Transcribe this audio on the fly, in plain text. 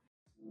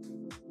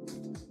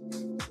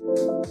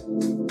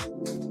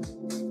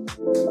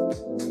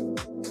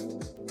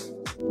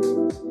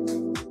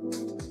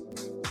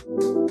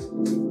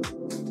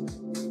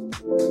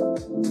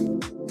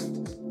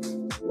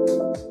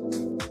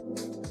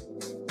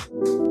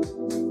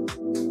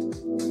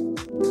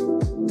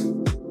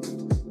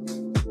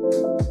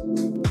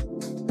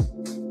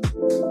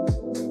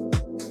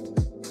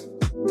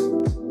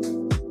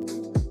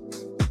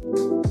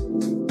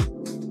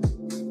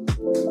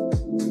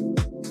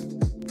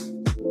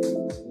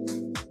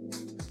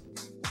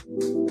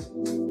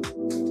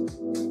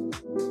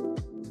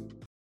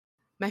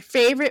My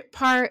favorite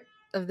part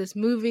of this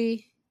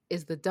movie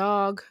is the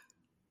dog.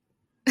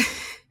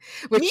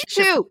 Me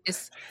too.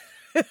 It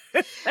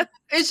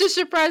should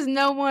surprise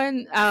no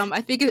one.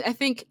 I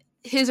think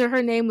his or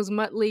her name was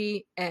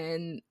Muttley,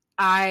 and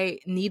I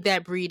need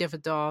that breed of a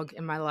dog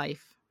in my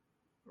life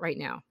right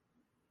now.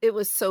 It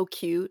was so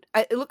cute.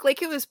 It looked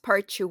like it was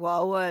part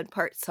Chihuahua and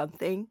part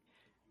something.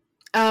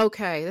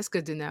 Okay, that's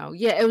good to know.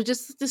 Yeah, it was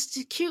just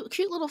this cute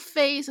little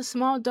face, a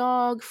small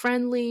dog,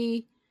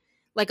 friendly,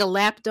 like a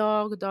lap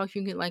dog, a dog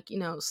who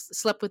can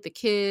slept with the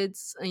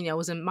kids.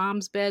 Was in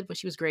mom's bed when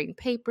she was grading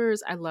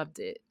papers. I loved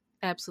it.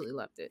 Absolutely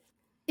loved it.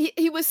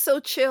 He was so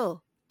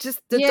chill.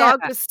 Just the Yeah. dog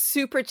was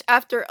super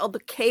after all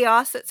the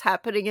chaos that's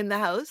happening in the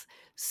house,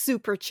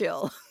 super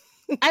chill.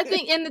 I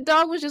think, and the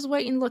dog was just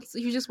waiting. Look,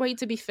 he was just waiting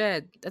to be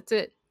fed. That's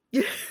it.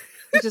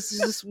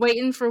 just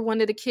waiting for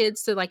one of the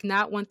kids to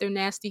not want their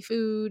nasty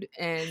food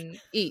and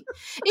eat.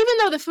 Even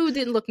though the food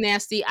didn't look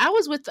nasty, I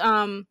was with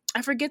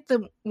I forget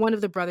the one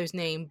of the brothers'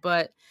 name,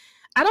 but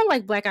I don't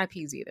like black eyed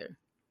peas either.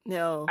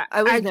 No,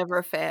 I was never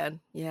a fan.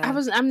 Yeah,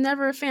 I'm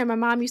never a fan. My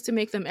mom used to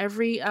make them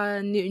every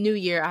new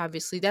year.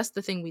 Obviously, that's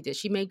the thing we did.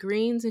 She made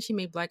greens and she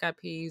made black eyed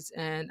peas,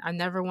 and I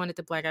never wanted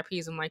the black eyed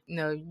peas. I'm like,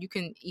 no, you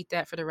can eat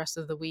that for the rest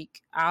of the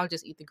week. I'll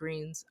just eat the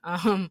greens.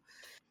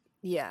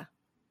 Yeah,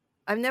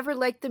 I've never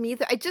liked them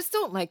either. I just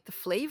don't like the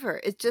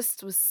flavor. It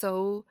just was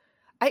so.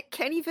 I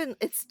can't even.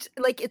 It's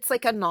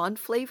like a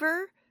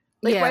non-flavor.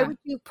 Like, why would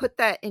you put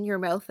that in your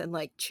mouth and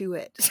chew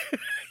it?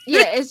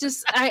 Yeah, it's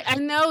just I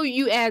know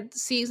you add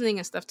seasoning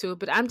and stuff to it,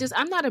 but I'm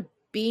not a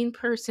bean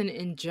person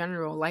in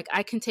general. Like,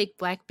 I can take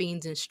black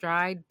beans in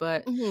stride,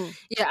 but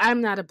yeah, I'm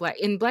not a black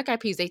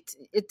eyed peas.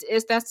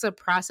 That's a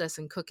process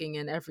in cooking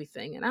and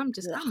everything, and I'm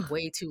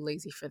way too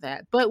lazy for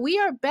that. But we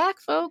are back,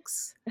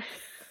 folks,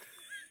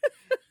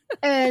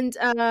 and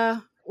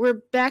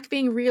we're back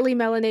being really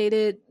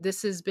melanated.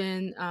 This has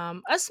been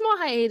a small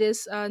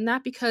hiatus,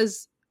 not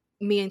because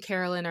me and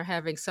Carolyn are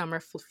having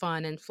summer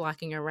fun and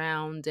flocking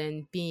around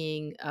and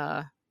being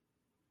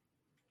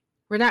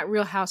we're not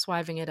real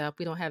housewiving it up.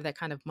 We don't have that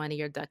kind of money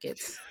or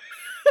ducats.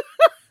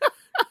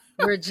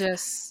 We're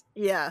just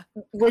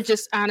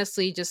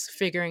honestly just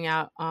figuring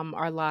out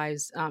our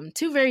lives.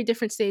 Two very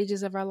different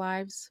stages of our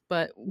lives,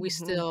 but we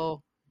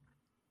still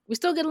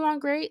get along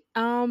great.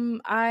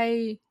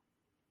 I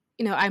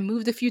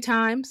moved a few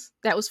times.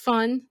 That was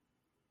fun.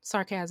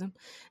 Sarcasm.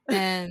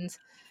 And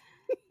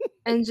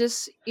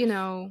just,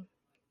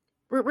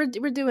 we're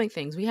doing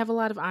things. We have a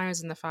lot of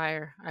irons in the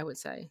fire, I would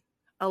say.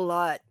 A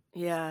lot,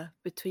 yeah.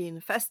 Between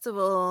the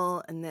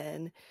festival and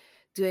then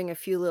doing a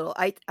few little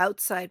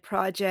outside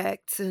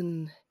projects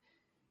and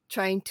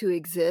trying to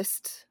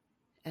exist.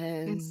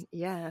 And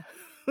yeah.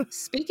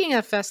 Speaking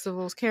of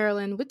festivals,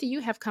 Carolyn, what do you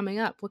have coming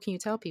up? What can you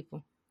tell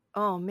people?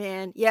 Oh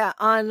man, yeah.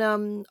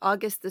 On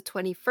August the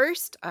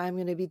 21st, I'm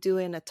going to be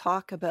doing a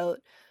talk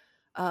about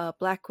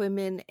Black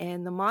women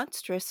and the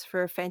monstrous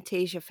for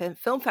Fantasia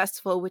Film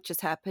Festival, which is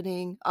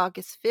happening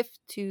August 5th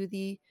to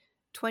the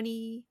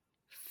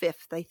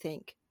 25th, I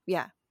think.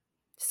 Yeah.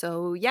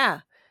 So yeah,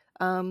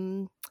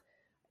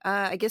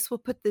 I guess we'll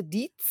put the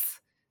deets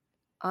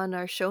on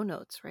our show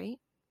notes, right?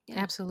 Yeah.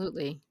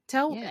 Absolutely.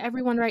 Tell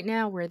everyone right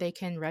now where they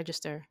can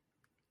register.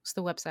 What's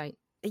the website?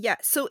 Yeah,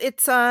 so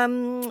it's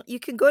you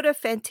can go to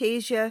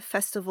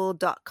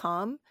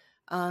fantasiafestival.com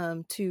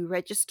to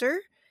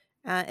register.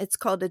 It's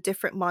called A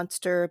Different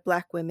Monster,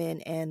 Black Women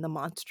and the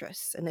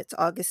Monstrous, and it's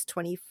August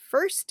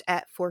 21st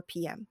at 4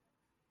 p.m.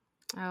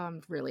 Oh,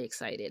 I'm really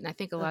excited. And I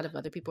think a lot of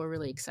other people are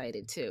really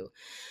excited too.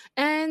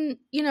 And,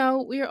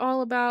 we are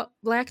all about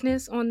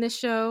Blackness on this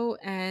show.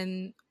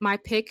 And my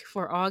pick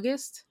for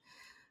August,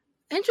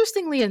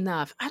 interestingly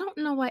enough, I don't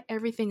know why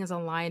everything is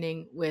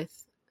aligning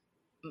with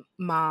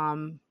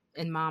mom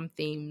and mom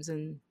themes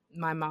and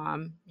my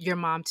mom, your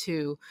mom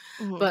too.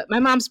 But my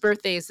mom's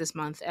birthday is this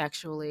month,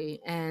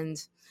 actually.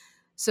 And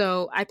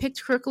so I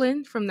picked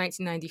Crooklyn from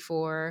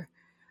 1994,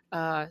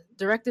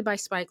 directed by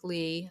Spike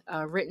Lee,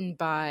 written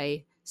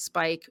by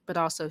Spike, but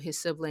also his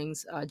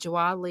siblings,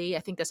 Joa Lee, I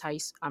think that's how you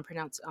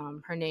pronounce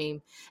her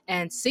name,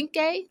 and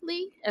Cinque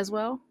Lee as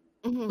well.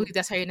 I believe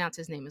that's how you pronounce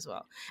his name as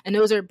well. And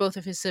those are both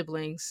of his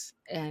siblings,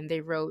 and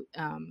they wrote,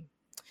 I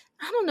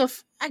don't know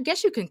I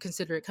guess you can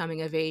consider it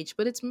coming of age,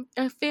 but it's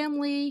a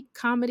family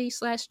comedy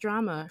 /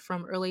 drama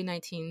from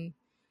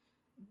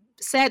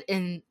set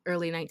in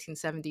early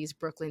 1970s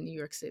Brooklyn, New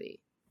York City.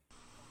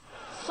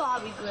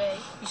 sorry, Gray.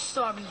 You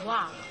sorry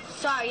why?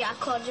 Sorry I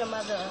called your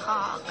mother a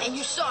hog. And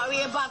you sorry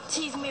about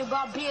teasing me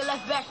about being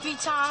left back 3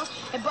 times,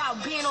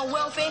 about being on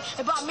welfare,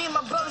 about me and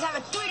my brothers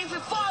having 3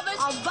 different fathers?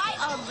 All right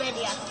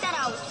already. I said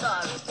I was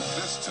sorry.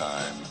 This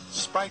time,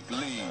 Spike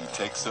Lee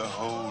takes a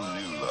whole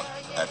new look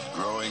at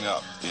growing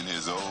up in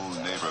his old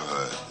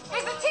neighborhood.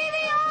 Is the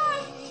TV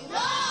on?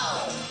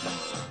 No!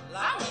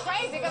 I'm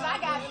crazy because I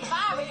got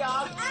 5 of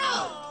y'all.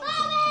 Ow!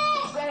 Mommy!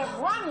 That have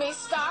run me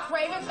stark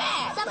raving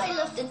mad. Somebody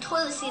left the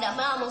toilet seat up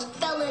and I almost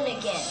fell in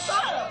again.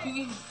 Shut up,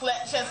 you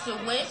flat-chested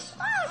wench.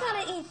 Why I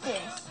gotta eat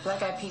this?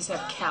 Black eyed peas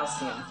have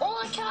calcium.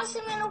 All the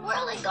calcium in the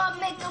world ain't gonna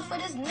make up for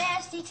this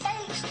nasty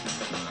taste.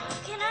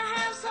 Can I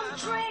have some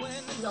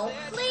drinks? No,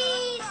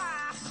 please.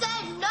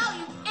 Said no,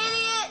 you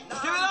idiot.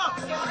 Give it up.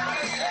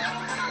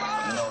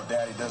 You know,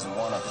 Daddy doesn't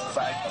want to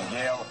fight or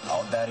yell.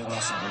 All Daddy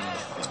wants to do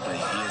is play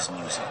his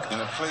music.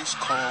 In a place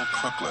called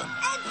Crooklyn,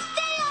 And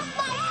stay off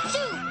my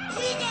shoe.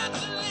 We got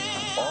to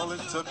live. all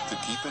it took to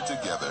keep it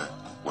together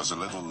was a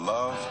little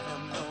love,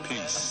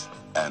 peace,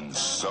 and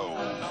soul.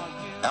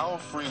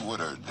 Alfre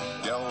Woodard,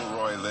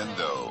 Delroy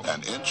Lindo,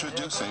 and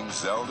introducing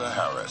Zelda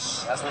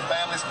Harris. That's what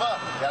family's for.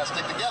 You gotta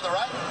stick together,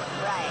 right?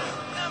 Right.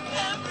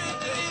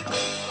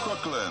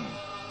 Crooklyn,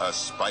 a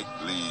Spike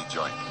Lee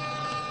joint.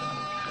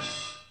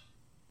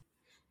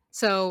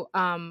 So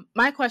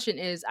my question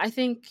is, I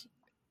think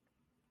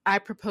I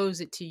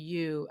proposed it to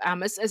you.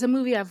 It's a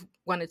movie I've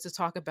wanted to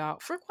talk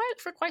about for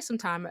quite some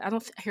time. I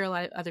don't hear a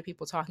lot of other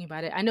people talking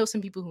about it. I know some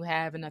people who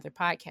have in other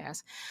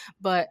podcasts,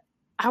 but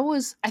I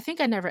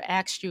think I never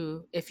asked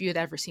you if you had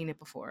ever seen it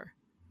before.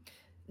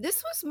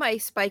 This was my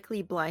Spike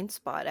Lee blind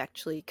spot,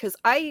 actually, because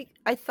I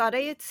thought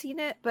I had seen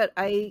it, but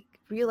I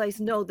realized,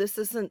 no, this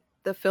isn't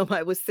the film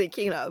I was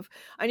thinking of.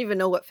 I don't even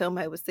know what film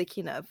I was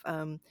thinking of.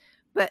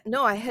 But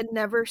no, I had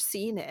never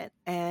seen it.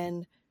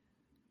 And,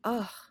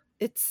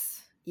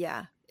 it's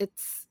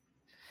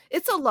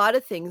a lot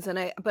of things.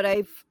 But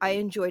I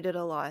enjoyed it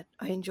a lot.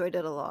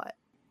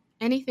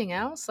 Anything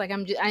else? Like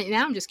I'm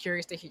just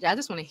curious to hear. I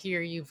just want to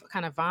hear you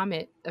kind of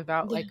vomit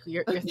about like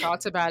your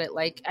thoughts about it.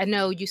 Like I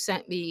know you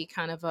sent me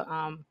kind of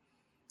a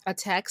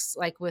text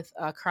like with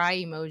cry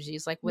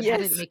emojis. Like how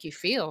did it make you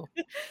feel?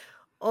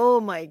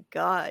 Oh my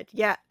God.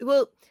 Yeah.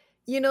 Well,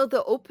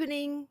 the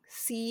opening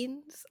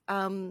scenes,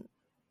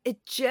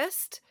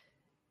 it's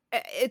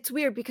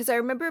weird because I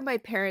remember my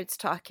parents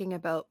talking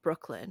about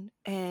Brooklyn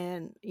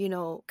and,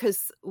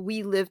 because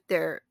we lived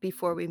there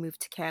before we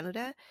moved to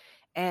Canada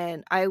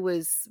and I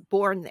was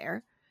born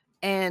there.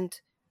 And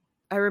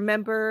I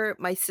remember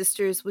my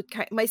sisters,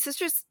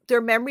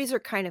 their memories are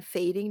kind of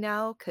fading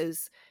now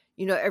because,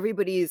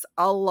 everybody's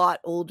a lot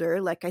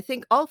older. Like I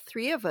think all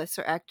 3 of us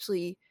are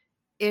actually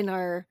in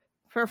our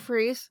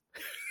peripheries.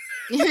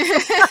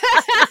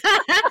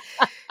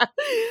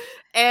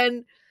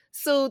 And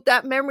so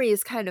that memory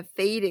is kind of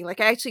fading. Like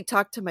I actually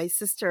talked to my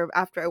sister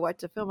after I watched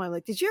the film. I'm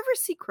like, did you ever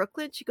see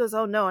Crooklyn? She goes,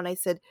 oh no. And I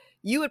said,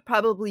 you would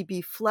probably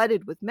be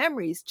flooded with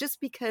memories just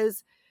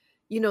because,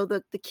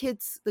 the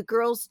kids, the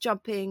girls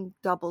jumping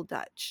double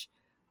Dutch,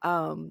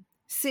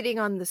 sitting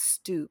on the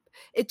stoop.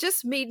 It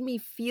just made me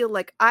feel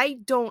like I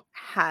don't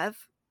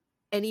have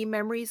any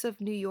memories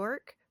of New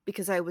York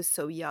because I was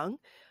so young,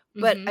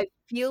 but I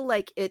feel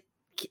like it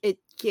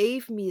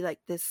gave me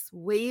like this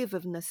wave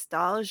of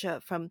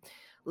nostalgia from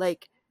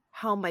like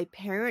how my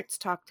parents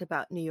talked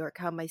about New York,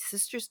 how my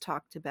sisters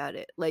talked about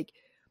it. Like,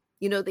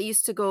 they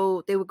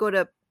would go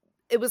to,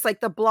 it was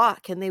like the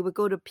block and they would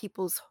go to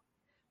people's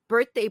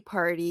birthday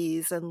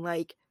parties and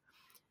like,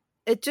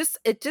 it just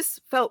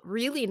felt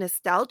really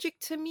nostalgic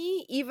to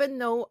me, even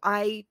though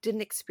I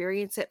didn't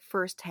experience it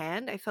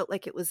firsthand. I felt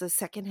like it was a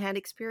secondhand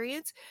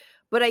experience,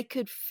 but I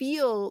could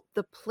feel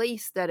the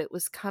place that it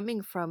was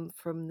coming from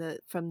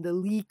the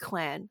Lee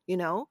clan,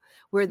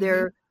 where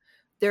they're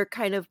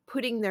kind of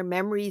putting their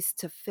memories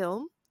to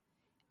film.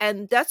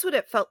 And that's what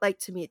it felt like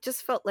to me. It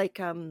just felt like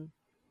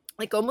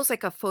almost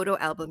like a photo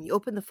album. You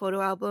open the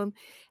photo album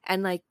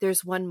and like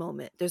there's one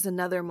moment, there's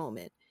another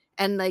moment.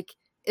 And like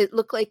it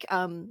looked like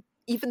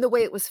even the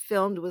way it was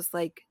filmed was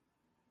like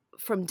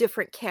from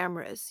different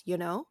cameras,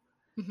 and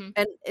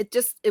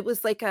it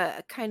was like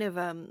a kind of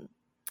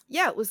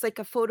it was like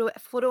a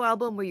photo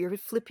album where you're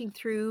flipping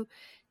through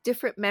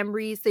different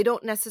memories. They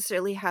don't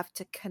necessarily have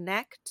to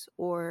connect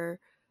or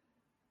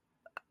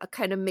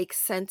kind of make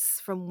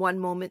sense from one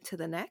moment to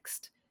the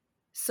next.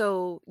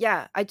 So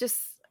I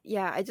just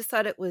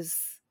thought it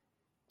was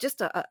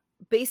just a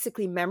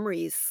basically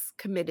memories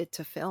committed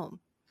to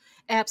film.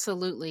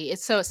 Absolutely.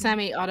 It's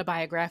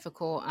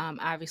semi-autobiographical.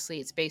 Obviously,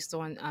 it's based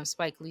on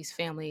Spike Lee's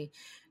family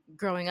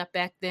growing up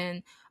back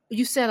then.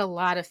 You said a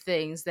lot of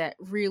things that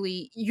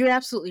really, you're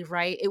absolutely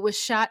right. It was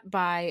shot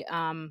by,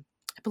 I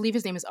believe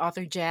his name is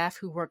Arthur Jaff,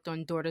 who worked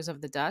on Daughters of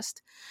the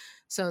Dust.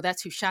 So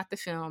that's who shot the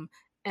film.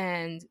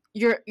 And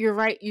you're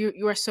right.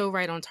 You are so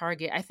right on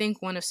target. I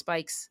think one of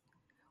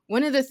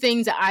the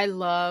things that I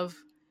love,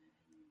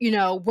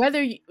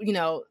 whether,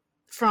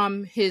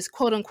 from his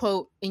quote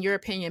unquote, in your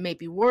opinion,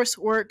 maybe worst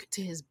work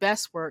to his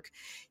best work,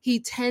 he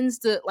tends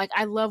to like,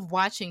 I love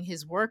watching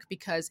his work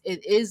because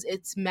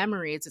it's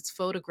memory, it's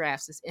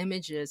photographs, it's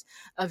images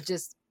of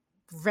just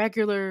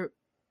regular,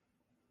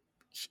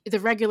 the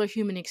regular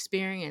human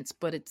experience,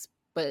 but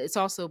it's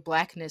also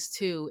blackness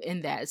too.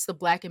 In that, it's the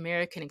Black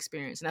American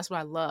experience, and that's what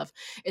I love.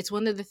 It's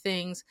one of the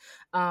things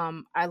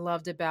I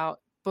loved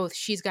about both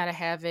She's Gotta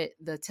Have It,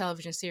 the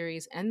television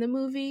series, and the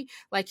movie.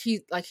 Like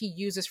he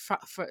uses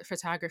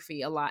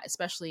photography a lot,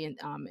 especially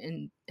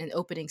in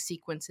opening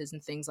sequences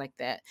and things like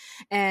that.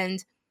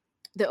 And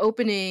the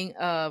opening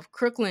of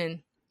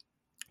Crooklyn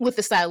with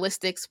the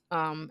stylistics,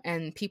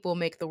 and People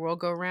Make the World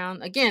Go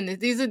Round. Again,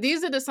 these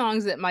are the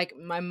songs that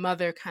my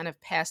mother kind of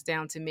passed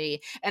down to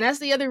me, and that's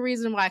the other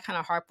reason why I kind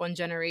of harp on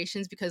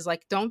generations, because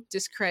like, don't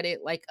discredit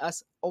like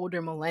us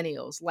older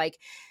millennials. Like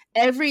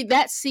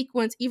that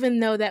sequence, even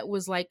though that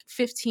was like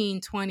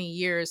 15-20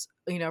 years,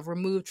 you know,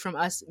 removed from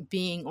us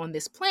being on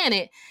this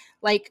planet,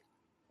 like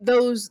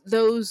those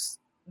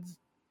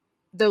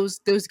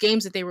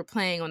games that they were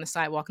playing on the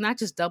sidewalk, not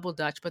just Double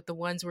Dutch, but the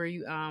ones where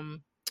you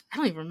I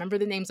don't even remember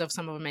the names of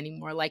some of them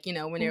anymore. Like, you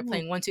know, when they were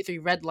playing 1, 2, 3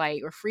 red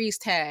light or freeze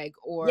tag,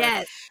 or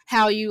Yes.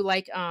 how you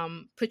like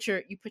put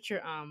your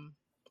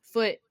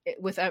foot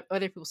with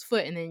other people's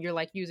foot, and then you're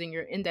like using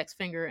your index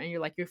finger, and you're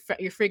like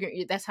you're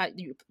figuring, that's how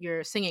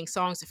you're singing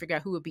songs to figure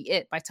out who would be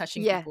it by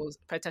touching by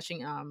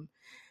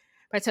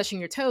touching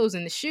your toes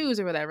in the shoes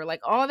or whatever. Like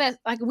all that,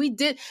 like we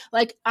did,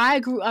 like I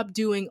grew up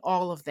doing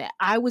all of that.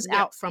 I was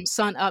out from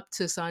sun up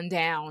to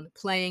sundown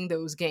playing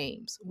those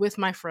games with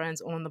my friends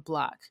on the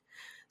block.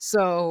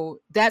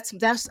 So that's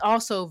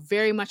also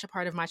very much a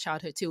part of my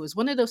childhood too. It was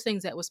one of those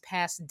things that was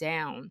passed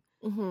down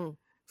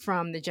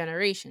from the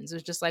generations. It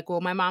was just like, well,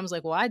 my mom's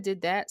like, well, I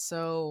did that,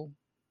 so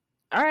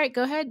all right,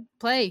 go ahead,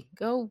 play,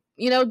 go,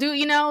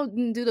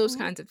 do those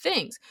kinds of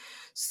things.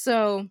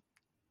 So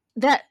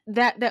that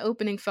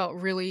opening felt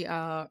really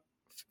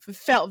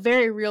felt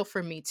very real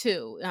for me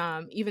too.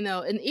 Even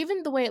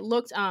the way it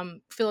looked,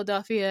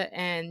 Philadelphia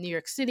and New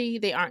York City,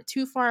 they aren't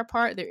too far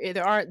apart.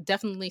 There are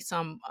definitely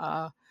some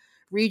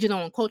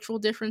regional and cultural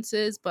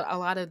differences, but a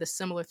lot of the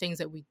similar things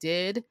that we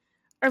did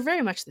are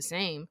very much the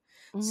same.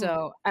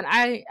 So, and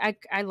I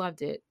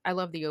loved it. I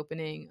love the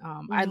opening.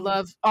 I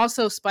love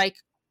also Spike.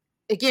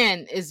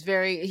 Again,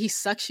 he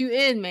sucks you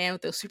in, man,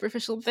 with those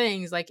superficial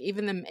things. Like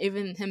even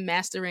him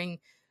mastering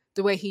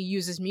the way he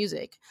uses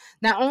music,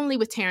 not only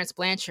with Terrence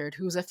Blanchard,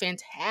 who's a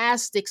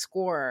fantastic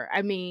scorer.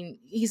 I mean,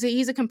 he's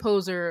a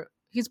composer.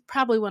 He's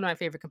probably one of my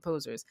favorite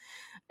composers,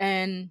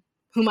 and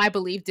whom I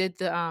believe did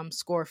the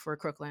score for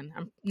Crooklyn.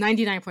 I'm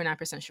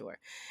 99.9% sure.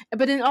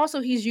 But then also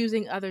he's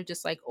using other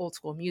just like old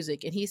school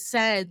music. And he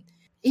said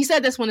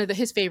that's one of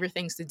his favorite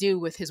things to do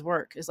with his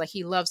work, is like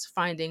he loves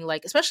finding,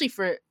 like, especially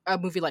for a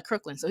movie like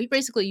Crooklyn. So he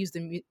basically used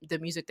the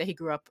music that he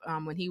grew up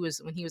when he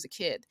was a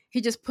kid. He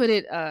just put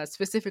it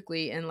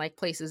specifically in like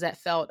places that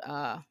felt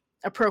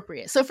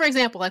appropriate. So for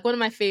example, like one of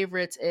my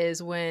favorites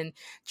is when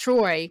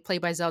Troy,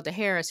 played by Zelda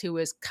Harris, who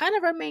is kind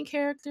of our main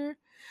character,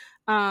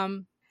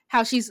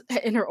 how she's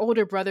in her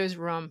older brother's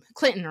room,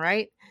 Clinton,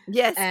 right?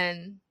 Yes.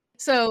 And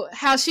so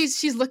how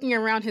she's looking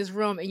around his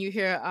room, and you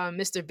hear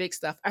Mr. Big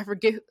Stuff. I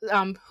forget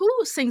who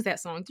sings that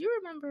song. Do you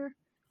remember?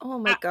 Oh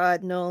my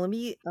God, no. Let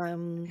me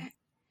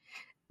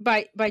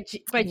by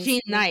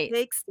Jean Knight.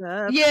 Big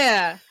Stuff.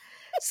 Yeah.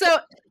 So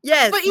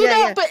yes, but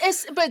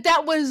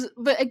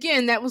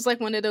again, that was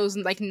like one of those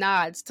like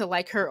nods to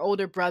like her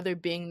older brother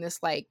being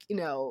this like,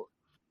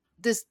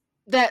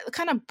 that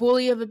kind of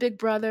bully of a big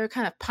brother,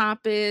 kind of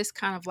pompous,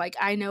 kind of like,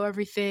 I know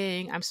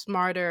everything, I'm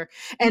smarter.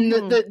 And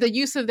the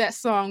use of that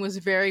song was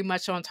very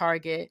much on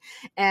target.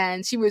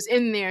 And she was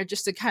in there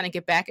just to kind of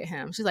get back at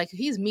him. She's like,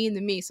 he's mean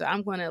to me, so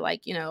I'm going to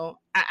like,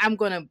 I'm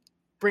going to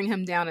bring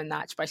him down a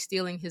notch by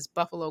stealing his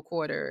Buffalo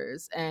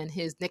quarters and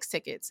his Knicks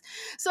tickets.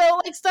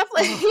 So like stuff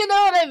like, you know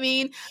what I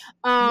mean?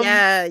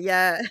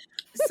 Yeah.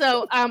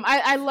 So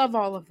I love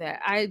all of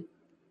that. I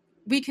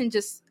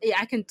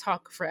can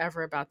talk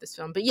forever about this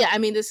film, but yeah, I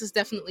mean, this is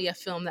definitely a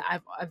film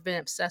that I've been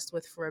obsessed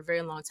with for a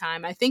very long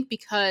time. I think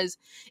because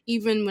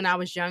even when I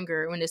was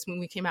younger, when this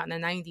movie came out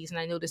in the 90s, and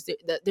I noticed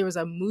that there was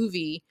a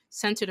movie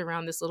centered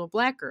around this little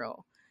black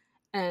girl,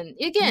 and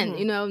again,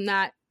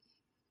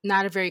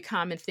 not a very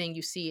common thing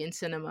you see in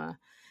cinema,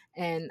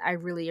 and I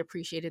really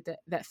appreciated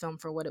that film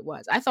for what it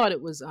was. I thought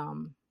it was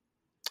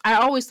I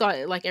always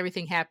thought like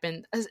everything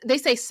happened. They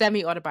say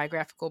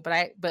semi-autobiographical,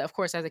 but of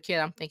course, as a kid,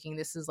 I'm thinking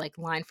this is like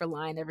line for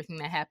line everything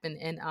that happened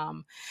in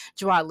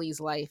Jawad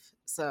Lee's life.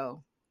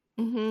 So,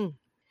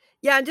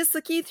 yeah, I'm just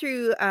looking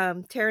through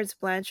Terrence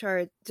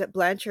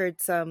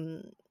Blanchard's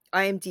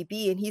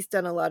IMDb, and he's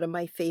done a lot of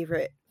my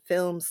favorite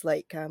films.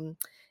 Like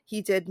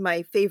he did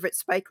my favorite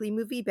Spike Lee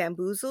movie,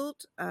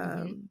 Bamboozled.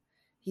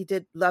 He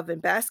did Love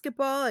and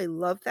Basketball. I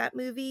love that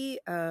movie.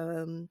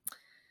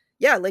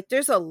 Yeah, like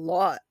there's a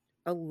lot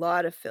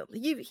of film.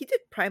 He did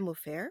Primal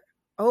Fair.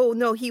 Oh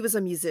no, he was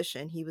a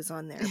musician. He was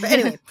on there. But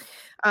anyway,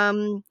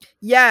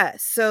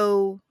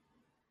 so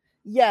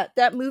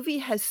that movie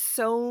has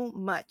so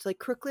much, like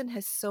Crooklyn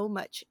has so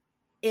much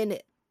in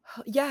it.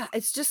 Yeah,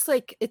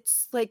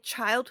 it's like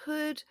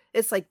childhood.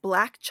 It's like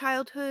Black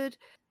childhood,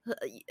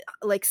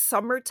 like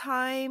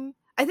summertime.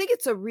 I think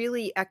it's a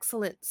really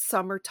excellent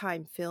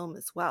summertime film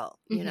as well,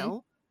 you Hmm.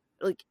 know?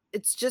 Like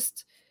it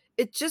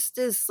just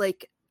is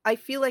like I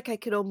feel like I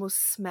could almost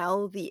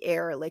smell the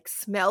air, like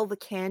smell the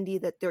candy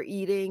that they're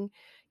eating,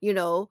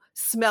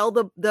 smell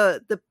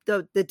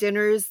the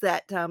dinners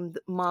that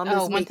mom Oh,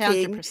 is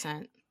making.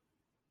 1000%.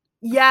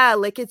 Yeah,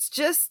 like, it's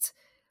just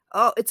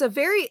it's a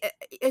very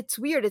it's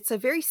weird, it's a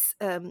very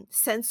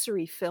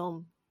sensory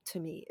film to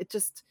me. It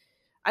just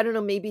I don't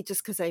know, maybe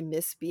just because I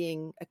miss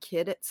being a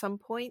kid at some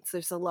points.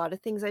 There's a lot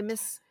of things I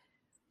miss,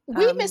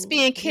 We miss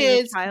being being a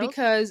kids child.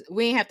 because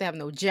we ain't have to have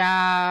no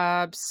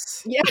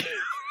jobs. Yeah.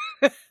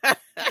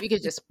 We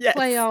could just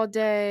play Yes. all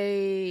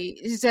day.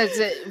 It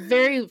says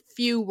very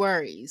few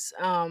worries.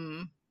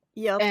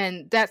 Yep.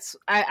 And that's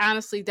I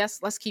honestly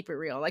that's let's keep it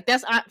real. Like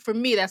that's for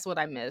me that's what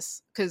I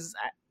miss because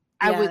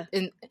I would Yeah.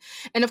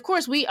 and of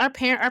course our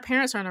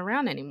parents aren't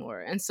around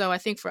anymore. And so I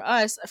think for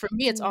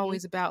me it's Mhm.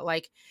 always about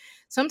like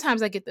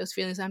sometimes I get those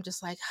feelings. I'm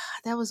just like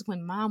that was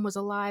when mom was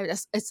alive.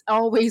 It's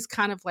always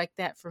kind of like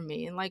that for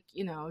me. And like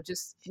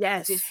just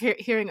Yes.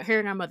 hearing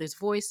our mother's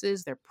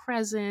voices, their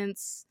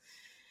presence,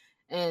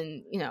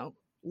 and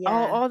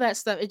Yeah. all that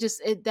stuff.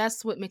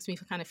 That's what makes me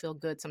kind of feel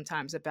good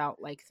sometimes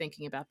about like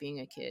thinking about being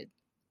a kid.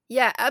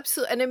 Yeah,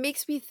 absolutely, and it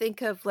makes me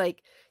think of,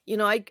 like,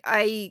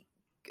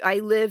 I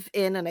live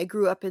in and I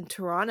grew up in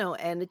Toronto,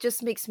 and it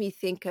just makes me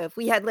think of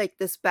we had, like,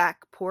 this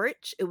back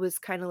porch. It was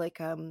kinda like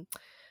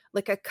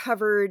a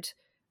covered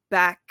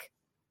back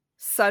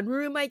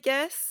sunroom, I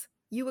guess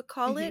you would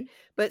call it, Hmm.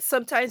 but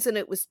sometimes when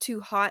it was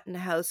too hot in the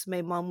house,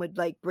 my mom would,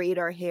 like, braid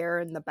our hair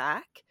in the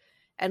back,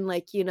 and,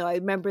 like, I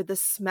remember the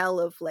smell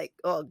of, like,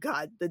 oh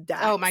god, the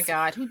Oh my Dax.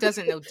 God, who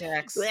doesn't know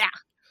Dex?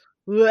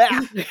 Blech.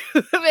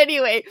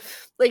 Anyway,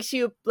 like,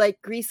 she would,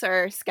 like, grease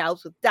our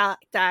scalps with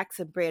Dax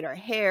and braid our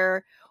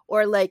hair,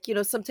 or, like,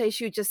 sometimes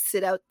she would just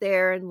sit out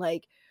there and,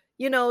 like,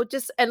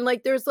 just and,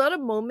 like, there's a lot of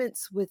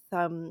moments with,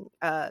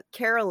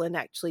 Carolyn,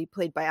 actually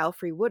played by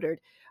Alfre Woodard,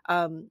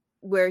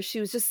 where she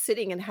was just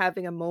sitting and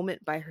having a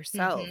moment by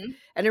herself, Hmm.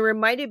 and it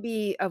reminded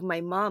me of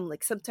my mom.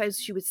 Like, sometimes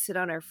she would sit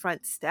on our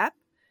front step,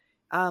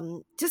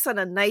 just on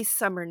a nice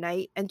summer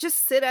night and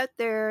just sit out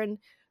there and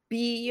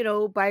be,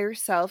 by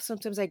herself.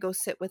 Sometimes I go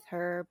sit with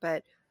her,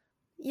 but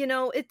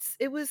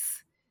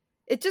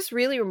it just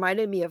really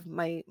reminded me of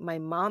my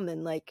mom,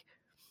 and like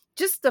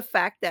just the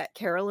fact that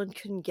Carolyn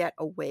couldn't get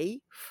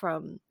away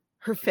from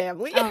her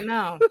family Oh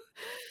no.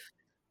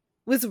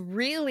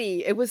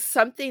 it was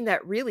something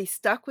that really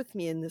stuck with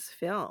me in this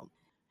film.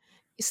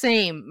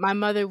 Same. My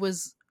mother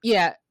was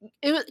yeah.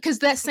 It was because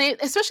that same,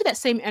 especially that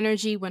same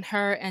energy when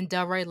her and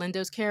Delroy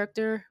Lindo's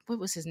character, what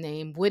was his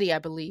name, Woody, I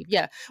believe.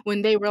 Yeah,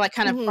 when they were like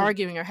kind of Mhm.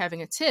 arguing or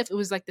having a tiff, it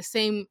was like the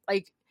same.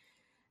 Like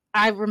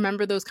I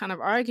remember those kind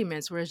of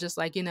arguments where it's just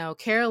like,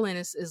 Carolyn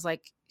is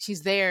like,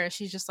 she's there. And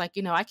she's just like,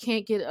 I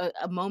can't get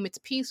a moment's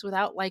peace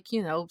without like,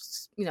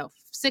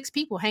 six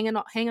people hanging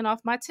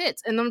off my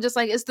tits. And I'm just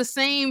like, it's the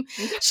same.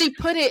 She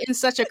put it in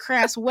such a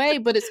crass way,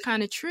 but it's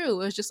kind of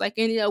true. It's just like,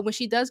 and when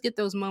she does get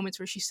those moments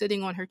where she's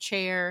sitting on her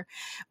chair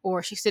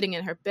or she's sitting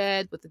in her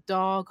bed with the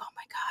dog, oh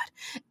my God.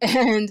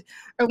 And,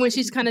 or when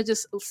she's kind of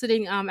just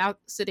sitting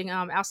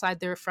outside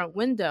their front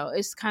window,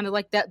 it's kind of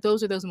like that.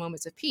 Those are those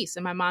moments of peace.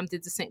 And my mom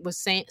did the same, was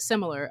saying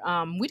similar.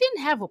 We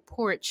didn't have a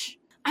porch.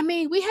 I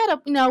mean, we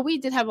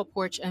did have a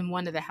porch in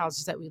one of the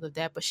houses that we lived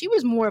at, but she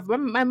was more of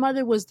my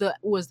mother was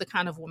the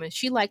kind of woman.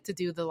 She liked to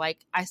do the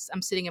like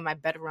I'm sitting in my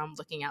bedroom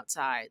looking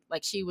outside.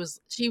 Like she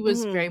was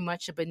very Mhm.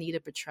 much a Bonita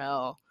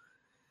Petrel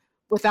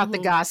without the Mhm.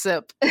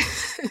 gossip.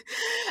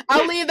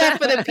 I'll leave that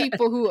for the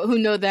people who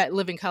know that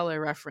Living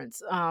Color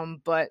reference.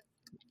 But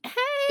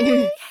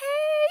Hey,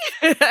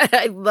 hey.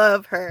 I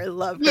love her,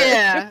 love her.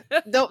 yeah,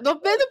 nobody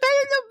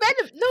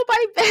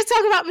better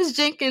talk about Miss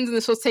Jenkins, and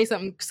then she'll say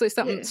something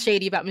Yeah.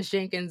 shady about Miss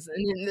Jenkins,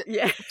 and then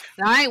Yeah.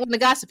 now, I ain't want to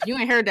gossip. You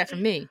ain't heard that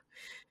from me.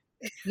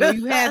 No,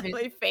 you haven't.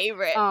 My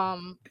favorite.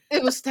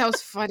 That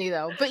was funny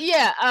though. But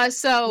yeah,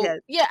 so Yes.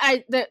 yeah,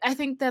 I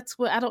think that's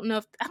what I don't know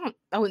if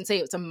I wouldn't say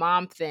it's a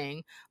mom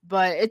thing,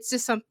 but it's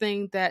just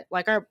something that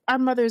like our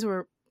mothers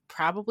were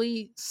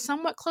probably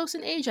somewhat close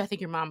in age. I think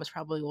your mom was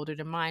probably older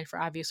than mine for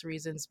obvious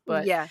reasons,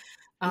 but Yeah.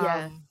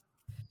 Yeah. um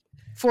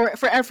for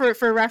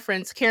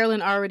reference,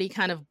 Carolyn already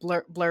kind of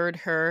blurred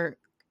her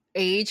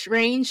age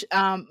range.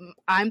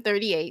 I'm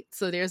 38,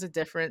 so there's a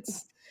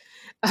difference.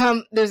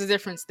 There's a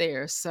difference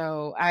there.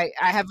 So I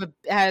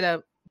had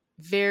a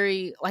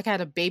very like I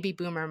had a baby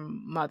boomer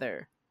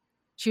mother.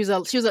 She was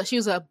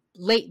a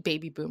late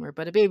baby boomer,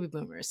 but a baby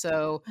boomer.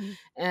 So Mm.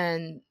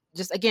 and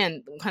just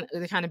again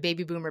the kind of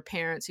baby boomer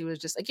parents who was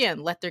just again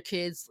let their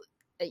kids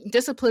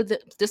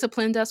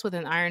disciplined us with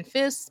an iron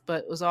fist,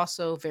 but was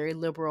also very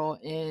liberal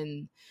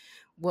in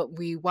what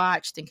we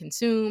watched and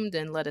consumed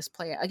and let us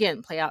play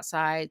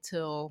outside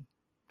till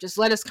just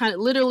let us kind of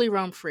literally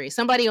roam free.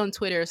 Somebody on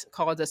Twitter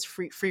called us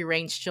free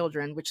range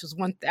children, which was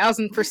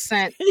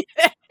 1000%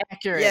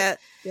 accurate. Yeah.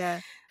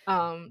 Yeah.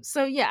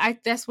 So yeah, I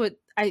that's what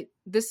I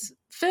this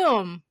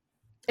film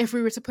if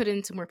we were to put it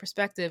into more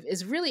perspective,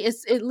 is really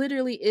it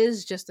literally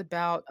is just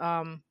about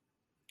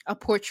a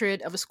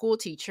portrait of a school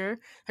teacher,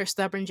 her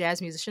stubborn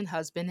jazz musician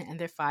husband, and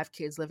their 5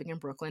 kids living in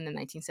Brooklyn in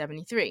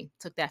 1973.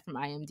 Took that from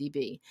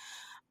IMDb.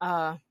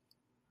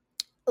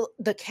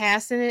 The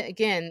cast in it,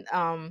 again,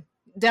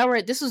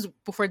 Delroy, this was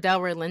before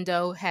Delroy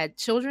Lindo had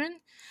children.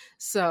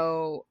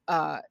 So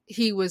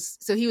he was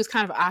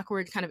kind of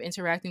awkward, kind of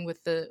interacting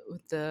with the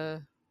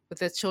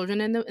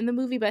children in the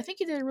movie, but I think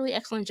he did a really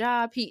excellent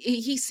job.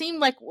 He seemed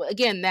like,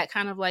 again, that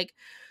kind of like,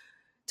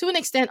 to an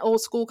extent,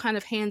 old school kind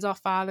of hands-off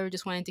father,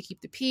 just wanting to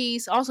keep the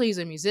peace. Also, he's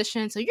a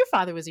musician. So your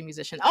father was a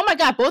musician. Oh my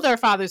God, both our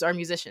fathers are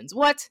musicians.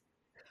 What?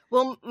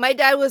 Well, my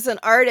dad was an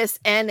artist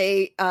and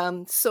a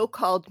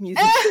so-called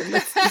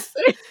musician.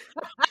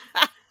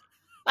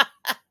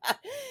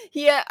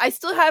 Yeah, I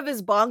still have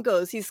his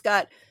bongos. He's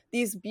got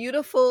these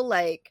beautiful,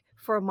 like,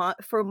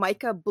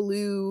 Formica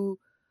blue,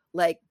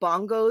 like,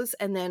 bongos,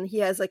 and then he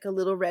has like a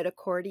little red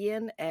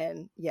accordion.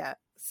 And yeah,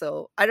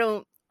 so I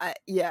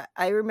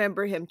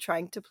remember him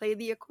trying to play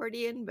the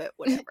accordion, but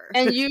whatever.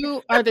 And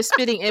you are the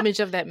spitting image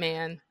of that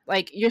man.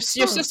 Like, your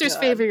sisters God.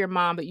 favor your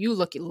mom, but you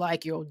look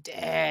like your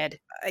dad.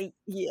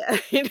 Yeah,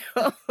 you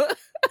know.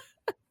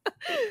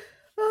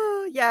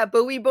 Oh, yeah,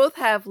 but we both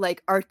have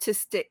like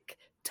artistic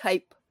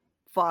type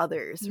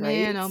fathers,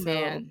 right? Man, oh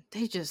man,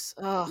 they just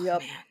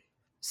Yep. man.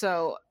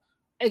 So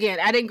again,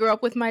 I didn't grow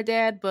up with my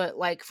dad, but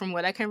like from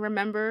what I can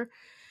remember,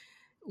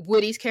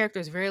 Woody's character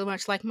is very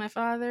much like my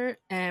father,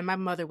 and my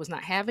mother was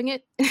not having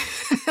it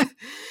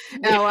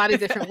in a lot of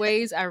different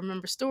ways. I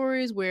remember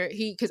stories where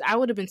because I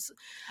would have been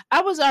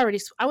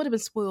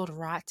spoiled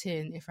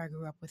rotten if I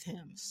grew up with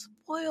him.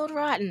 Spoiled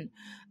rotten,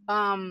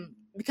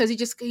 because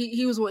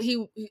he was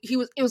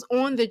it was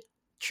on the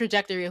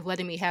trajectory of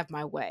letting me have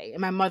my way,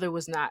 and my mother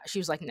was not. She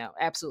was like, no,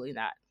 absolutely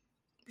not.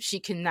 She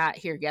cannot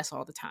hear yes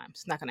all the time.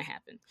 It's not going to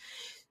happen.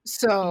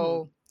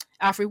 So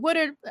Alfre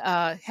Woodard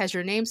has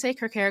your namesake,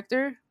 her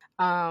character.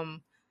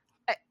 Very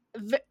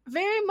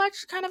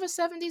much kind of a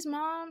 70s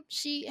mom.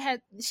 She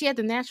had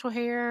the natural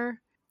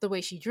hair, the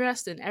way she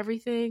dressed and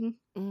everything.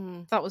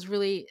 Thought was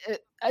really,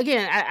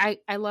 again,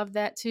 I love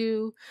that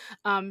too.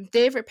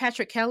 David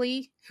Patrick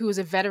Kelly, who is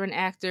a veteran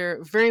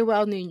actor, very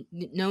well known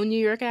New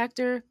York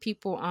actor.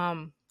 People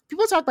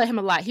talk about him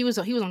a lot. He was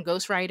on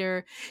Ghost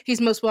Rider. He's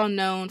most well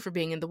known for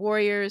being in The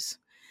Warriors.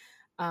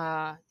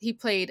 He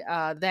played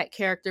that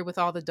character with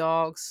all the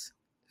dogs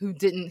who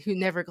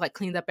never like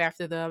cleaned up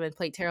after them and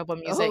played terrible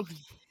music. Oh.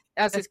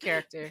 That was his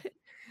character.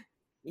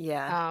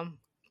 Yeah.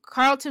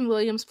 Carlton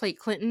Williams played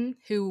Clinton,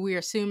 who we're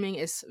assuming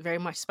is very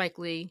much Spike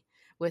Lee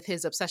with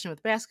his obsession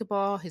with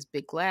basketball, his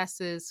big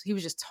glasses. He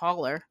was just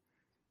taller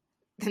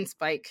than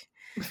Spike.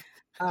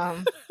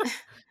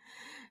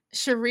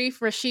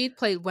 Sharif Rashid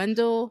played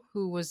Wendell,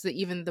 who was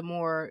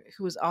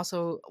who was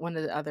also one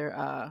of the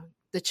other,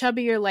 the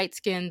chubbier,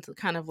 light-skinned,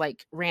 kind of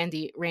like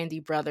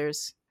Randy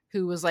brothers,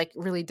 who was like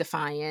really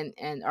defiant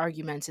and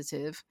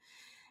argumentative.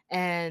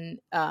 And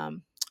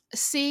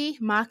C.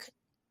 Mock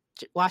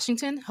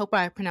Washington, hope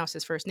I pronounced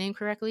his first name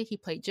correctly, he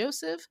played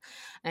Joseph.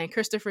 And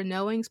Christopher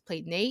Knowings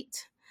played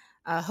Nate.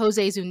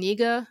 Jose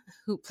Zuniga,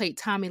 who played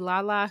Tommy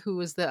Lala, who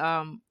was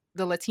the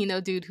Latino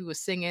dude who was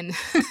singing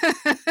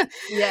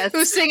Yes. who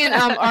was singing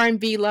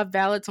R&B love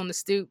ballads on the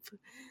stoop.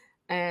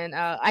 And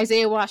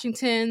Isaiah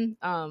Washington,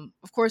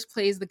 of course,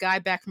 plays the guy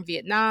back from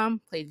Vietnam,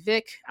 played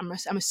Vic.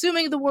 I'm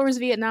assuming the war was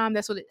Vietnam.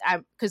 That's what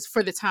because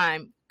for the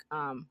time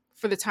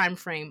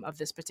frame of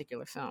this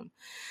particular film.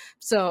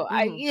 So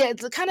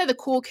it's kind of the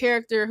cool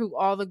character who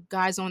all the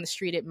guys on the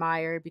street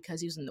admire because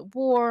he was in the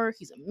war.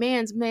 He's a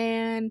man's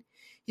man.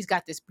 He's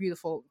got this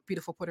beautiful,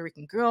 beautiful Puerto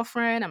Rican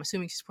girlfriend. I'm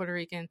assuming she's Puerto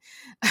Rican.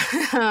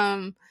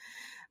 You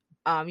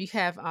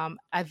have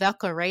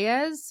Ivelka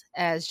Reyes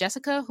as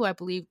Jessica, who I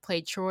believe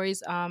played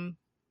Troy's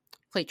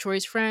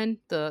friend,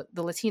 the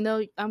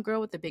Latino girl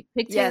with the big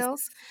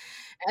pigtails.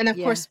 Yes. And of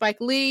course,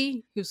 Spike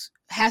Lee, who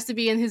has to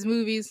be in his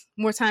movies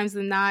more times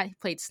than not. He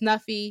played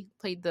Snuffy,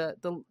 played the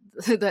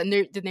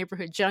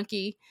neighborhood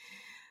junkie.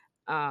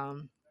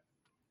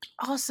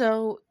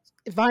 Also,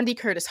 Vondie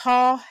Curtis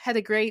Hall had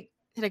a great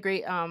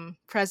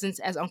presence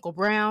as Uncle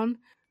Brown,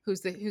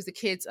 who's the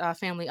kid's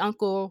family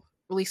uncle.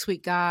 Really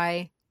sweet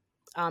guy.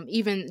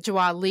 Even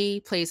Jawad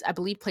Lee plays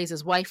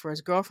his wife or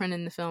his girlfriend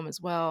in the film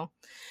as well.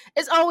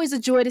 It's always a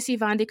joy to see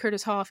Vondie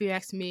Curtis Hall, if you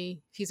ask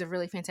me. He's a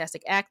really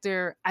fantastic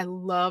actor. I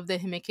love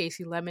that him and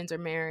Casey Lemons are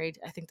married.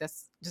 I think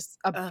that's just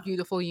a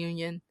beautiful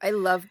union. I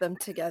love them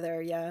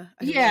together. Yeah.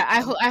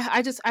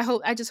 I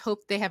just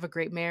hope they have a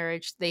great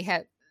marriage.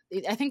 I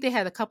think they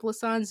had a couple of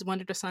sons.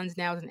 One of their sons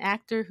now is an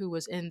actor who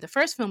was in the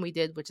first film we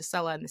did, which is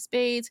Sella and the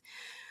Spades.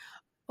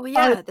 Oh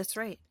yeah, that's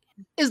right.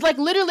 Is like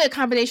literally a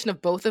combination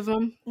of both of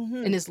them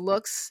in his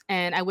looks,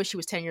 and I wish he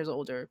was 10 years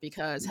older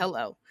because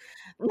hello.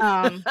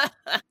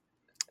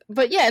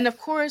 But yeah, and of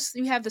course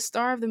you have the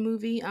star of the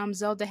movie,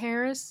 Zelda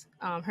Harris,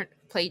 her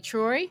played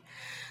Troy.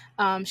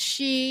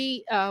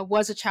 She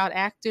was a child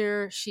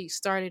actor. She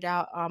started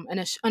out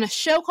on a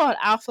show called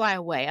I'll Fly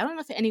Away. I don't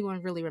know if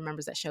anyone really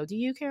remembers that show. Do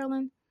you,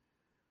 Carolyn?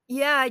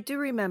 Yeah, I do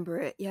remember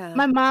it. Yeah,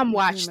 My mom I do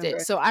watched remember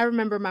it, it. so I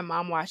remember my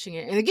mom watching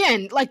it. And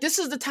again, like this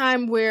is the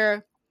time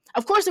where,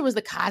 of course, there was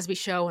the Cosby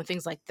Show and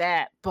things like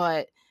that,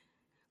 but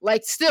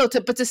like still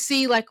to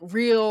see like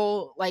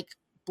real like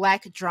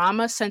black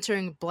drama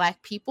centering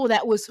black people,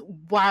 that was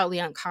wildly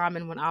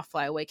uncommon when I'll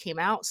Fly Away came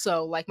out.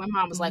 So like my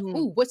mom was like, Mhm.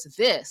 "Ooh, what's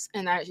this?"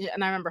 And I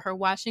remember her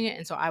watching it,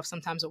 and so I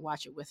sometimes would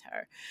watch it with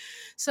her.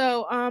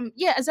 So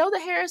yeah, Zelda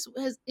Harris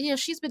has,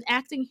 she's been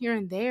acting here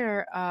and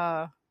there.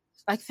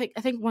 I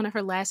think one of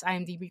her last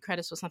IMDb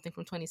credits was something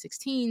from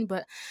 2016,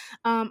 but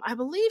I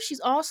believe she's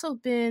also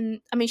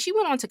been. I mean, she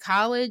went on to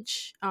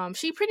college.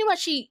 She pretty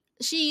much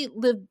she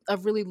lived a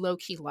really low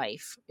key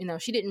life.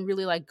 She didn't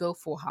really like go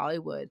full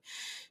Hollywood.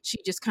 She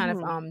just kind of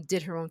Mhm.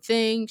 did her own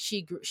thing.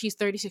 She's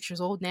 36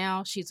 years old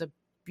now. She's a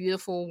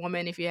beautiful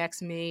woman, if you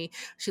ask me.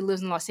 She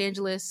lives in Los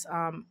Angeles.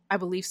 I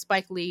believe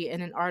Spike Lee,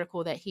 in an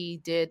article that he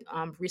did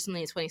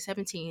recently in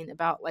 2017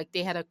 about like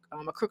they had a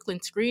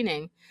Crooklyn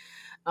screening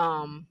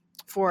um,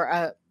 for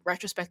a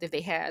retrospective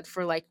they had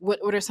for like what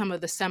are some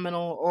of the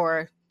seminal,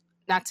 or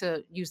not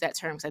to use that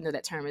term because I know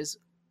the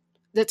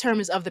term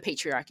is of the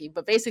patriarchy,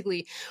 but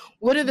basically,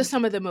 what are Mhm.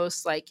 some of the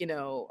most like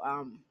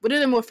what are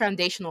the more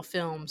foundational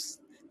films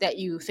that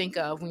you think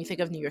of when you think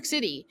of New York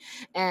City?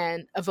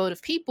 And a vote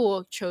of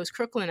people chose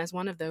Crooklyn as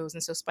one of those,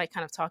 and so Spike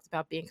kind of talked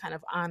about being kind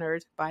of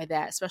honored by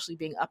that, especially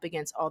being up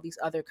against all these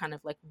other kind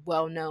of like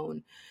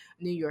well-known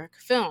New York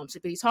films.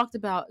 But he talked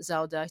about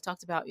Zelda. He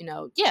talked about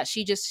yeah,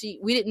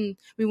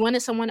 we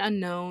wanted someone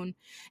unknown,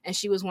 and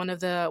she was one of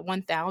the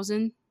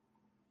 1,000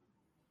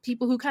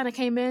 people who kind of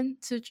came in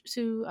to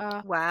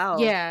Wow.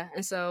 yeah,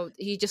 and so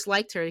he just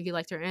liked her. He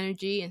liked her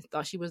energy and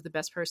thought she was the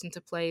best person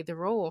to play the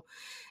role.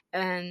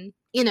 And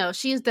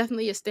she is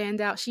definitely a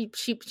standout.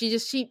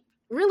 She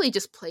really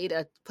just played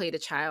a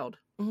child.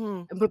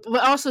 Mhm.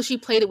 But also she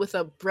played it with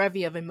a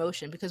brevity of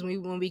emotion, because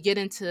when we get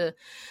into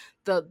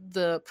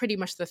the pretty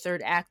much the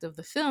third act of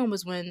the film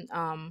is when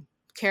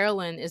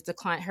Carolyn is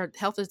her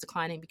health is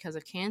declining because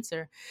of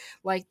cancer.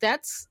 Like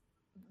that's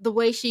the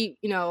way she,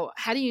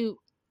 how do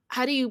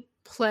you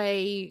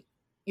play,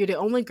 you're the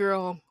only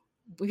girl,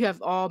 we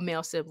have all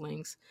male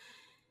siblings,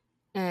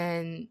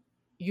 and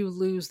you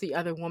lose the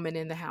other woman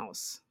in the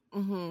house.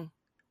 Mhm.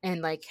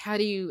 And like how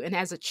do you, and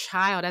as a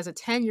child, as a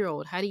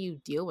 10-year-old, how do you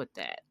deal with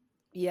that?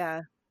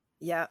 Yeah.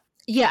 Yeah.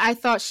 Yeah, I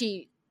thought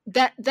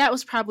that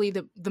was probably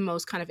the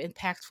most kind of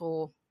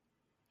impactful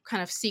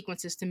kind of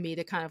sequences to me,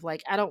 to kind of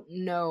like, I don't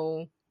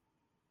know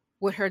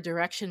what her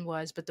direction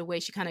was, but the way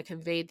she kind of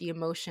conveyed the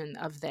emotion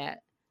of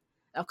that,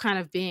 of kind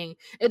of being,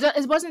 it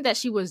wasn't that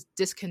she was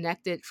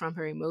disconnected from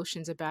her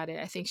emotions about it.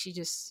 I think she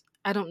just,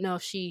 I don't know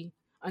if she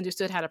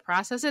understood how to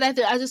process it. I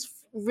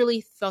just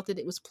really felt that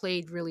it was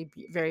played really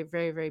very,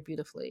 very, very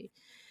beautifully,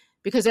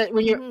 because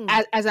when you're Mhm.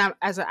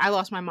 I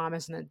lost my mom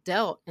as an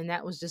adult, and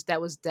that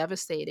was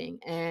devastating,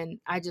 and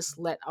I just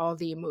let all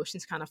the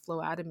emotions kind of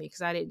flow out of me,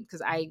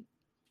 because I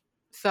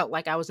felt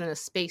like I was in a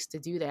space to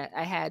do that.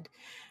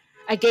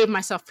 I gave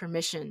myself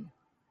permission.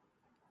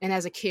 And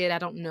as a kid, I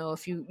don't know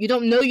if you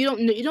don't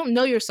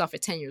know yourself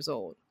at 10 years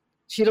old.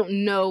 So you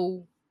don't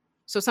know,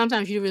 so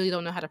sometimes you really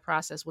don't know how to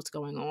process what's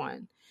going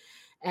on.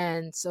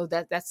 And so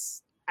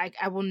that's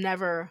I will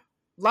never,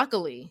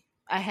 luckily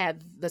I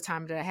had the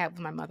time that I had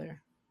with my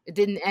mother. It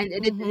didn't end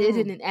it Mhm.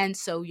 didn't end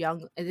so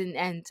young. It didn't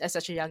end at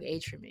such a young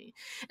age for me.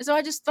 And so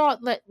I just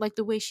thought that like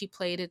the way she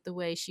played it, the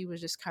way she was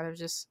just kind of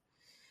just,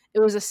 it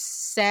was a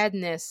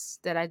sadness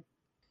that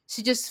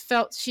she just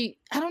felt,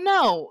 I don't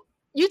know.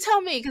 You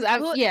tell me, because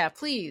Well, yeah,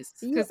 please,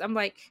 yeah. because I'm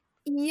like,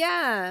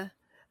 Yeah.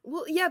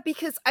 Well, yeah,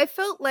 because I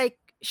felt like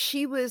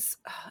she was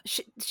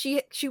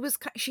she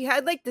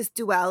had like this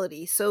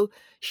duality. So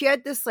she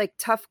had this like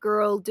tough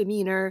girl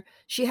demeanor.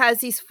 She has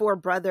these four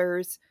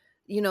brothers,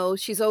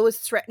 she's always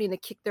threatening to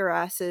kick their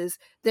asses.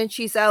 Then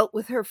she's out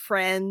with her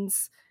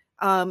friends,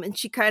 and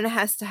she kind of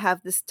has to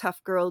have this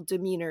tough girl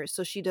demeanor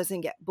so she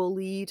doesn't get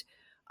bullied.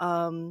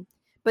 Um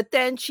but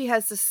then she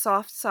has this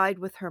soft side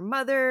with her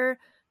mother,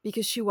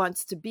 because she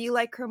wants to be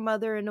like her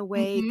mother in a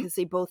way, mm-hmm, because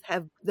they both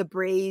have the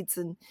braids,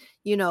 and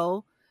you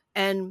know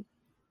and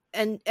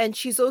and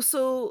she's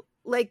also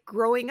like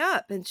growing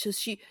up, and so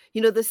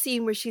the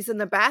scene where she's in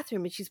the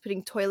bathroom and she's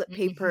putting toilet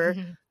paper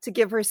to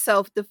give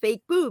herself the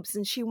fake boobs,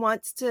 and she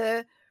wants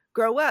to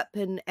grow up,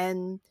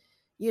 and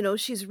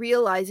she's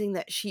realizing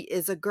that she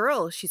is a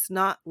girl. She's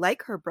not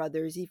like her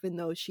brothers, even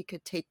though she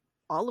could take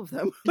all of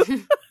them.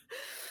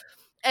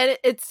 And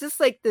it's just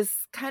like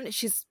this kind of,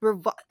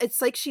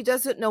 it's like she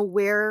doesn't know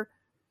where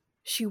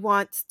she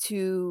wants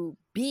to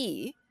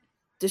be.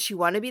 Does she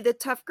want to be the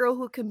tough girl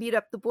who can beat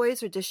up the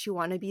boys, or does she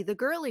want to be the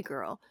girly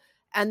girl?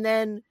 And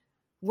then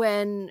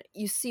when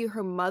you see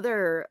her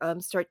mother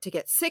start to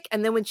get sick,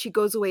 and then when she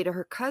goes away to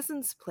her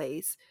cousin's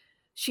place,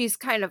 she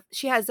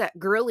has that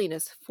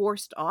girliness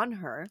forced on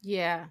her,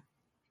 yeah,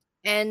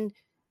 and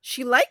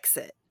she likes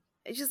it.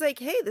 And she's like,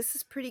 hey, this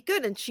is pretty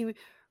good. And she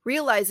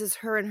realizes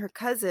her and her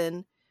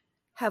cousin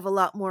have a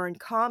lot more in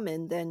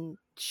common than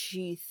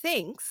she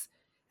thinks,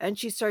 and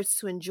she starts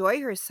to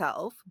enjoy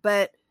herself.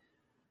 But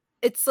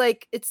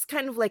it's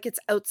kind of like it's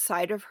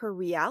outside of her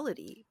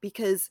reality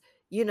because,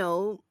 you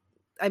know,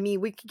 I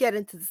mean, we could get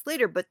into this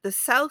later, but the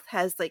South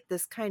has like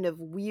this kind of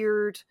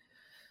weird,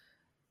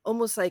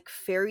 almost like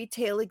fairy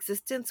tale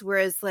existence,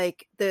 whereas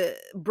like the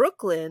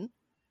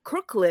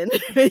Crooklyn,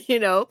 you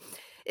know,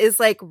 is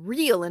like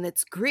real and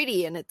it's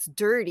gritty and it's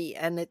dirty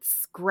and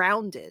it's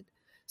grounded.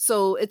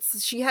 So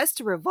she has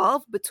to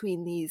revolve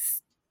between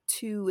these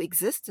two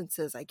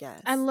existences, I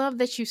I guess. love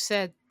that you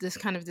said this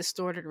kind of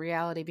distorted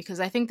reality, because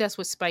I think that's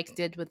what Spike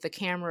did with the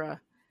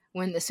camera.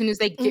 When as soon as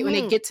when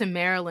they Mhm. get to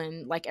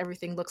Maryland, like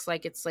everything looks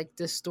like it's like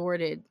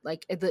distorted.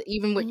 Like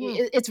even what Mhm.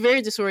 it's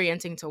very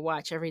disorienting to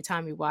watch every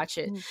time you watch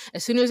it. Mhm.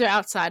 As soon as they're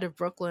outside of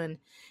Brooklyn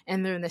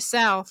and they're in the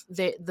South,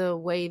 the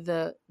way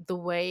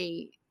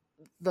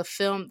the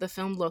film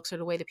looks, or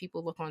the way that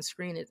people look on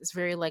screen, it's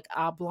very like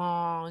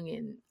oblong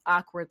and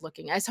awkward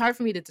looking. It's hard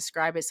for me to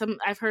describe it.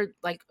 I've heard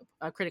like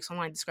critics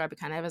online describe it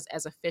kind of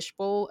as a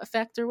fishbowl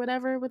effect or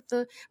whatever with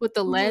the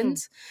Mhm.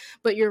 lens.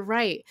 But you're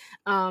right.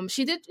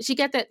 She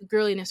got that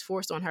girliness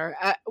forced on her.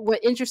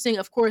 What interesting,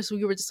 of course,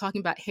 we were just talking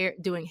about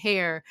doing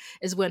hair,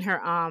 is when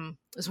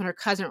her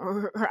cousin,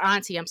 or her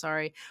auntie, I'm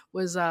sorry,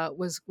 was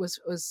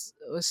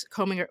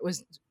combing her,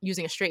 was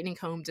using a straightening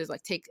comb to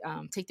like take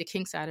the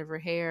kinks out of her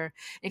hair,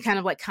 and kind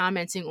of like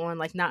commenting on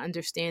like not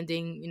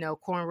understanding,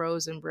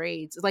 cornrows and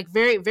braids. It's like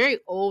very, very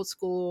old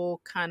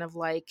school, kind of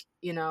like,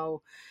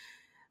 Mhm.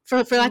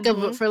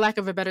 for lack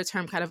of a better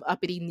term, kind of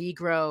uppity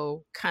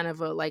Negro kind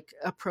of a like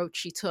approach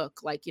she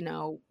took. Like,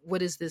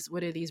 what is this?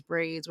 What are these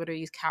braids? What are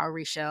these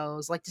cowrie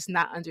shells? Like, just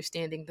not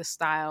understanding the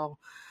style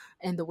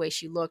and the way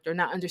she looked, or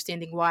not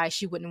understanding why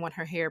she wouldn't want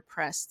her hair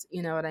pressed,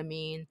 you know what I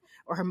mean?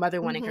 Or her mother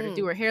wanting her to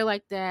do Mhm. her hair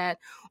like that,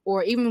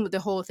 or even with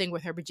the whole thing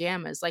with her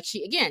pajamas. Like,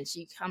 she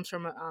comes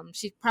from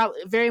she's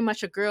probably very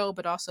much a girl,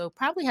 but also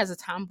probably has a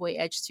tomboy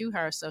edge to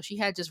her. So she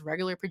had just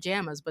regular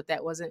pajamas, but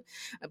that wasn't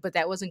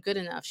good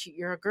enough.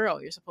 You're a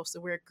girl. You're supposed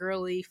to wear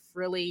girly,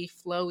 frilly,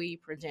 flowy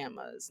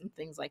pajamas and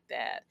things like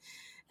that.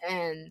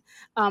 And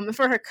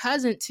for her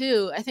cousin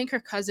too, I think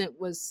her cousin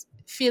was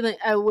feeling,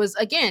 was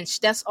again,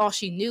 that's all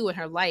she knew in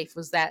her life,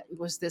 was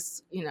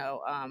this,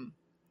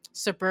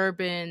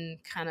 suburban,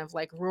 kind of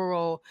like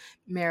rural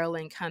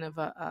Maryland, kind of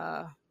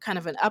kind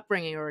of an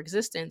upbringing or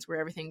existence,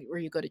 where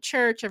you go to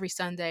church every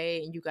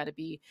Sunday, and you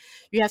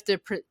have to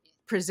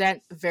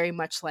present very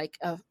much like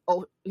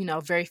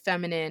very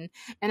feminine.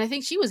 And I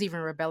think she was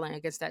even rebelling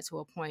against that to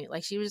a point.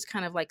 Like, she was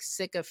kind of like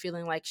sick of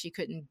feeling like she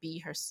couldn't be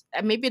her.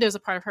 Maybe there's a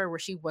part of her where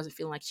she wasn't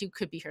feeling like she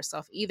could be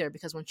herself either,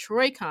 because when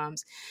Troy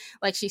comes,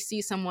 like, she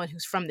sees someone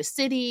who's from the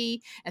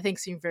city, I think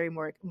seemed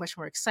much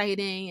more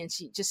exciting, and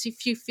she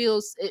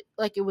feels it,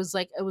 like it was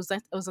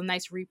a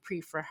nice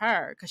reprieve for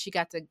her, because she Mhm.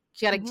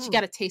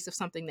 got a taste of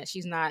something that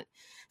she's not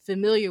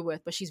familiar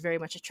with, but she's very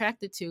much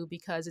attracted to,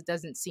 because it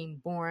doesn't seem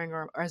boring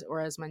or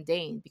as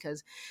mundane,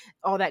 because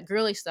all that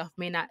girly stuff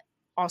may not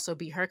also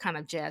be her kind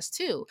of jazz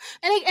too.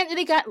 And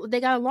they got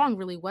along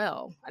really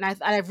well, and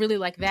I really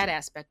like that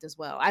aspect as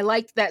well. I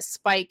liked that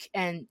Spike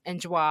and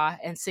Joie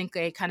and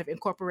Cinque kind of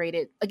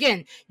incorporated,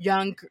 again,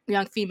 young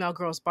female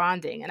girls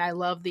bonding. And I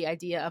love the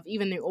idea of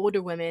even the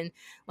older women,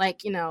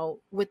 like,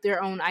 with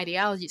their own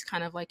ideologies,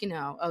 kind of like,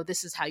 oh,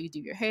 this is how you do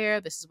your hair,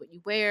 this is what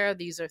you wear,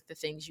 these are the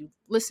things you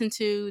listen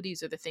to,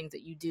 these are the things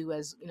that you do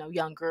as,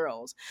 young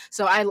girls.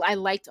 So I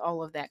liked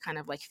all of that kind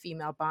of like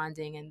female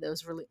bonding, and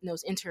those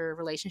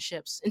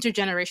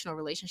intergenerational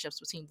relationships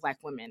between Black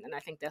women. And I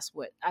think that's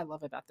what I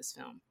love about this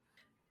film.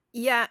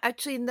 Yeah,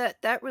 actually, in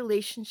that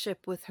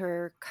relationship with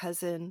her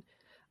cousin,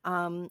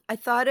 I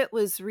thought it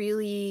was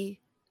really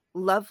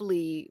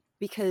lovely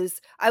because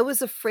I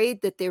was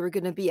afraid that they were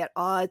gonna be at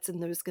odds and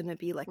there was gonna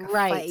be, like, a Right.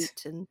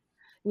 fight and,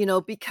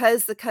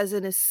 because the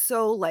cousin is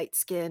so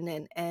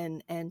light-skinned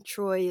and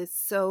Troy is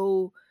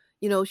so,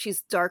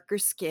 she's darker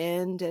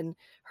skinned and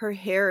her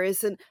hair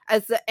isn't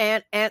as the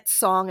Aunt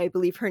Song, I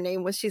believe her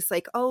name was, she's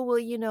like, "Oh,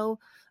 well,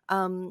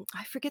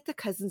 I forget the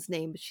cousin's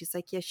name, but she's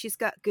like, "Yeah, she's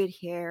got good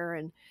hair,"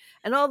 and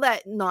all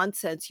that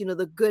nonsense,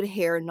 the good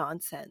hair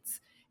nonsense.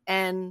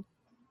 And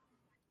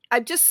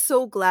I'm just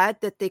so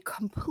glad that they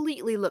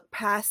completely look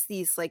past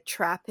these like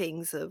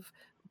trappings of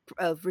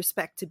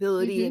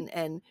respectability Hmm.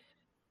 and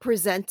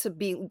present to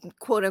be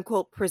quote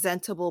unquote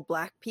presentable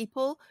Black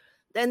people.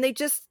 And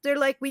they're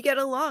like, we get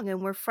along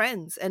and we're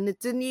friends. And it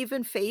didn't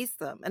even phase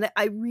them. And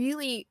I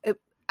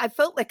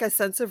felt like a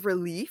sense of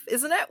relief.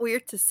 Isn't that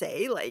weird to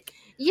say? Like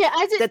Yeah,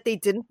 I did. that they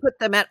didn't put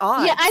them at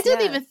Yeah, I odds.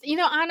 didn't Yeah. even,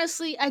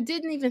 honestly, I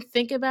didn't even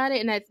think about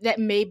it, and that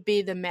may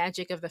be the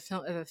magic of the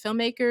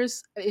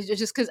filmmakers. It's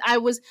just because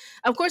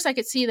of course, I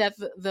could see that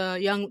the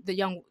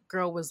young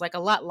girl was like a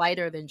lot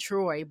lighter than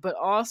Troy, but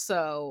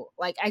also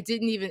like it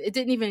didn't even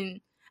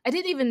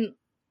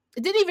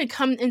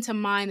come into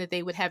mind that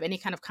they would have any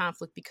kind of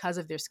conflict because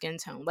of their skin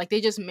tone. Like, they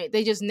just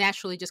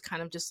naturally just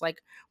kind of just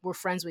like were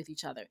friends with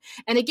each other.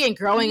 And again,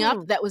 growing up,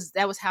 Mhm. that was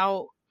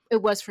how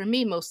it was for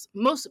me most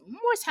more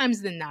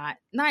times than not.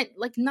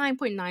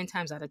 9.9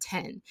 times out of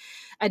 10.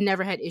 I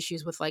never had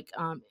issues with like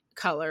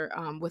color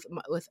with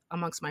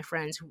amongst my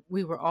friends.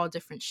 We were all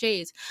different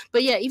shades.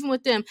 But yeah, even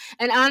with them,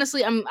 and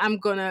honestly,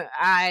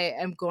 I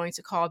am going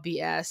to call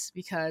BS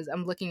because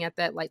I'm looking at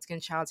that light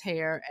skinned child's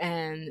hair,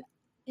 and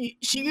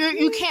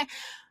you can't.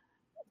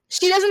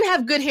 She doesn't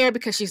have good hair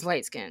because she's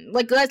light skinned.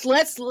 Like let's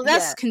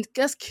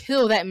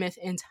kill that myth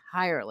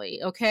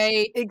entirely,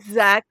 okay?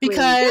 Exactly.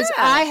 Because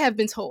Yeah. I have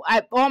been told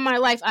all my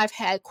life I've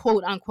had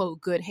quote unquote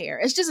good hair.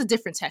 It's just a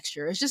different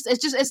texture.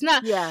 It's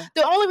not. Yeah.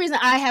 The only reason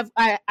I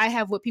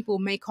have what people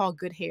may call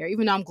good hair,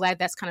 even though I'm glad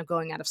that's kind of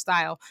going out of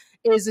style,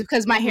 is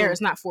because my hair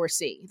is not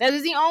 4C. That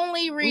is the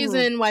only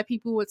reason why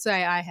people would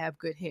say I have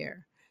good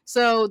hair.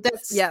 So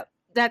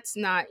that's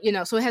not,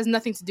 so it has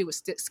nothing to do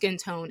with skin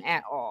tone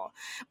at all.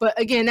 But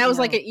again, that was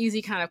like an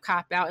easy kind of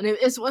cop out, and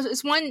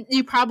it's one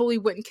you probably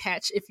wouldn't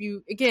catch if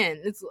you,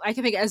 again, I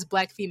can think as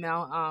Black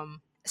female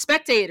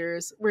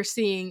spectators, we're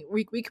seeing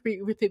we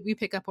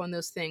pick up on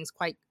those things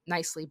quite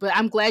nicely. But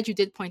I'm glad you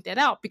did point that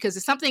out, because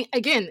it's something,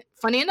 again,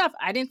 funny enough,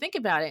 I didn't think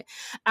about it.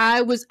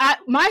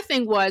 My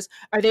thing was,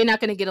 are they not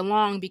going to get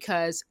along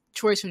because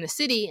Troy's from the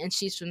city and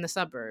she's from the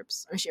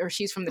suburbs, or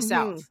she's from the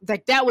South?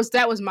 Like that was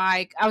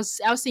my, I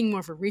was seeing more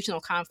of a regional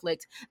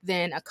conflict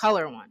than a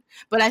color one.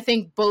 But I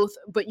think both,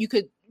 but you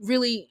could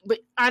really, but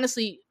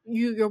honestly,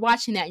 you're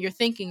watching that and you're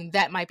thinking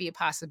that might be a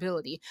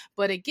possibility.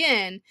 But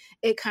again,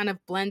 it kind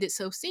of blended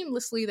so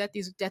seamlessly that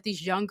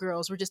these young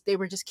girls were just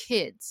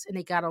kids and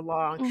they got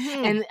along.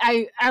 And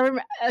I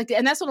remember,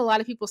 and that's what a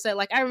lot of people said.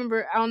 Like I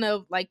remember, I don't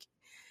know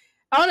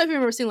if you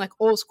remember seeing like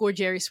old school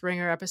Jerry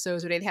Springer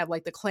episodes where they'd have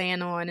like the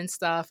Klan on and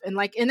stuff, and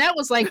that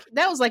was like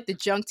the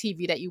junk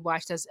TV that you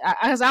watched as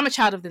I'm a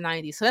child of the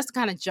 90s, so that's the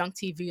kind of junk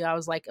TV I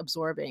was like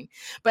absorbing.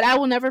 But I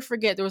will never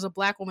forget, there was a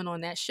Black woman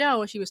on that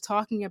show, and she was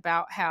talking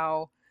about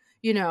how,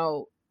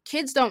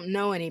 kids don't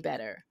know any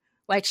better.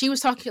 Like she was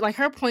talking, like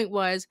her point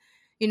was,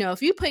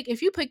 if you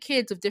put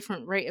kids of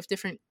different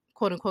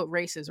quote unquote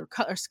races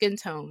or skin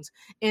tones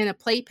in a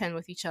playpen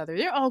with each other,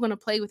 they're all going to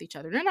play with each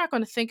other. They're not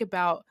going to think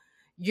about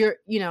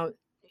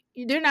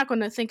they're not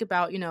going to think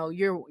about,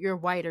 you're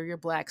white or you're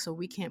Black, so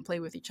we can't play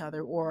with each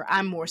other, or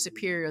I'm more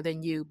superior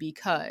than you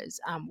because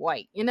I'm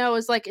white.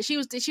 It's like she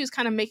was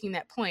kind of making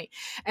that point.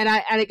 And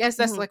I guess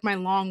that's like my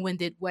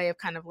long-winded way of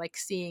kind of like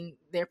seeing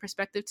their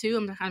perspective too.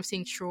 I'm kind of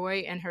seeing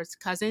Troy and her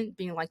cousin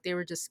being like, they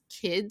were just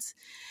kids,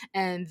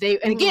 and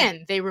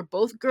again, they were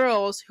both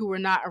girls who were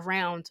not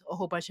around a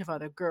whole bunch of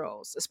other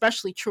girls,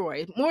 especially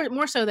Troy.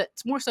 More so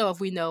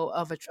if we know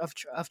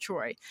of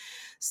Troy.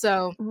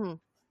 So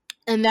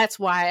and that's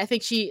why I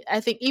think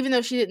even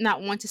though she did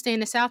not want to stay in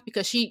the South,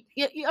 because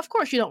of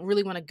course you don't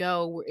really want to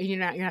go,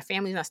 your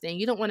family's not staying.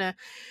 You don't want to,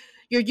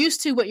 you're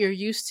used to what you're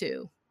used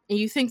to, and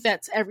you think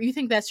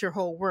that's your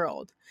whole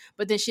world.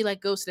 But then she like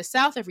goes to the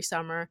South every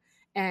summer,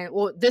 and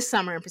this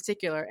summer in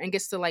particular, and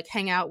gets to like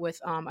hang out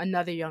with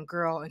another young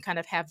girl and kind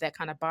of have that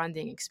kind of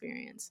bonding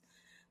experience.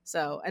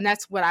 So, and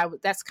that's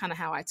kind of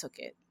how I took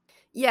it.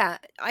 Yeah,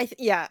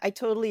 I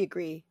totally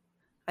agree.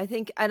 I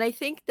think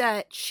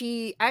that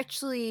she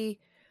actually,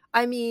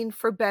 I mean,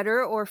 for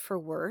better or for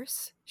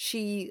worse,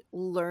 she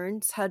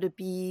learns how to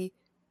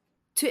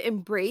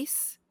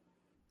embrace,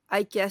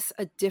 I guess,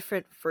 a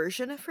different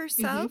version of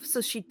herself.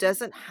 So she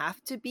doesn't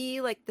have to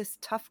be like this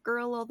tough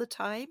girl all the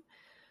time.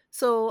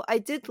 So I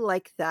did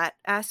like that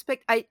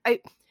aspect.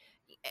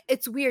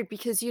 It's weird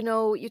because,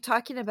 you're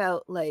talking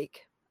about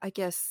like, I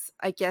guess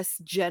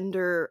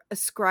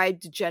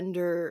ascribed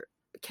gender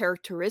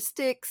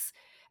characteristics,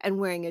 and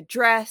wearing a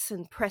dress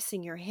and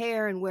pressing your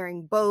hair and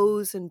wearing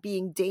bows and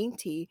being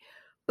dainty.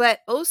 But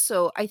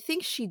also, I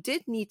think she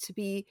did need to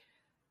be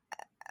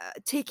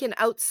taken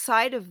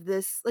outside of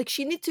this. Like,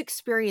 she needed to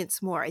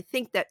experience more. I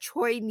think that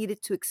Troy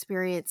needed to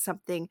experience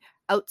something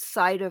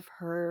outside of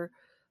her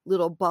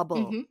little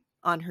bubble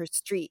on her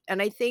street.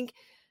 And I think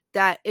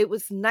that it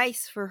was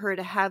nice for her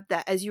to have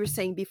that, as you were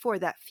saying before,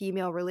 that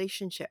female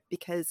relationship,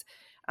 because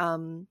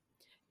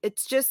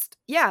it's just,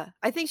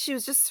 I think she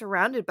was just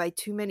surrounded by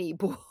too many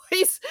boys,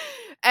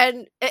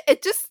 and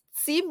it just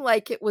seemed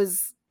like it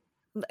was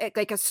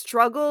like a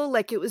struggle,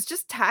 like it was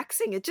just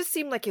taxing. It just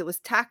seemed like it was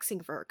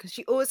taxing for her because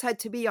she always had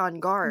to be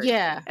on guard.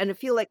 Yeah. And I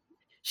feel like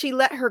she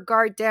let her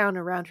guard down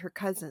around her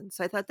cousin.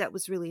 So I thought that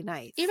was really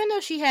nice. Even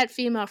though she had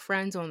female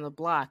friends on the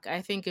block,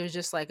 I think it was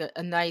just like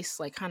a nice,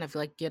 like kind of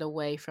like get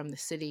away from the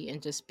city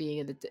and just being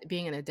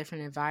in a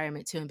different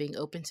environment too, and being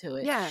open to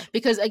it. Yeah.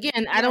 Because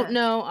again, I don't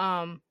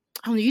know,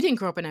 you didn't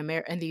grow up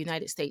in the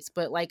United States,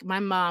 but like my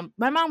mom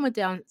went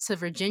down to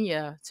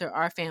Virginia to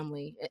our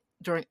family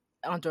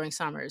during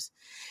summers.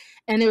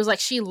 And it was like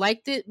she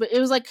liked it, but it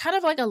was like kind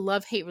of like a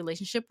love-hate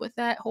relationship with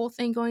that whole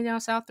thing going down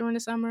south during the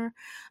summer.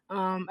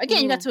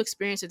 Again, you got to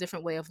experience a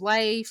different way of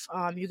life.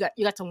 You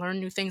got to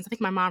learn new things. I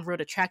think my mom rode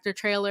a tractor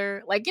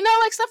trailer, like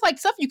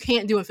stuff you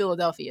can't do in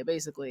Philadelphia,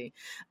 basically.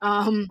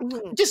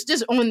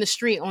 Just on the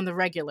street on the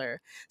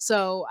regular.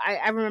 So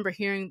I remember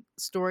hearing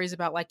stories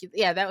about like,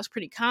 that was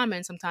pretty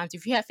common. Sometimes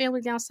if you had family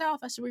down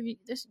south, that's where you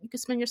could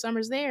spend your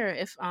summers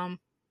there.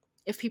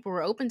 if people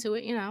were open to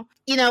it,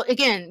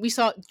 again, we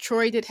saw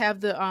Troy did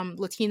have the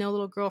Latino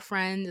little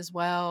girlfriend as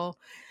well,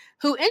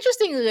 who,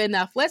 interestingly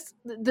enough,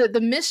 the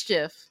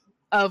mischief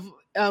of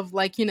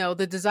like,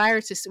 the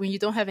desire to, when you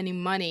don't have any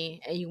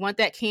money and you want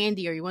that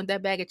candy or you want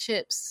that bag of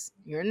chips,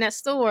 you're in that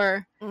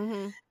store.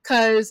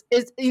 Because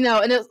it's,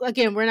 and it's,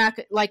 again, we're not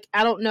like,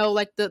 I don't know,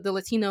 like the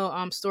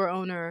Latino store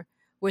owner,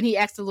 when he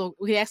asked a little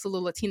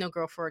Latino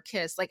girl for a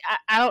kiss, like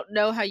I don't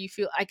know how you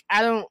feel. Like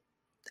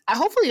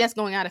hopefully that's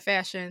going out of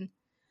fashion,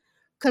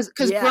 because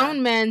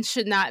grown men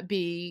should not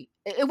be.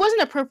 It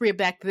wasn't appropriate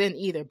back then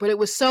either, but it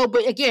was so.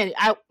 But again,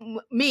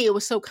 it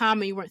was so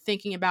common, you weren't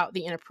thinking about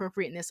the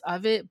inappropriateness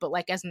of it. But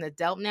like as an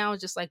adult now,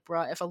 it's just like,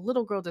 bro, if a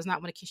little girl does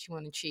not want to kiss you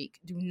on the cheek,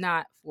 do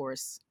not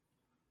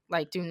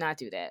do not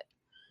do that.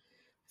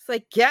 It's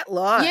like, get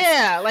lost.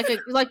 Yeah, like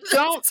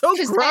don't. So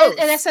gross.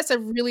 And that sets a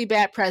really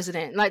bad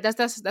precedent. Like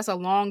that's a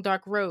long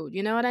dark road.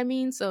 You know what I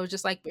mean? So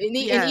just like, and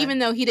even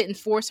though he didn't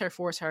force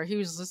her, he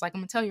was just like,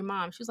 I'm gonna tell your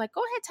mom. She was like,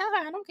 go ahead, tell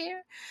her. I don't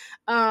care.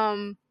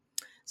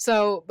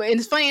 So, but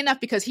it's funny enough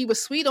because he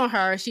was sweet on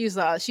her. She's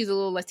a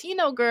little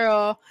Latino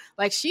girl.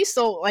 Like she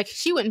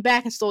went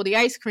back and stole the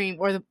ice cream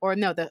I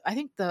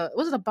think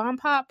was it a bomb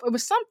pop? It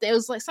was something. It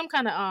was like some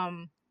kind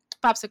of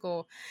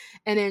popsicle,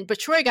 and then but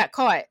Troy got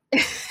caught.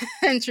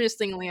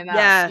 Interestingly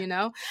enough,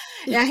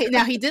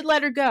 Now he did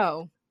let her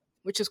go,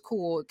 which is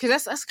cool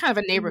because that's kind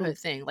of a neighborhood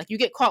thing. Like you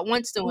get caught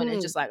once doing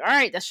it, just like, all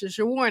right, that's just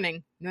your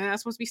warning. You're not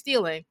supposed to be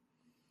stealing.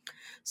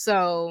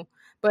 So.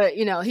 But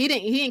he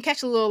didn't catch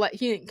the little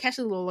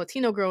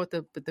Latino girl with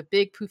the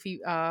big poofy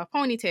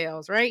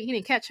ponytails, right? He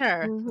didn't catch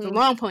her with the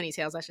long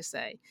ponytails, I should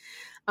say.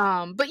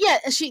 But yeah,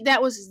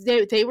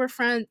 they were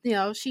friends.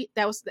 She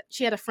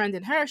had a friend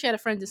in her. She had a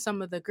friend in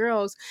some of the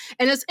girls,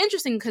 and it's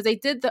interesting because they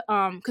did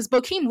because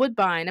Bokeem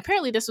Woodbine,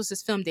 apparently this was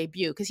his film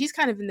debut because he's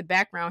kind of in the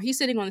background. He's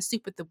sitting on the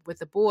stoop with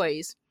the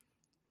boys.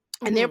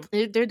 And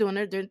they're doing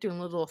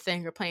a little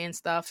thing or playing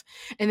stuff,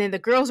 and then the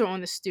girls are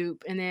on the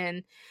stoop, and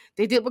then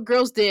they did what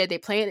girls did. They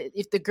play it.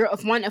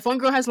 If one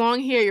girl has long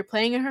hair, you're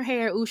playing in her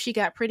hair. Ooh, she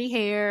got pretty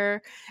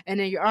hair, and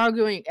then you're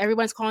arguing.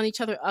 Everyone's calling each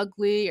other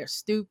ugly or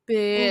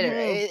stupid. Or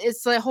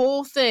it's the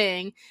whole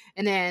thing,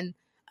 and then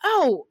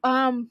so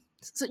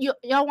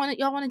y'all want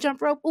to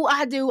jump rope? Oh,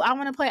 I do. I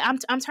want to play.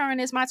 I'm turning.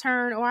 It's my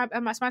turn, or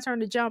it's my turn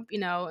to jump.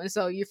 And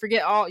so you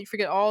forget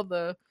all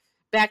the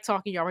back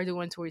talking y'all were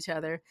doing to each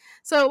other.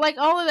 So like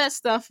all of that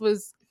stuff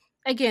was,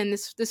 again,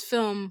 this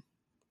film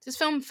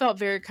felt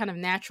very kind of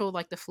natural.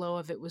 Like the flow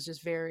of it was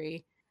just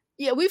very,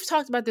 we've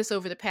talked about this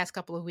over the past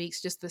couple of weeks,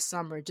 just this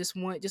summer, just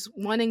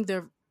wanting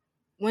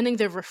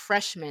the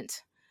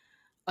refreshment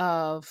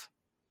of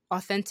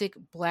authentic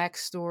Black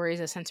stories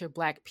that center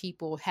Black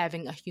people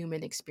having a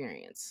human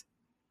experience.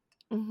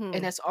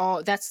 And that's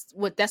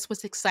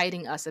what's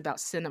exciting us about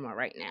cinema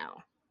right now.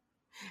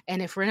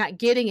 And if we're not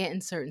getting it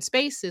in certain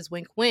spaces,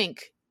 wink,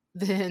 wink,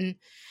 then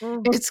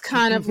it's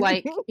kind of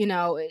like,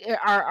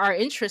 our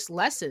interest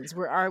lessens.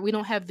 We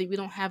don't have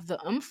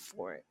the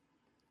for it,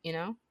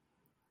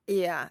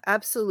 Yeah,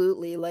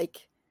 absolutely.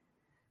 Like,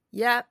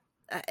 yeah,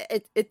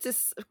 it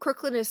just,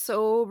 Crooklyn is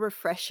so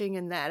refreshing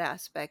in that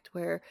aspect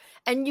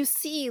and you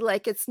see,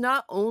 like, it's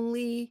not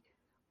only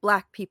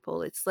Black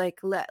people, it's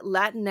like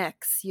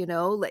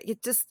Latinx, like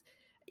it just,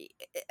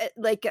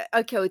 like,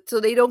 okay, so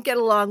they don't get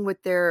along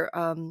with their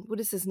what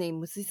is his name?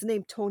 Was his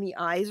name Tony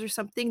Eyes or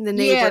something? The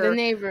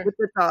neighbor with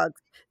the dogs.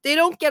 They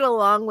don't get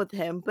along with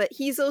him, but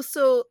he's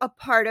also a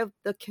part of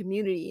the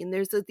community. And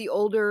there's the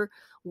older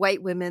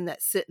white women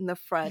that sit in the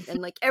front,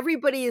 and like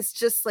everybody is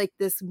just like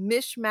this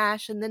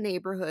mishmash in the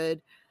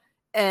neighborhood.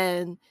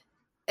 And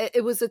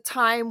it was a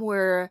time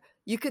where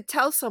you could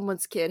tell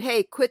someone's kid,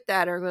 hey, quit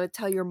that, or I'm going to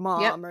tell your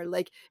mom. Or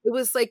like, it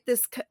was like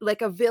this,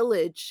 like a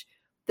village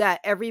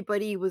that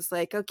everybody was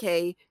like,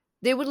 okay,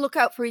 they would look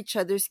out for each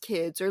other's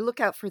kids or look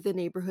out for the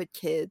neighborhood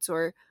kids.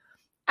 Or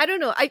I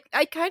don't know.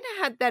 I kind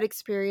of had that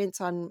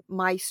experience on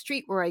my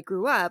street where I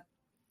grew up,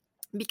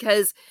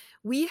 because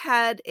we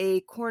had a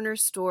corner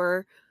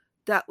store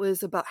that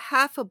was about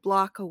half a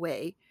block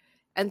away.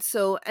 And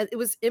so it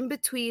was in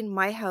between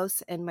my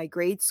house and my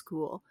grade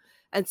school.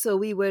 And so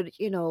we would,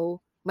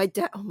 my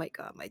dad, oh my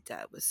God, my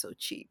dad was so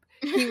cheap.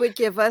 He would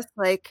give us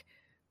like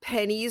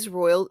pennies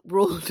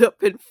rolled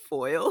up in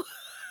foil.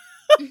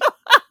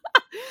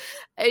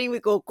 And he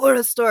would go to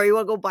the store. You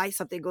want to go buy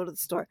something, go to the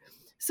store.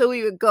 So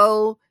we would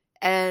go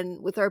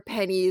and with our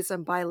pennies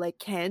and buy like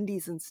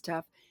candies and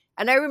stuff.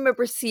 And I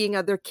remember seeing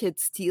other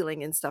kids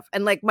stealing and stuff.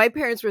 And like my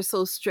parents were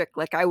so strict,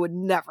 like I would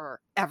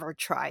never, ever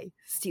try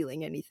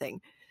stealing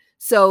anything.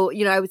 So,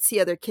 I would see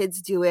other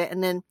kids do it.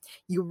 And then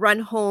you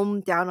run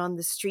home down on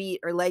the street,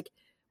 or like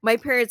my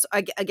parents,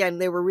 again,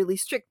 they were really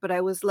strict, but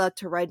I was allowed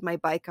to ride my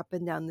bike up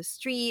and down the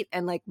street.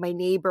 And like my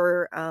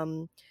neighbor,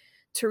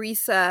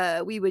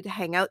 Teresa, we would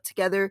hang out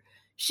together.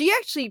 She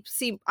actually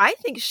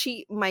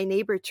my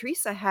neighbor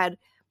Teresa had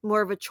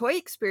more of a Troy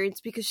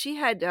experience, because she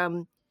had, I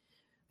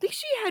think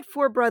she had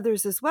 4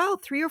 brothers as well,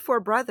 3 or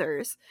 4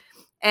 brothers.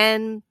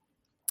 And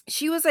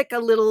she was like a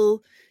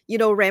little,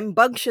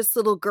 rambunctious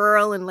little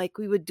girl. And like,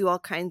 we would do all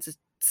kinds of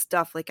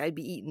stuff. Like I'd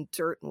be eating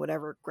dirt and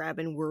whatever,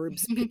 grabbing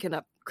worms, picking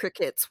up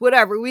crickets,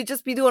 whatever. We'd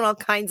just be doing all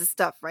kinds of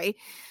stuff, right?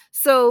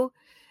 So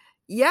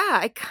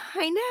yeah,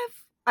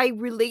 I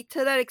relate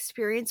to that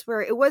experience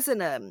where it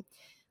wasn't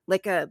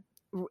like a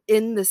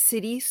in the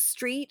city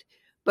street,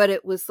 but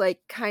it was like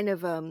kind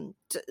of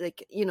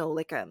like, you know,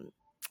 like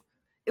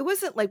it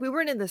wasn't like we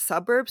weren't in the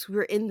suburbs, we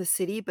were in the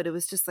city, but it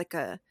was just like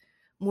a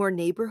more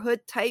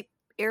neighborhood type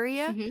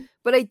area. Mhm.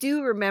 But I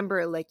do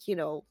remember, like, you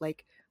know,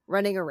 like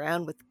running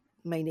around with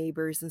my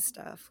neighbors and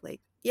stuff. Like,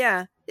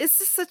 yeah, it's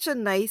just such a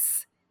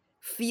nice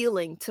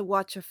feeling to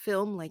watch a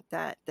film like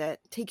that that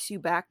takes you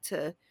back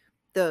to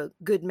the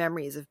good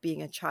memories of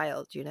being a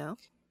child, you know?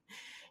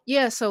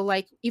 Yeah, so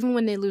like even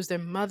when they lose their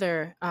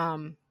mother,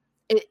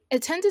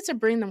 it tended to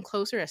bring them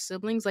closer as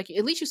siblings. Like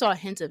at least you saw a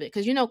hint of it,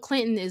 because you know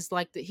Clinton is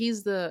like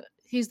he's the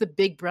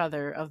big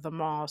brother of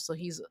them all, so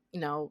he's, you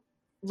know,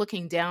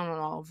 looking down on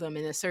all of them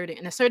and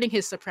asserting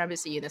his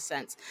supremacy in a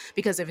sense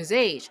because of his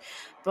age.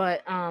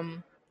 But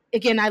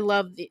again, I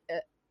love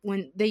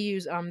when they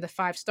use the the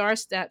 5 stair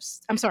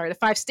steps,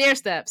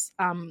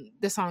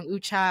 the song "Ooh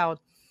Child,"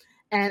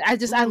 and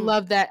I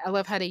love that. I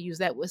love how they use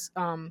that with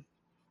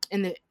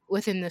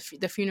within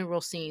the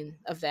funeral scene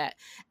of that.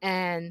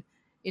 And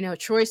you know,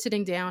 Troy's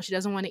sitting down, she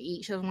doesn't want to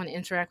eat, she doesn't want to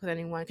interact with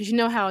anyone, because you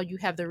know how you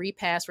have the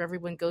repast where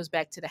everyone goes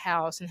back to the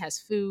house and has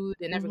food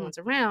and everyone's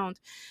around.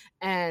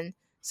 And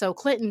so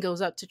Clinton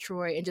goes up to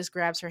Troy and just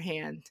grabs her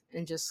hand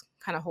and just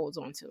kind of holds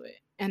on to it,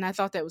 and I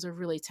thought that was a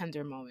really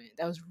tender moment.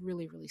 That was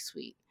really, really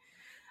sweet.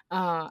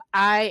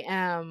 I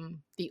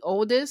am the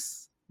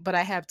oldest, but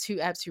I have two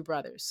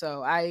brothers.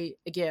 So I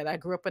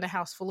grew up in a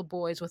house full of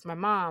boys with my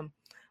mom,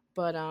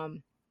 but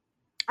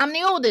I'm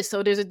the oldest,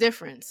 so there's a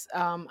difference.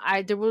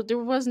 There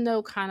was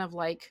no kind of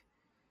like,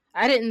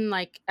 I didn't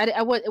like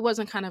it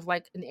wasn't kind of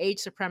like an age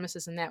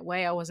supremacist in that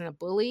way. I wasn't a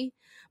bully,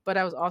 but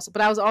I was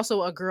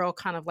also a girl,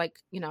 kind of like,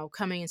 you know,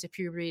 coming into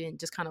puberty and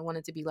just kind of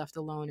wanted to be left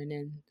alone. And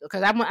then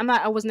because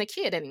I wasn't a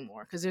kid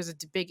anymore, because there's a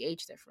big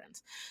age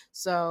difference.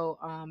 So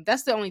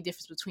that's the only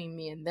difference between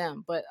me and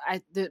them. But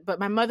but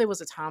my mother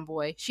was a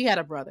tomboy. She had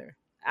a brother.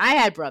 I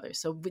had brothers,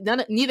 so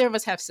neither of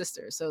us have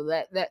sisters. So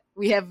that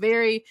we have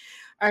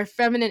our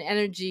feminine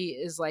energy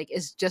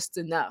is just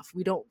enough.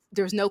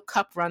 There's no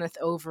cup runneth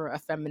over a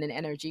feminine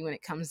energy when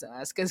it comes to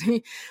us, because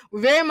we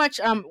very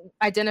much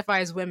identify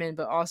as women,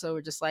 but also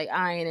we're just like,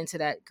 I ain't into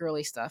that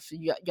girly stuff.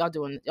 Y'all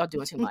doing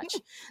too much.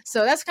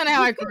 So that's kind of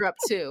how I grew up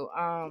too.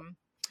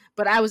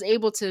 But I was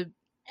able to.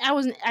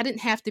 I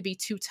didn't have to be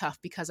too tough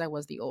because I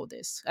was the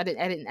oldest. I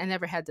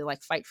never had to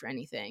like fight for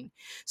anything.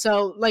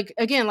 So like,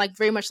 again, like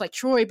very much like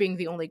Troy being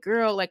the only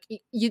girl, like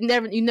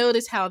you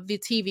notice how the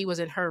TV was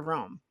in her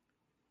room.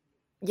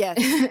 Yes.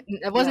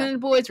 It wasn't in the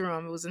boys'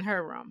 room, it was in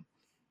her room.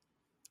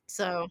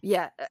 So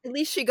yeah, at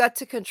least she got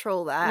to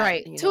control that.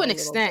 Right. To an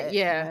extent,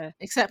 yeah.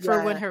 Except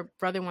for when her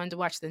brother wanted to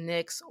watch the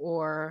Knicks,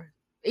 or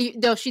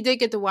though she did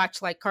get to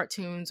watch like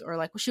cartoons, or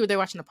like they were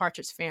watching the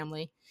Partridge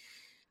Family.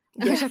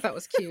 Which I thought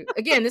was cute.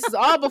 Again, this is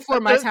all before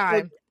my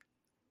time.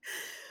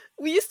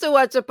 We used to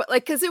watch it,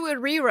 like, because it would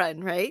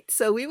rerun, right?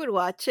 So we would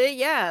watch it.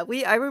 Yeah,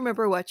 I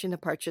remember watching the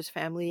Partridge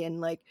Family and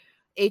like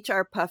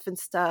HR Puff and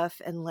stuff,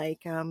 and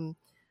like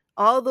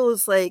all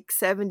those like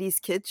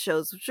 70s kids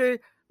shows, which are,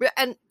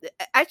 and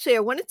actually I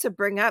wanted to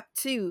bring up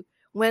too,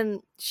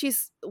 when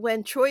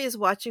Troy is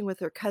watching with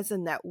her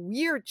cousin that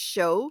weird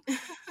show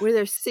where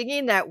they're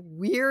singing that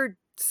weird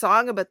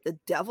song about the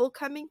devil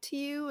coming to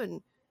you,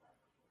 and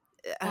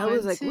I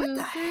was like, what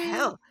the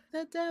hell?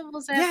 The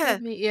devil's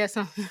after me. Yeah,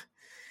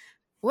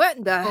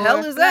 what the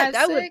hell is that?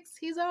 That six.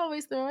 He's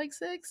always throwing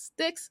 6,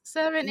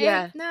 7,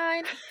 8,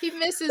 9. He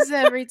misses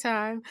every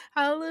time.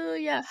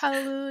 Hallelujah,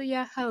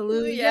 hallelujah,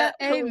 hallelujah,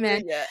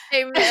 amen.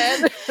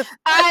 Amen.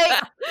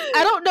 I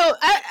don't know.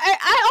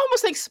 I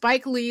almost think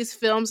Spike Lee's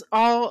films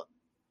all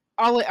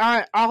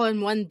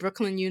in one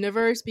Brooklyn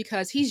universe,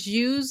 because he's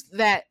used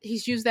that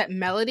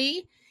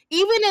melody.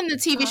 Even in the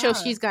TV show,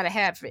 She's Gotta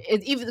Have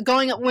It. Even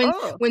going up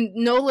when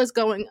Nola's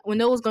going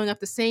up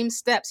the same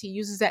steps, he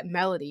uses that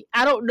melody.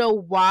 I don't know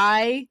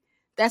why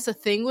that's a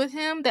thing with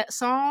him, that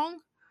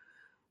song.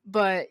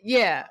 But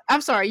yeah,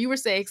 I'm sorry, you were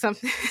saying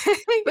something.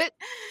 But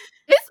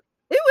it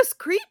was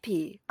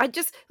creepy. I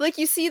just, like,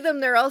 you see them,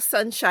 they're all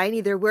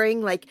sunshiny. They're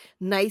wearing like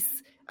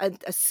nice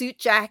a suit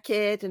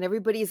jacket, and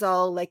everybody's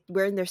all like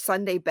wearing their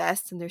Sunday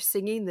best, and they're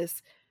singing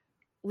this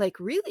like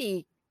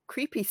really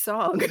creepy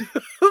song.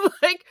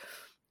 Like,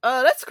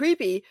 that's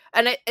creepy.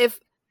 And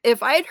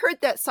if I had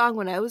heard that song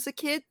when I was a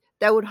kid,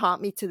 that would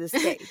haunt me to this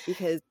day,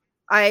 because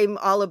I'm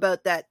all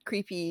about that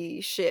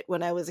creepy shit.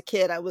 When I was a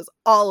kid, I was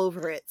all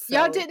over it. So,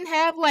 y'all didn't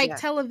have like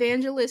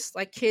televangelists,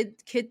 like kid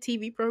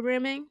TV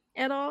programming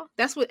at all?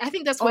 I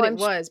think that's what it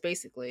was,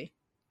 basically.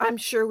 I'm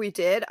sure we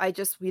did.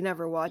 We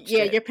never watched it.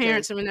 Yeah, your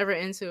parents were never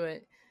into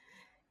it.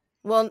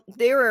 Well,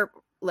 they were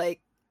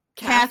like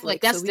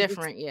Catholic. That's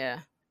different,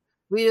 yeah.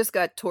 We just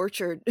got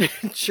tortured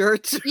in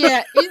church.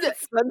 Yeah,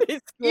 Sunday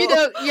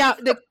school. Yeah.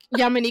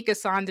 Yamanika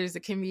Saunders, the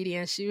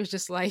comedian, she was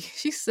just like,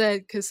 she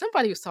said, because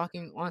somebody was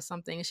talking on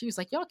something, and she was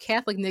like, "Y'all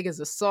Catholic niggas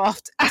are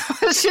soft." I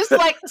was just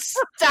like,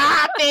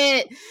 "Stop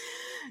it!"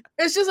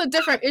 It's just a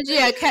different.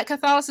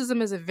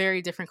 Catholicism is a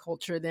very different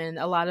culture than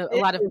a lot of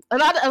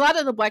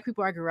the Black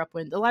people I grew up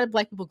with. A lot of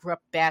Black people grew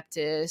up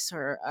Baptist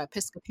or Yeah,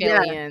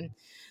 Episcopalian,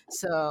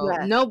 so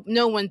yeah.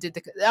 no one did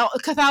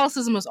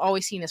Catholicism was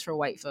always seen as for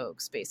white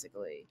folks,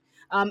 basically.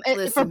 For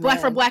Listen,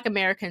 man. Black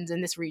Americans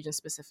in this region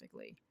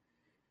specifically.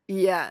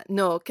 Yeah,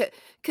 no,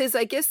 because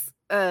I guess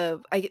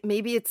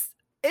maybe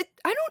I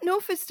don't know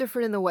if it's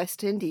different in the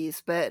West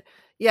Indies, but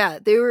yeah,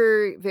 they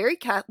were very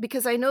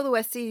because I know the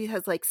West Indies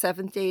has like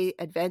Seventh-day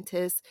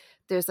Adventists.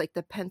 There's like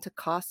the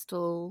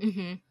Pentecostal.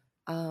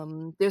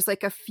 There's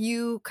like a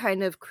few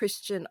kind of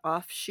Christian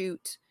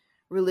offshoot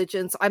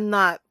religions. I'm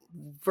not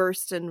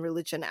versed in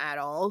religion at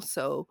all,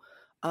 so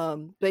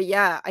but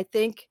yeah, I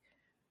think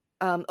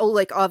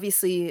like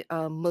obviously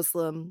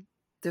Muslim.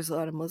 There's a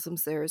lot of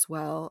Muslims there as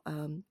well,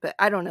 but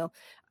I don't know.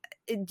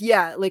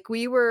 Yeah, like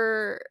we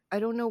were. I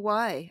don't know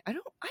why. I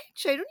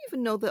don't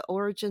even know the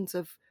origins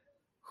of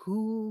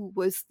who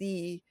was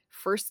the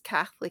first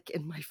Catholic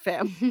in my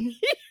family.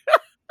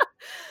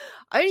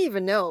 I don't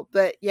even know,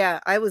 but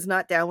yeah, I was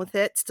not down with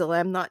it. Still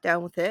am not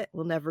down with it.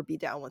 Will never be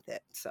down with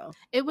it. So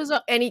It was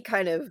any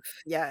kind of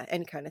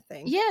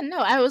thing. Yeah,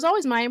 no, it was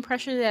always my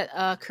impression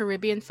that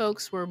Caribbean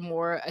folks were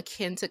more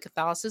akin to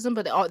Catholicism,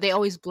 but they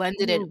always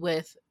blended it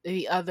with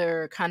the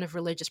other kind of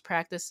religious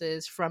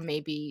practices from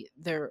maybe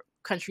their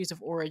countries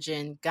of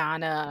origin,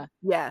 Ghana,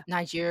 Yeah.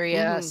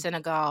 Nigeria,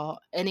 Senegal,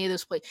 any of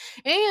those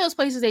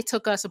places. They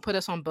took us and put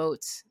us on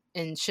boats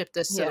and shipped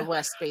us to the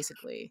West,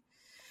 basically.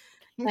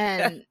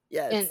 And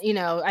Yes. and you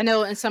know, I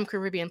know in some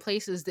Caribbean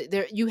places that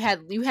there you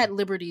had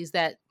liberties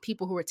that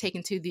people who were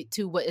taken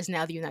to what is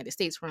now the United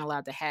States weren't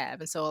allowed to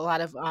have, and so a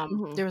lot of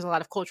there was a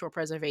lot of cultural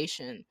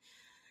preservation,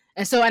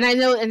 and so I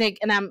know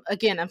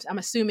I'm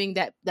assuming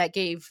that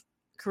gave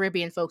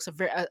Caribbean folks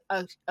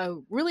a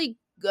really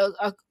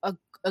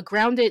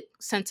grounded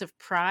sense of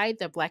pride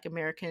that Black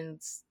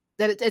Americans,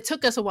 that it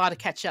took us a while to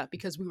catch up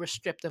because we were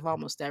stripped of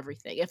almost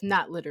everything, if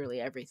not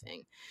literally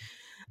everything.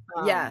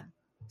 Yeah.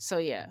 So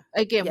yeah,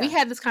 again, we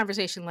had this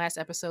conversation last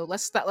episode.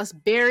 Let's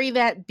bury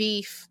that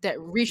beef,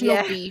 that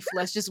regional beef.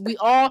 We're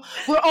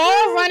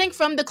all running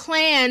from the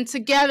Klan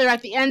together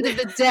at the end of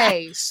the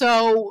day.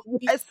 So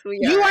yes,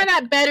 you are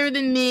not better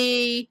than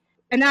me,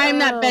 and I am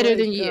not better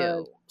than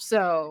you.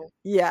 So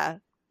yeah,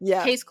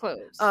 case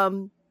closed.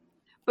 But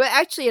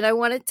actually, and I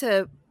wanted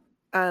to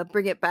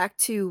bring it back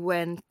to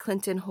when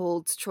Clinton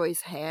holds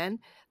Troy's hand.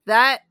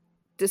 That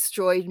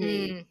destroyed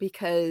me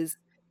because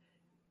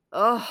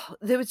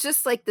there was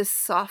just like this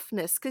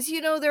softness, because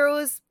they're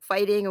always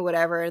fighting or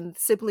whatever and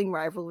sibling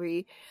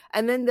rivalry,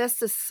 and then there's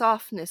this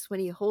softness when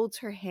he holds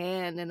her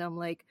hand, and I'm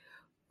like,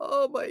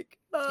 oh my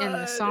god, and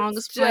the song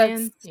is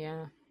playing.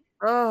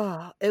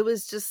 It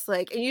was just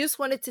like, and you just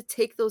wanted to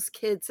take those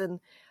kids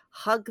and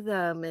hug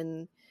them,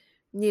 and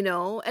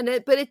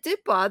but it did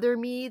bother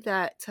me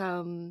that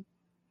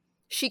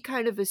she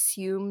kind of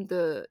assumed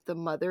the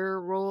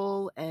mother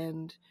role,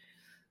 and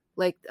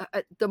like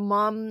the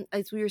mom,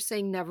 as we were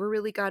saying, never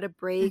really got a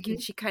break,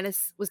 and she kind of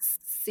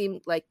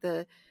seemed like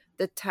the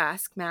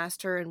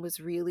taskmaster and was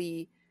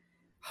really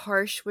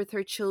harsh with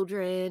her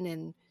children,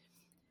 and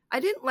I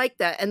didn't like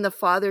that. And the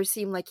father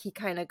seemed like he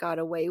kind of got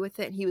away with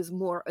it, and he was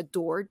more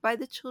adored by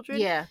the children,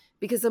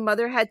 because the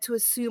mother had to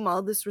assume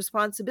all this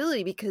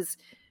responsibility because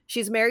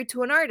she's married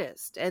to an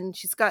artist and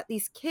she's got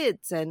these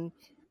kids, and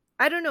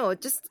I don't know,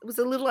 it just was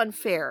a little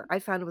unfair. I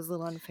found it was a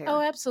little unfair.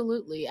 Oh,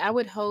 absolutely. I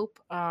would hope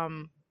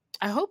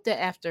I hope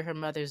that after her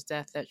mother's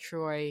death that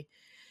Troy,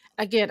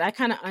 again, I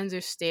kind of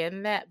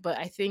understand that, but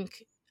I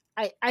think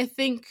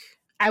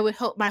I would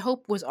hope, my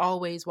hope was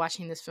always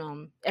watching this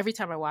film, every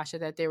time I watched it,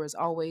 that there was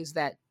always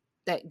that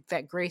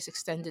grace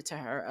extended to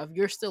her of,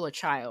 you're still a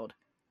child,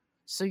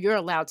 so you're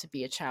allowed to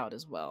be a child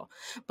as well.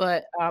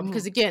 But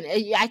because again,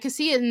 I can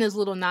see it in those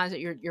little nods that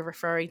you're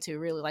referring to,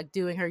 really, like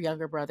doing her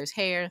younger brother's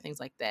hair,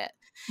 things like that.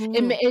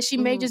 She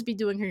may just be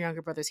doing her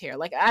younger brother's hair.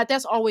 Like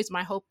that's always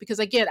my hope, because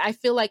again, I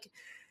feel like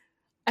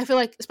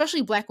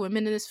especially Black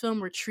women in this film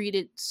were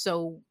treated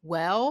so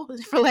well,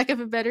 for lack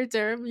of a better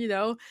term,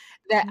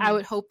 that I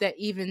would hope that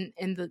even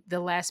in the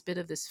last bit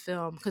of this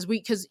film, because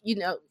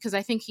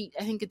I think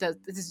it does,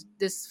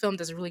 this film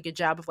does a really good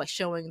job of like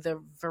showing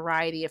the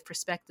variety of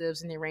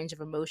perspectives and the range of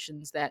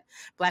emotions that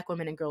Black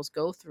women and girls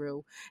go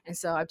through. And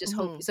so I just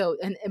hope so,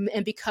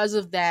 and because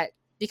of that,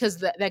 because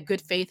that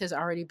good faith has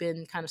already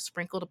been kind of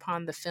sprinkled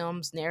upon the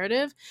film's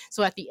narrative.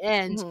 So at the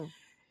end,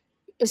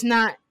 it's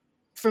not,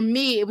 for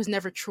me, it was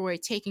never Troy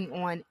taking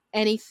on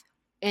any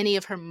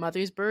of her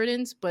mother's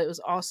burdens, but it was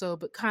also,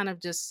 but kind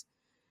of just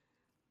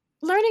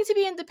learning to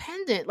be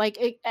independent,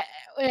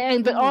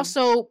 but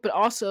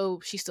also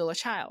she's still a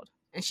child,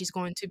 and she's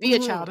going to be a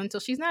child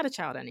until she's not a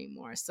child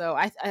anymore. So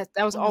I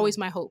that was always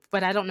my hope,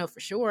 but I don't know for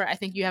sure. I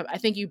think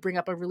you bring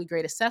up a really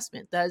great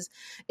assessment.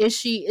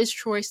 Is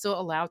Troy still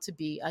allowed to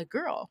be a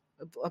girl,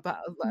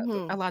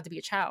 allowed to be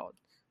a child?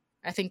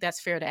 I think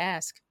that's fair to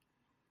ask.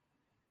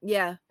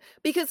 Yeah,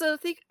 because I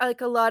think, like,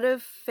 a lot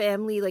of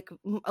family, like,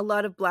 a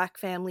lot of Black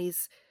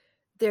families,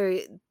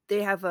 they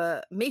they have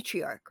a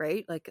matriarch,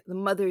 right? Like, the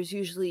mother's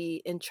usually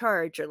in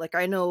charge, or, like,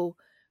 I know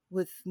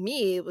with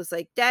me, it was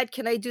like, "Dad,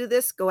 can I do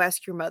this? Go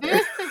ask your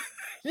mother."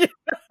 Yeah.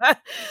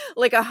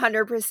 Like,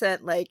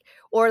 100%, like,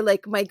 or,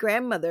 like, my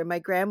grandmother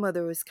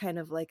was kind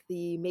of like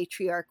the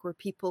matriarch where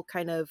people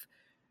kind of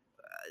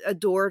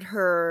adored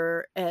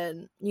her,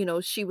 and,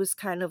 she was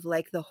kind of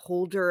like the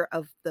holder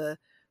of the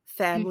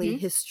family Hmm.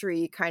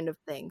 history kind of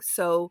thing.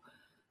 So,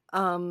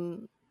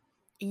 um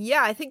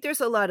yeah, I think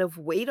there's a lot of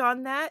weight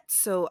on that.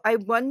 So I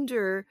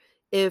wonder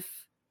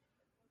if,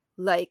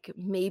 like,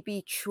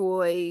 maybe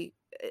Troy,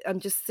 I'm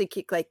just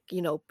thinking, like,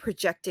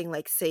 projecting,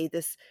 like, say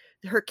this,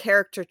 her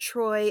character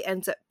Troy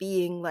ends up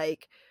being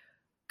like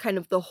kind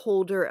of the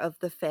holder of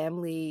the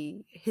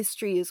family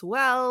history as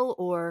well,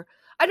 or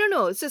I don't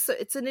know,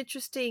 it's an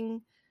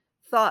interesting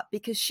thought,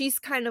 because she's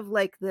kind of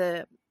like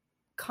the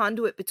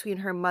conduit between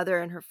her mother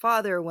and her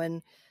father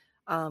when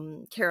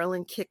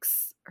Carolyn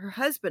kicks her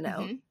husband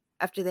out Hmm.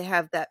 after they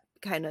have that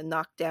kind of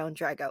knockdown,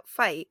 drag out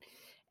fight.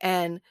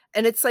 And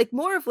it's like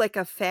more of like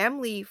a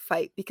family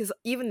fight, because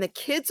even the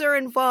kids are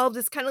involved.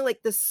 It's kind of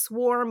like this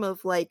swarm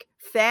of like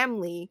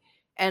family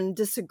and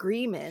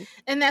disagreement.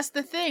 And that's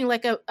the thing.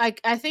 Like,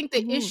 I think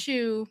the Mhm.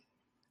 issue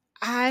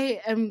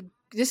I am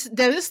this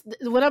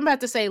what I'm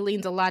about to say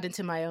leans a lot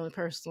into my own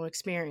personal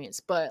experience,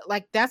 but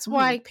like that's Mhm.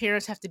 why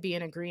parents have to be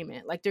in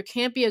agreement. Like there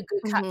can't be a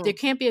good cop, there Mhm.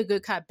 can't be a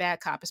good cop, bad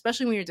cop,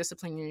 especially when you're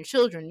disciplining your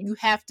children. You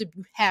have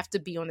to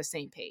be on the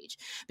same page,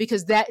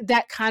 because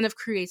that kind of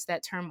creates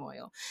that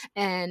turmoil.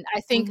 And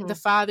I think the Mhm.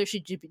 father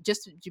should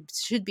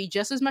be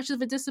just as much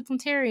of a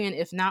disciplinarian,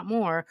 if not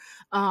more,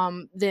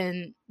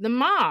 than the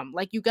mom.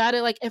 Like you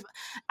gotta, like, if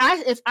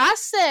I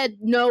said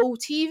no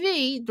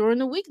TV during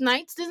the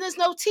weeknights, then there's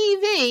no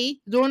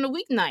TV during the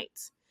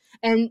weeknights.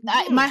 And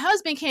my Mhm.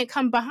 husband can't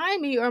come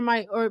behind me, or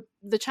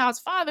the child's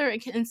father,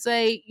 and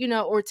say,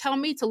 or tell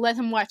me to let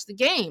him watch the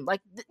game.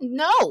 Like,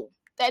 no,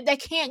 that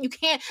can't, you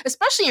can't,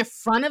 especially in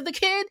front of the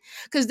kid,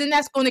 because then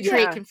that's going to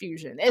create Yeah.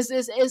 confusion.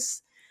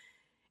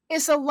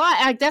 It's a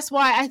lot. That's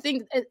why I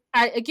think,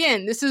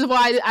 again, this is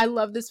why I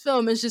love this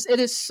film. It's just, it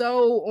is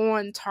so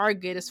on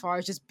target as far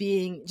as just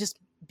being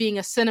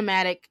a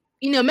cinematic,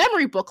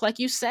 memory book, like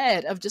you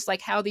said, of just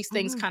like how these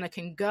things Mhm. kind of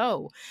can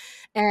go.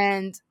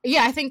 And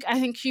yeah, I think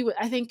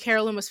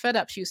Carolyn was fed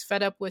up. She was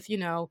fed up with,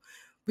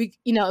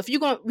 if you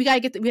go, we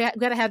gotta we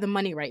gotta have the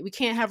money right. We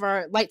can't have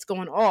our lights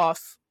going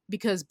off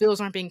because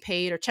bills aren't being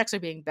paid or checks are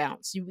being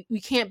bounced.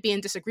 We can't be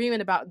in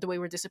disagreement about the way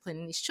we're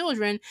disciplining these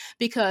children,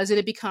 because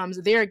it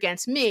becomes they're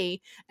against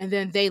me and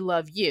then they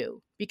love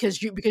you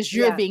because you're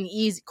Yeah. being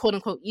easy, quote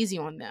unquote, easy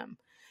on them.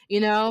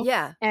 You know,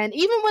 Yeah. and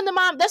even when the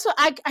mom, that's what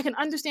I can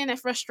understand that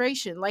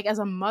frustration. Like as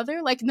a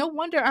mother, like no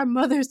wonder our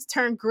mothers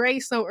turn gray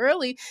so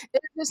early.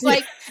 It's just Yeah.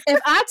 like, if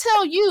I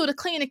tell you to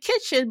clean the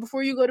kitchen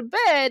before you go to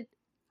bed,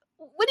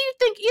 what do you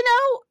think?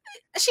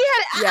 She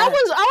had. Yeah.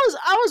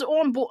 I was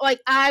on board.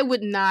 Like I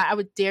would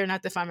dare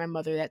not define my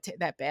mother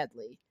that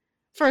badly.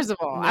 First of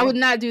all, I would No.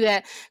 not do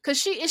that, because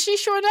she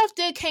sure enough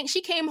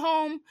she came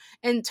home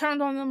and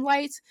turned on them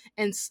lights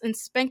and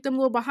spanked them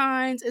little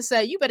behinds and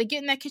said, "You better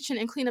get in that kitchen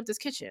and clean up this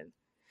kitchen."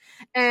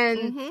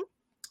 And Mhm.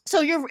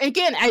 so you're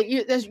again,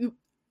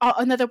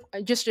 another,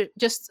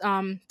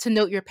 to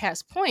note your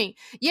past point.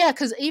 Yeah,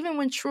 because even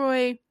when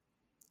Troy,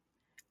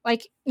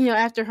 like,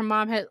 after her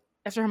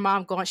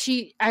mom gone,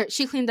 she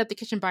cleaned up the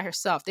kitchen by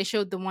herself. They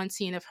showed the one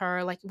scene of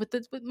her, like, with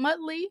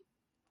Muttley.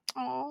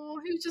 Oh,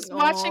 he was just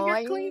watching Oh, her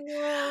I clean.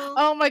 know.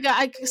 Oh my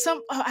god,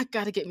 I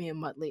gotta get me a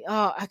Muttley.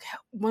 Oh,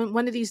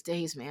 one of these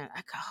days, man. Oh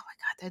my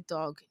god, that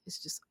dog is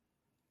just,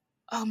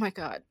 oh my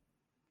god,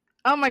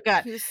 oh my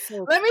god. He was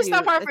so Let me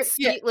stop cute. Harper. That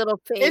Yeah, sweet little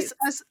it's face.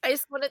 it's I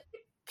just wanna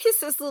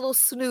kiss his little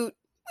snoot.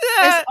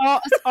 it's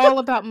Ah! all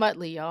about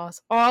Muttley, y'all.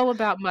 It's all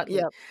about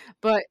Muttley. Yep,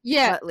 But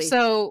yeah, Muttley.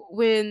 so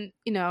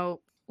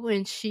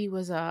when she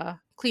was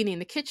cleaning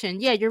the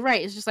kitchen, yeah, you're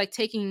right. It's just like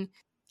taking,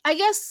 I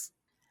guess,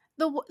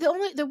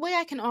 the way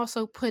I can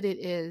also put it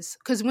is,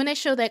 because when they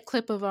show that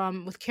clip of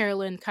with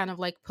Carolyn kind of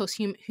like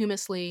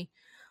posthumously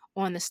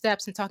on the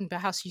steps and talking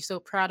about how she's so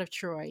proud of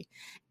Troy,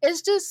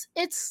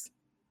 it's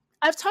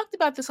I've talked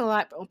about this a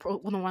lot on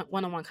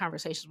one-on-one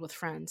conversations with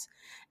friends,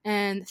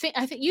 and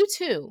I think you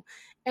too.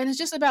 And it's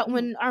just about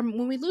Mhm. when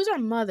we lose our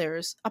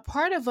mothers, a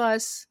part of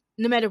us,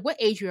 no matter what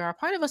age we are, a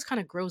part of us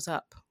kind of grows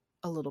up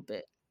a little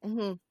bit.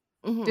 Mhm.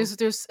 Mhm.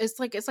 There's it's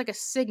like a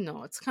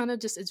signal. It's kind of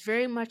just, it's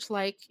very much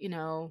like,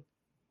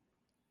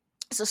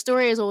 it's a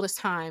story as old as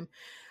time.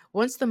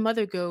 Once the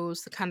mother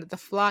goes, the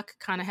flock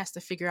kind of has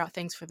to figure out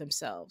things for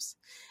themselves.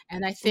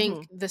 And I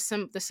think Mhm. the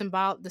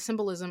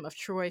symbolism of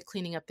Troy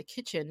cleaning up the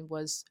kitchen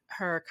was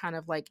her kind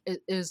of like,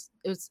 is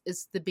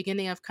the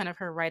beginning of kind of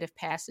her rite of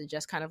passage,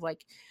 as kind of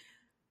like,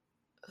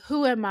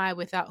 who am I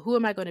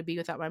going to be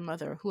without my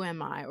mother? Who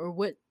am I? Or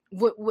what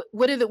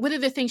are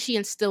the things she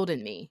instilled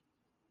in me?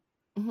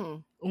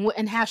 Mhm.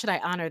 And how should I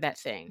honor that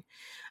thing?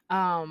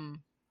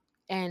 Um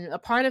and a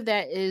part of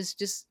that is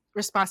just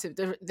responsive.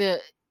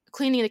 The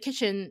cleaning the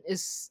kitchen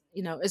is,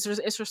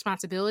 it's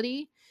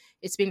responsibility,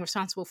 it's being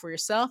responsible for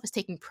yourself. It's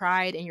taking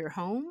pride in your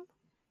home.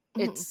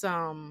 It's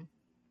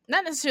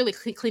not necessarily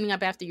cleaning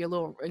up after your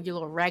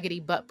little raggedy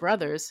butt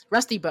brothers,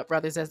 rusty butt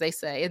brothers, as they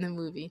say in the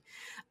movie,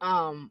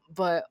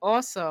 but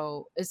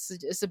also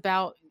it's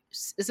about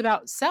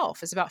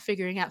self. It's about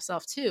figuring out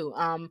self too.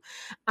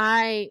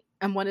 I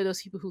am one of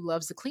those people who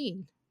loves to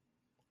clean.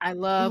 I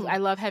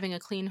love having a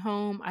clean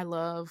home. I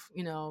love,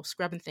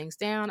 scrubbing things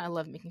down. I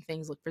love making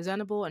things look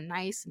presentable and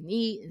nice and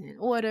neat and in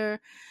order.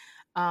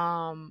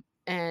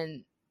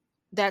 And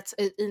that's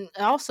it. And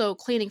also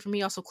cleaning for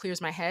me also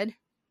clears my head.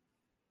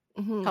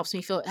 Helps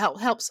me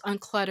helps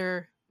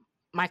unclutter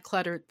my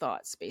cluttered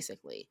thoughts,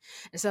 basically.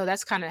 And so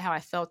that's kind of how I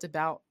felt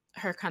about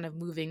her kind of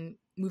moving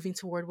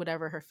toward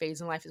whatever her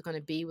phase in life is going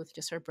to be with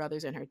just her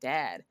brothers and her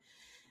dad.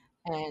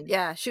 And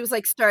Yeah, she was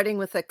like starting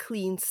with a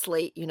clean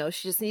slate,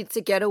 she just needs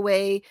to get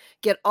away,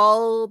 get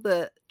all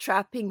the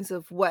trappings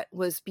of what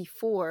was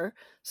before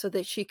so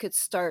that she could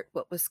start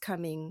what was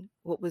coming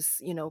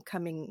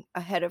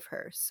ahead of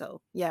her.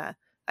 So, yeah,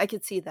 I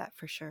could see that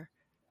for sure.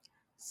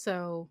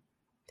 So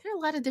there are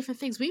a lot of different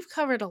things. We've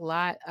covered a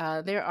lot.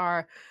 There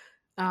are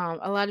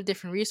a lot of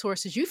different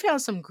resources. You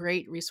found some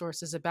great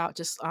resources about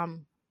just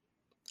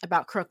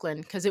about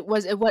Crooklyn, because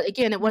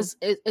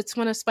it's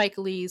one of Spike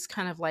Lee's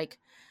kind of like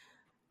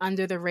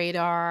under the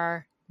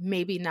radar,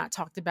 maybe not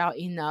talked about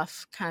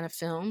enough kind of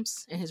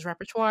films in his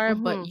repertoire.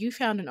 But you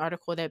found an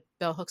article that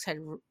Bell Hooks had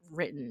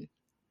written.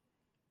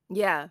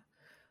 Yeah,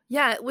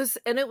 it was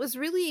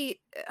really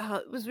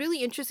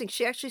interesting.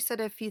 She actually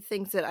said a few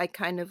things that I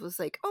kind of was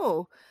like,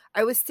 oh,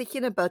 I was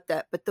thinking about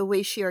that, but the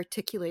way she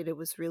articulated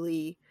was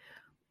really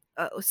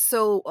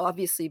so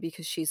obviously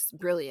because she's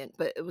brilliant,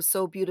 but it was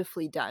so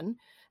beautifully done.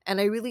 And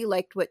I really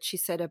liked what she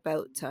said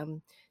about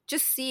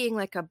just seeing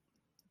like a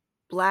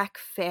Black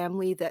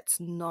family that's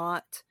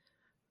not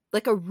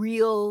like a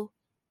real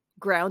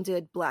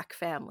grounded Black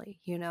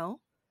family,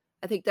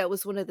 I think that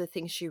was one of the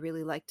things she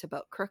really liked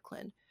about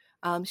Crooklyn.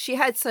 She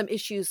had some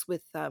issues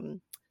with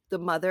the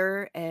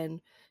mother,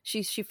 and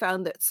she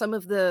found that some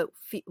of the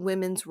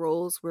women's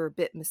roles were a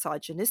bit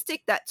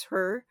misogynistic.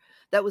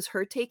 That was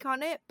her take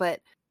on it.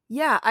 But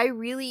yeah,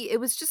 it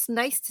was just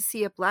nice to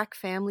see a Black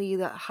family,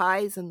 the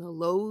highs and the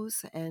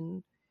lows,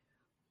 and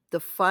the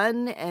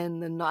fun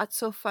and the not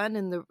so fun,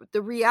 and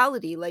the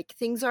reality. Like,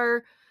 things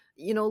are,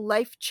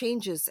 life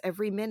changes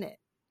every minute.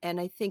 And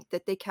I think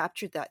that they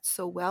captured that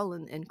so well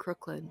in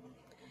Crooklyn.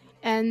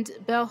 And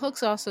Bell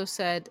Hooks also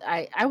said,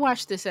 I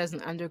watched this as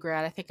an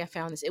undergrad. I think I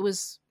found this.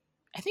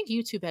 I think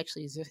YouTube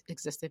actually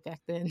existed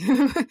back then.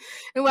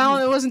 Well,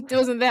 it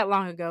wasn't that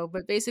long ago,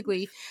 but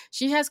basically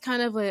she has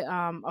kind of a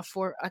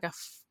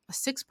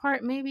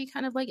 6-part, maybe,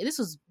 kind of like, this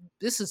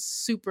is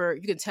super,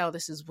 you can tell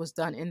this was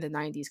done in the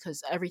 90s,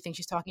 because everything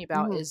she's talking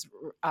about is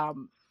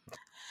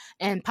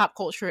and pop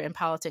culture and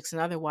politics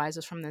and otherwise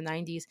was from the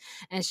 90s.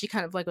 And she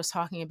kind of like was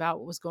talking about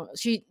what was going,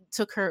 she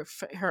took her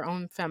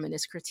own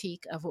feminist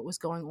critique of what was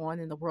going on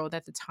in the world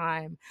at the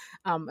time.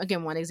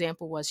 Again, one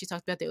example was she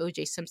talked about the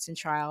O.J. Simpson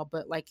trial,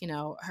 but like,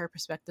 her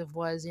perspective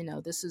was,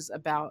 this is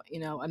about,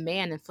 a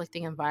man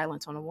inflicting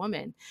violence on a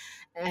woman.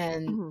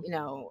 And,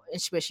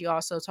 but she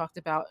also talked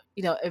about,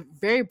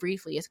 very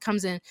briefly, it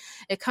comes in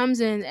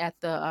at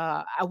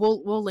the,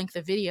 we'll link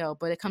the video,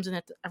 but it comes in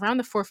at around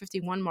the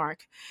 4:51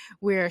 mark,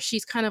 where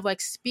she's kind of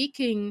like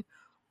speaking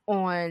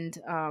on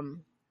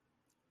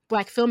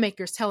Black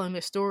filmmakers telling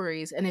their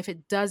stories, and if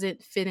it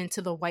doesn't fit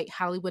into the white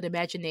Hollywood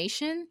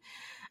imagination,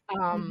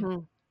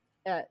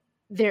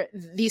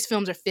 these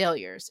films are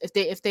failures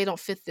if they don't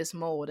fit this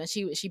mold. And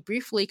she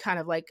briefly kind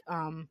of like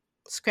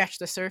scratched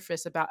the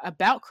surface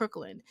about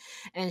Crooklyn,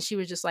 and she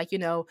was just like,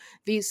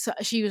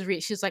 she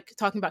was like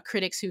talking about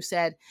critics who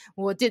said,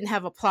 well, it didn't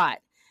have a plot,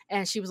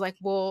 and she was like,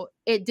 well,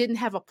 it didn't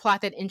have a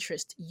plot that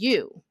interests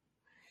you.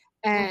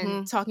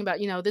 And talking about,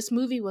 this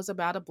movie was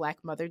about a Black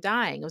mother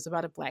dying. It was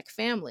about a Black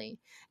family.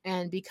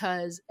 And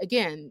because,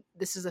 again,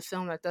 this is a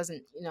film that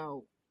doesn't,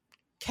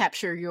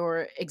 capture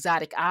your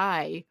exotic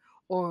eye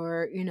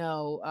or,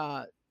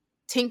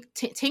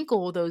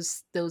 tinkle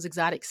those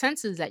exotic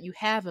senses that you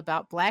have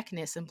about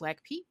Blackness and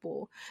Black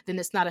people, then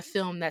it's not a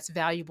film that's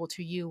valuable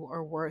to you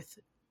or worth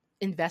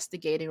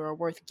investigating or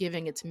worth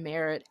giving its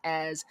merit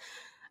as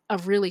a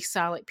really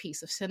solid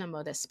piece of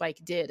cinema that Spike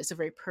did. It's a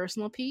very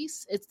personal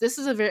piece.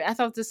 I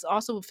thought this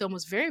also film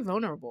was very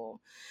vulnerable.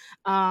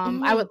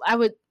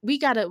 We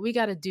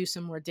gotta do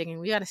some more digging.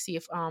 We gotta see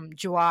if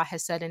Joie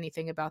has said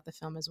anything about the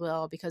film as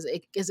well, because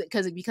it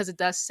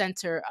does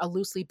center a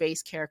loosely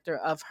based character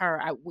of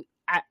her.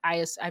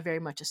 I very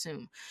much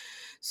assume.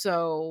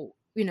 So,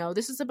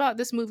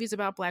 this movie is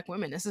about Black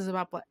women. This is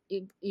about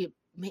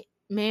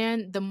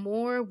man, the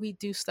more we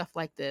do stuff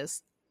like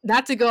this,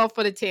 not to go off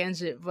on a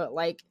tangent, but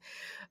like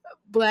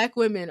Black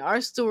women, our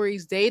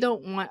stories, they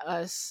don't want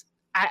us.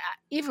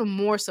 Even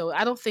more so,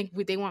 I don't think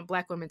they want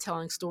Black women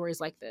telling stories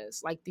like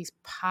this, like these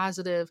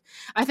positive.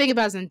 I think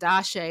about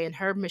Zendaya and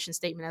her mission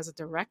statement as a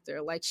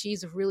director. Like,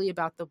 she's really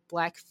about the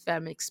Black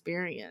femme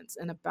experience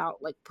and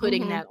about like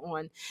putting that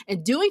on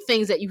and doing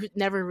things that you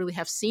never really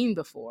have seen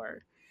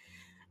before.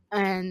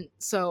 And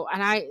so,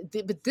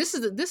 but this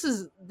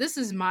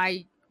is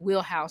my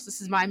wheelhouse.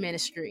 This is my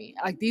ministry.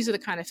 Like, these are the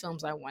kind of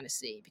films I want to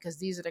see, because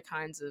these are the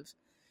kinds of,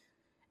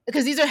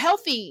 because these are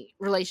healthy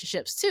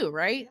relationships too,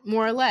 right?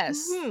 More or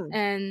less.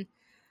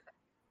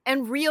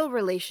 And real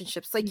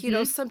relationships. Like,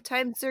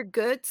 sometimes they're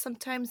good,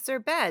 sometimes they're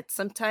bad.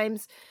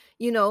 Sometimes,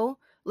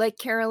 like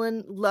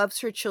Carolyn loves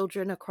her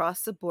children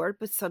across the board,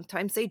 but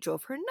sometimes they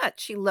drove her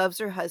nuts. She loves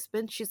her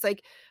husband. She's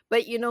like,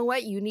 but you know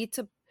what? You need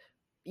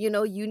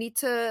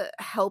to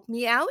help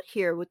me out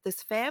here with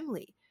this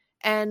family.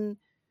 And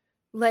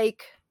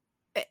like,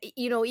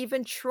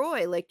 even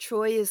Troy, like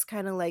Troy is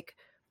kind of like,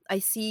 I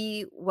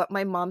see what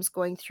my mom's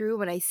going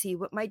through and I see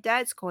what my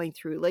dad's going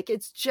through. Like,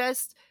 it's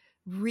just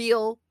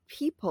real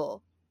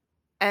people.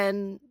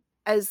 And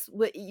as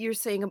what you're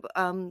saying,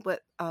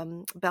 what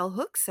Bell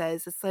Hooks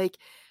says, it's like,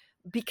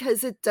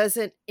 because it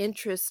doesn't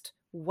interest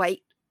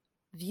white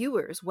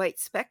viewers, white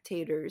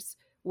spectators,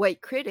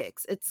 white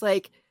critics, it's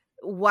like,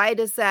 why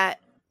does that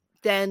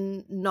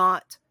then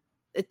not,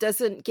 it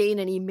doesn't gain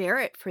any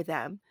merit for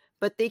them,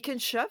 but they can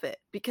shove it,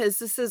 because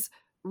this is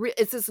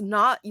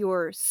not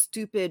your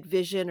stupid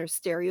vision or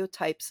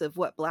stereotypes of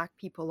what Black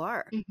people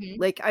are.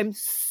 Like, I'm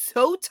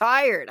so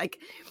tired. Like,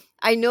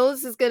 I know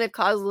this is going to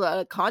cause a lot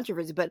of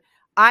controversy, but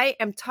I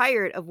am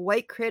tired of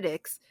white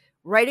critics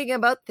writing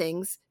about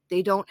things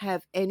they don't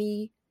have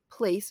any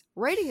place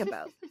writing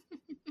about.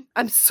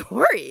 I'm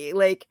sorry.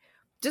 Like,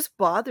 just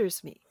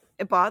bothers me.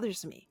 It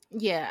bothers me.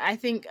 Yeah, I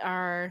think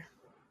our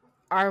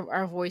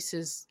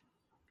voices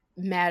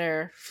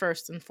matter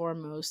first and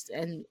foremost,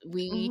 and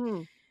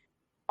we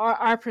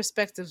our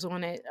perspectives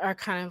on it are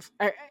kind of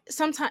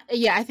sometimes.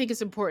 Yeah, I think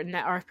it's important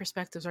that our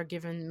perspectives are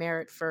given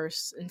merit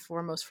first and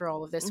foremost for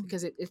all of this,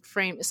 because it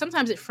frames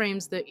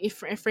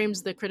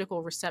the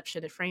critical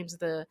reception. It frames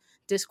the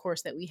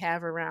discourse that we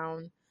have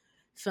around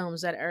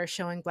films that are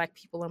showing Black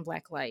people and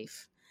Black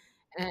life.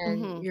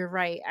 And you're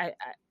right.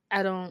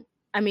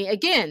 I mean,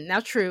 again,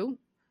 now true.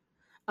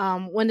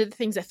 One of the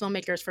things that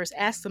filmmakers first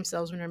ask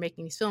themselves when they're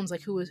making these films,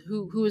 like who's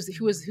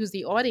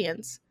the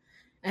audience?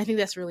 And I think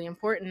that's really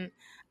important.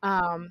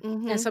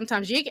 And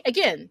sometimes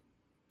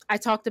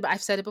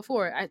I've said it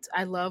before.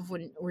 I love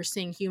when we're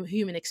seeing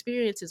human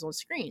experiences on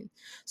screen.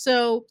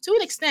 So to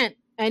an extent,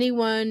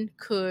 anyone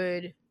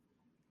could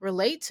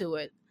relate to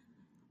it.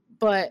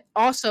 But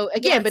also,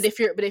 again, Yes.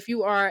 but if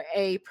you are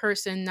a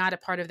person not a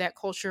part of that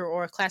culture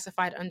or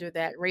classified under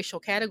that racial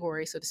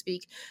category, so to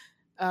speak,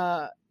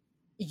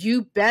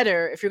 you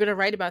better, if you're going to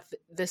write about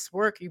this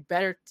work, you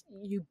better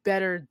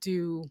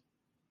do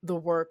the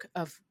work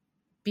of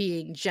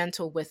being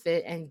gentle with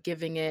it and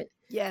giving it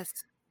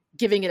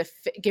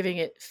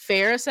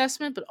fair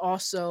assessment, but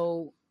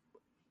also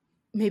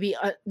maybe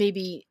at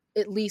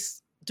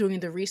least doing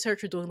the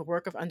research or doing the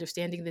work of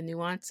understanding the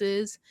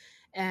nuances,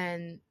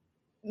 and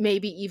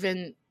maybe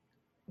even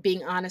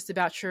being honest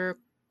about your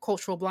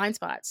cultural blind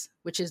spots,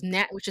 which is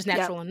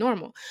natural and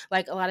normal.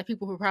 Like, a lot of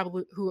people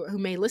who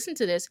may listen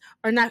to this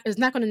is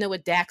not going to know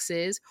what Dax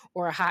is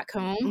or a hot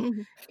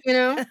comb.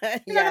 They're not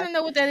going to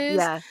know what that is.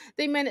 Yeah.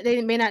 They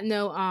may not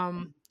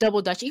know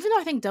Double Dutch, even though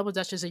I think Double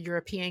Dutch is a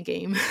European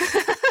game.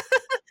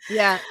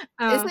 Yeah.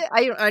 Is it?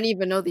 I don't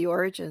even know the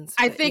origins.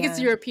 I think it's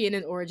European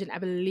in origin, I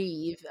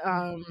believe.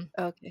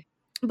 Okay.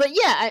 But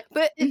yeah,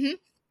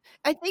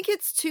 I think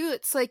it's too,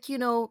 it's like,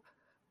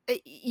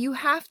 you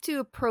have to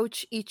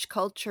approach each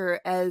culture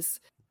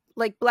as,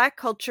 like, Black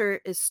culture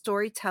is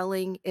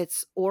storytelling,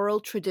 it's oral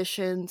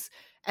traditions,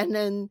 and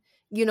then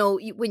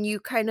when you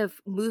kind of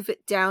move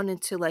it down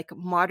into like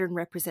modern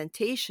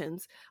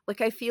representations,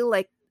 like, I feel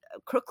like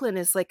Crooklyn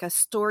is like a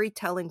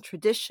storytelling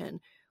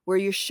tradition where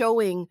you're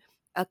showing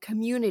a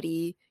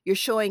community, you're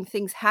showing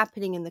things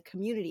happening in the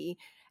community,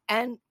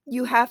 and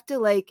you have to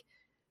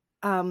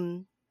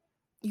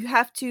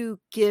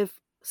give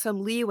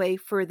some leeway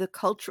for the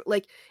culture.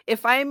 Like,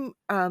 if I'm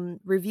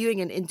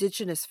reviewing an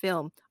Indigenous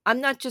film, I'm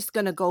not just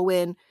going to go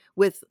in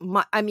with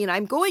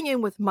I'm going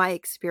in with my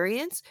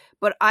experience,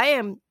 but I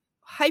am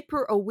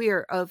hyper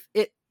aware of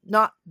it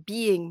not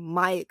being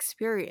my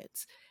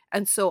experience.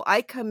 And so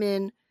I come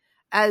in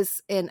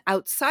as an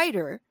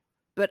outsider,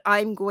 but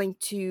I'm going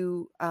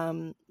to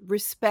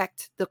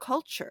respect the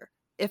culture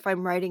if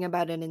I'm writing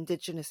about an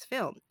Indigenous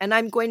film. And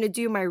I'm going to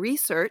do my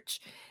research,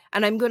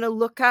 and I'm going to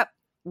look up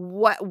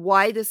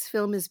why this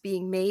film is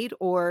being made,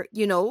 or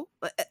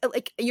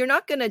like, you're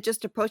not going to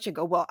just approach and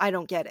go, well, I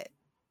don't get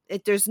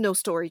it. There's no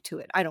story to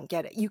it. I don't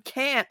get it. You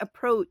can't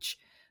approach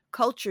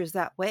cultures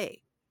that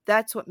way.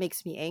 That's what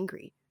makes me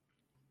angry.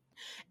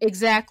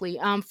 Exactly.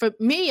 For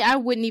me, I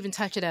wouldn't even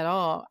touch it at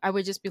all. I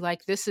would just be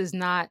like, this is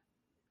not,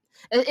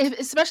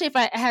 especially if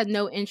I had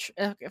no interest,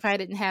 if I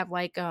didn't have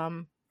like not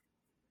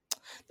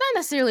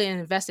necessarily an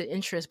invested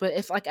interest, but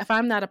if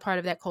I'm not a part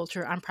of that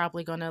culture, I'm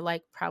probably gonna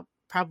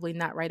probably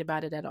not write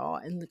about it at all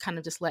and kind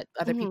of just let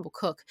other Mhm. people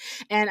cook.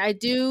 And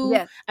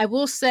Yes. I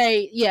will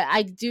say, yeah,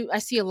 I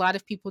see a lot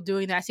of people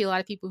doing that. I see a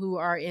lot of people who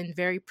are in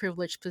very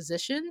privileged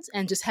positions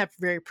and just have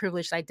very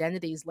privileged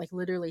identities, like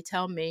literally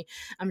tell me,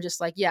 I'm just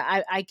like,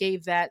 yeah, I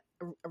gave that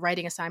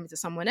writing assignment to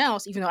someone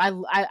else, even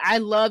though I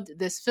loved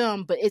this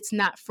film, but it's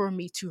not for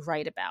me to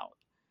write about.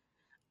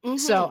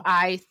 So Mhm.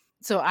 I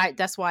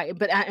that's why,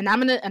 but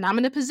I'm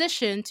in a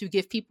position to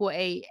give people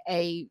a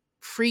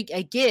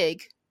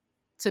gig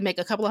to make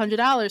a couple of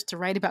 $100 to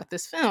write about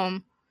this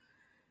film,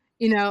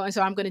 and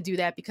so I'm going to do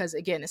that because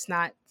again, it's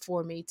not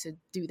for me to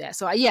do that.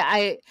 So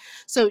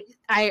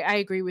I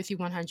agree with you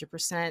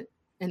 100%.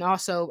 And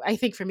also, I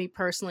think for me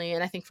personally,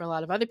 and I think for a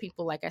lot of other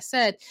people, like I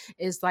said,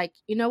 is like,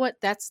 you know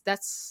what, that's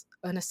that's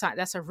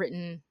a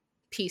written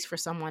piece for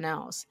someone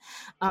else.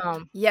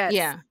 Yes.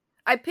 Yeah.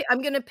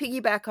 I'm gonna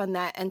piggyback on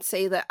that and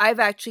say that I've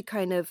actually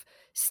kind of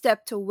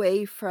stepped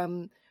away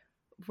from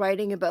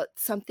writing about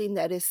something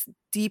that is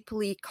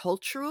deeply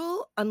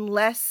cultural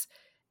unless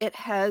it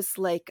has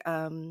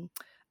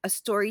a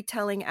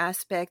storytelling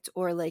aspect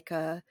or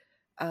uh,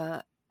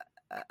 uh,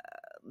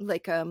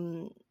 like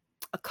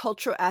a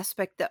cultural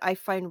aspect that I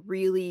find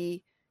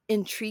really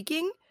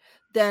intriguing,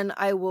 then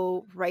I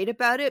will write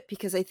about it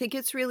because I think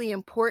it's really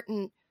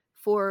important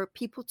for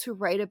people to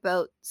write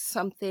about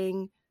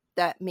something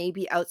that may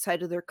be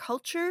outside of their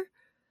culture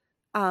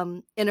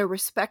in a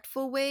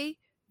respectful way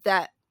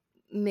that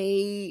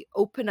may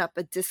open up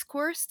a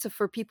discourse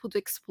for people to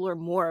explore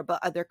more about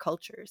other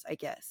cultures, I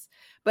guess.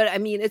 But I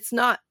mean, it's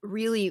not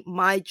really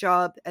my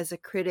job as a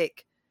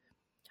critic.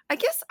 I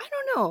guess I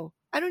don't know.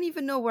 I don't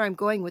even know where I'm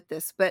going with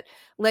this, but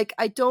like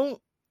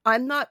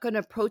I'm not going to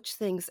approach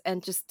things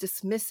and just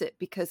dismiss it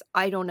because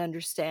I don't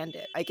understand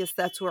it. I guess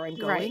that's where I'm Right.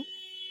 going.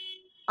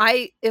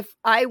 If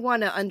I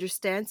want to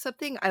understand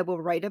something, I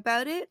will write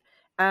about it.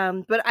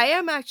 But I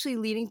am actually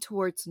leaning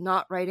towards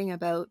not writing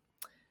about.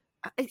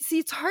 See,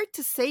 it's hard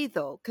to say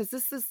though, because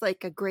this is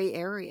like a gray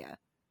area.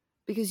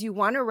 Because you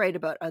want to write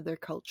about other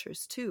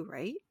cultures too,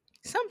 right?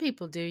 Some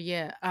people do,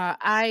 yeah.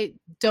 I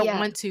don't Yeah,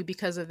 want to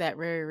because of that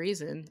very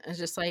reason. It's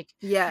just like,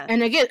 yeah,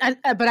 and again,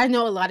 but I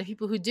know a lot of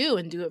people who do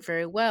and do it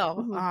very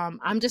well. hmm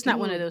I'm just not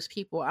one of hmm those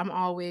people. I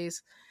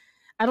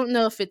don't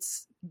know if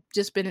it's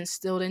just been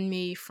instilled in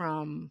me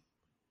from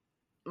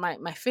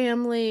my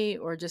family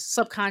or just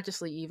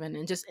subconsciously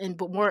even,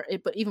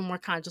 but even more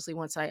consciously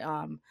once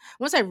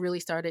I really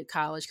started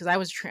college, because I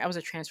was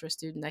a transfer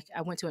student.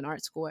 I went to an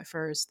art school at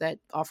first that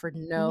offered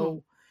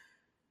hmm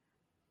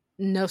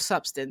no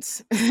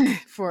substance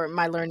for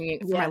my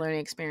yeah, learning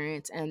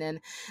experience, and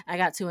then I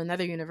got to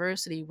another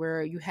university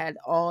where you had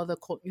all the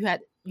you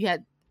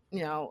had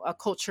a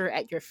culture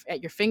at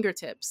your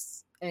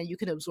fingertips, and you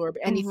could absorb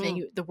anything.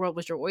 hmm The world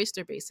was your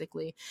oyster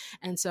basically.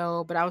 And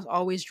so, but I was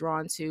always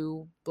drawn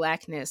to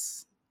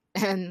blackness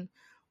and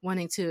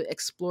wanting to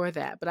explore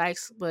that, but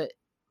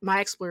my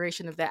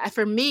exploration of that,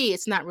 for me,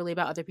 it's not really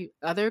about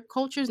other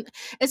cultures.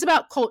 It's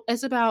about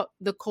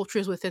the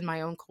cultures within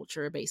my own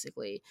culture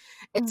basically.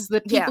 It's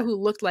the people yeah, who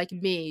looked like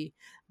me,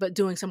 but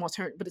doing some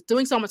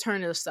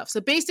alternative stuff. So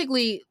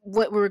basically,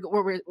 what we're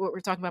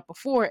talking about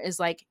before is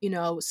like,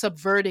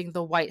 subverting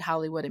the white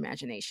Hollywood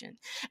imagination.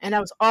 And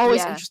I was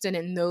always yeah. interested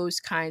in those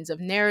kinds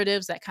of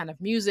narratives, that kind of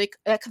music,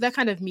 that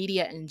kind of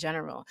media in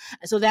general.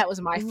 And so that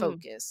was my hmm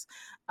focus.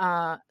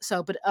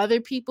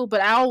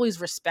 But I always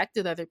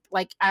respected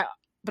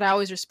but I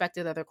always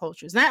respected other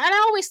cultures, and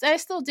I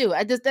still do.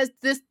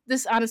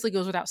 This honestly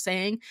goes without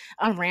saying.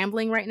 I'm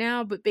rambling right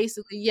now, but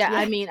basically, yeah.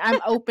 I Yeah. mean, I'm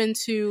open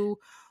to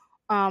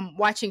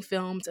watching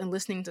films and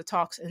listening to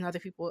talks and other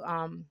people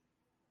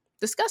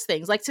discuss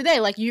things. Like today,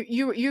 like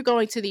you're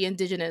going to the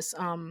Indigenous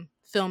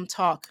film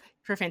talk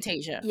for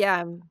Fantasia.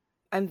 Yeah,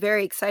 I'm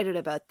very excited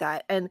about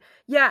that. And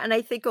yeah, and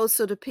I think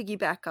also to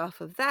piggyback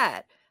off of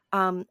that,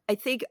 I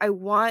think I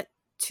want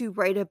to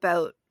write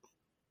about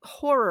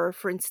horror,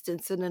 for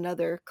instance, in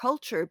another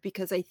culture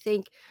because I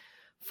think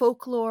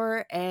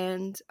folklore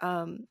and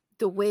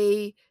the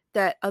way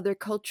that other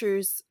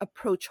cultures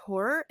approach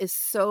horror is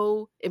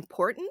so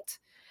important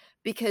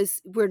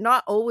because we're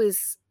not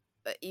always,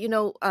 you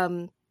know,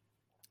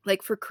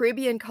 like for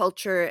Caribbean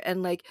culture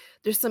and like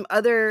there's some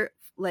other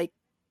like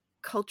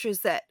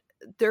cultures that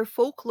their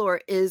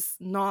folklore is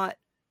not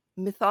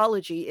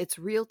mythology, it's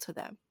real to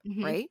them,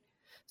 Hmm. right?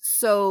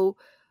 So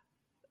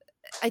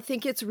I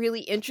think it's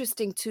really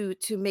interesting to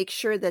make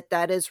sure that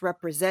that is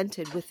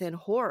represented within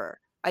horror.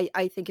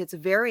 I think it's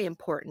very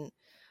important.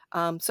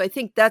 So I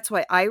think that's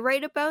why I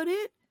write about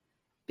it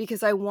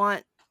because I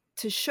want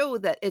to show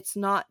that it's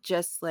not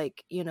just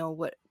like, you know,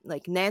 what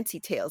like Nancy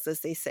tales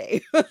as they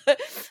say.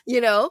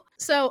 you know?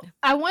 So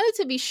I wanted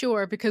to be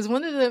sure, because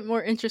one of the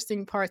more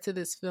interesting parts of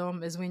this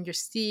film is when you're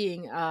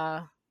seeing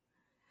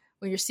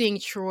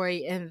Troy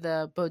in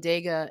the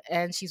bodega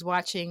and she's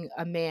watching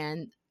a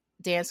man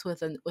dance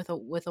with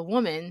a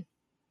woman,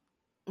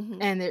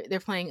 Mhm. and they're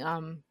playing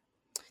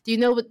do you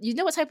know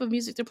what type of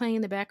music they're playing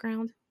in the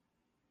background?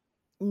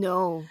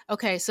 No.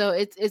 Okay, so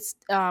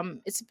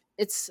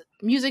it's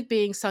music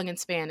being sung in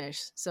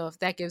Spanish. So if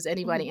that gives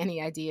anybody Mhm.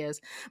 any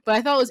ideas, but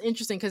I thought it was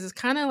interesting because it's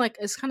kind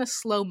of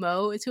slow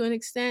mo to an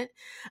extent.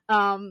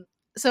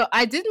 So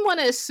I didn't want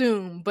to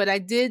assume, but I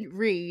did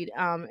read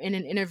in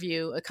an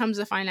interview. It comes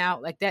to find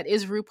out like that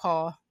is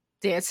RuPaul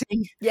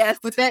dancing Yes.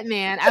 with that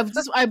man.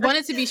 I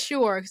wanted to be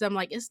sure because I'm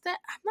like, is that?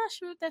 I'm not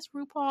sure if that's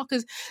RuPaul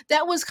because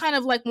that was kind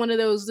of like one of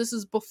those. This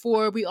is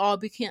before we all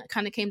became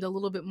kind of came to a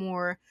little bit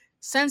more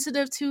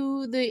sensitive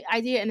to the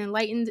idea and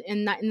enlightened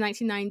in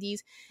 1990s.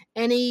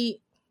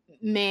 Any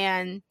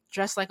man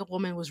dressed like a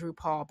woman was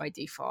RuPaul by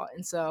default,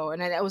 and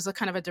that was a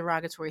kind of a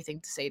derogatory thing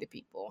to say to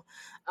people.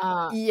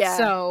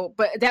 Yeah.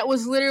 But that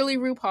was literally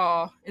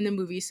RuPaul in the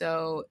movie.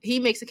 So he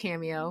makes a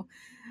cameo,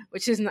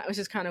 which is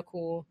kind of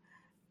cool.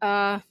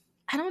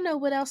 I don't know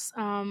what else.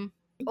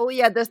 Oh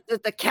yeah,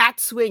 the cat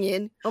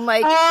swinging. Oh my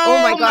Oh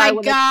god, my I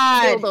want to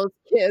kill god! those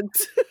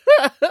kids.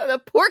 The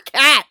poor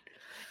cat.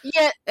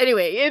 Yeah,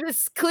 Anyway, it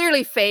is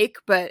clearly fake,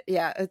 but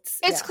yeah, it's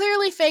yeah.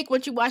 clearly fake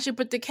once you watch it.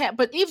 But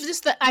even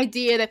just the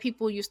idea that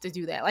people used to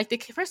do that, like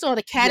first of all,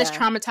 the cat is Yeah.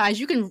 traumatized.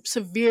 You can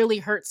severely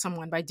hurt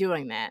someone by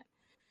doing that.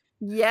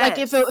 Yes. Like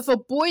if a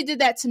boy did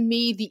that to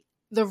me,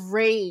 the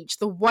rage,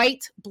 the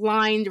white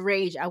blind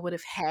rage I would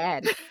have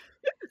had.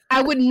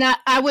 I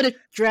would have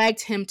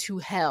dragged him to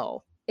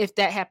hell if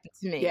that happened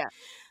to me. Yeah.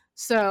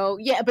 So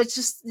yeah, but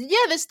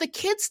that's the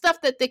kid stuff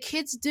that the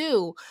kids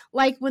do.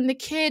 Like when the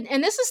kid,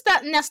 and this is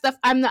that stuff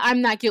I'm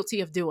not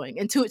guilty of doing,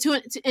 and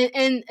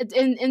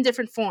in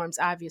different forms,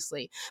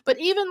 obviously. But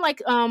even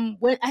like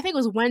when I think it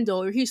was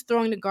Wendell, where he's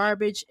throwing the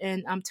garbage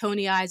in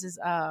Tony Eyes'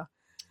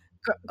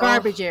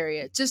 garbage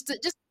area, just to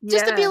be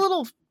Yeah.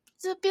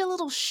 a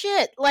little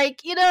shit,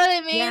 like, you know what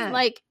I mean, Yeah.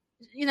 like,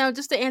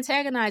 just to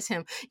antagonize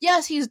him.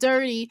 Yes, he's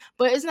dirty,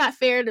 but it's not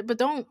fair but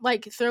don't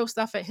like throw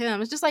stuff at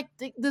him. It's just like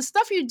the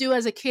stuff you do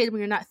as a kid when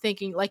you're not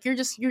thinking, like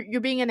you're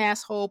being an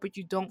asshole, but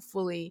you don't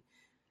fully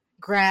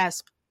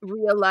grasp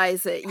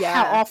Realize it. Yeah.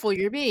 how awful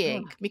you're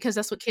being, because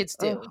that's what kids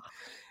do.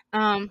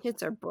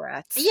 Kids are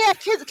brats. Yeah,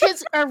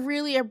 kids are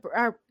really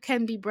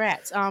can be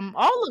brats.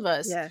 All of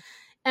us. Yeah.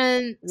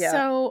 And Yeah.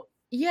 so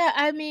yeah,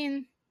 I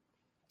mean,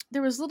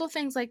 there was little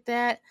things like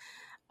that.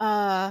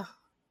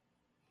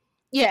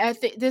 Yeah, I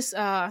think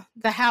the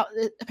house,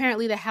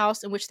 apparently the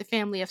house in which the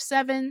family of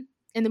 7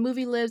 in the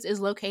movie lives is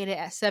located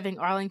at 7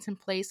 Arlington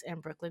Place in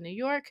Brooklyn, New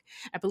York.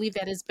 I believe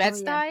that is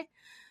Bed-Stuy,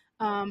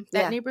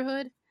 that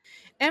neighborhood.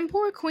 And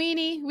poor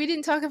Queenie. We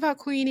didn't talk about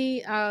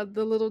Queenie,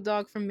 the little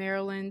dog from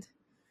Maryland.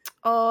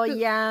 Oh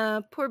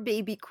yeah, poor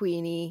baby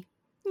Queenie.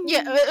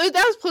 Yeah, that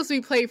was supposed to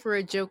be played for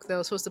a joke,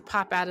 though. Supposed to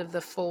pop out of the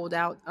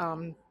fold-out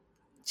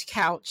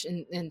couch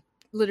and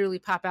literally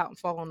pop out and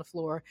fall on the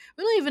floor.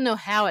 We don't even know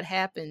how it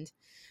happened.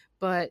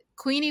 But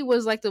Queenie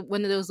was like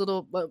one of those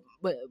little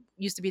what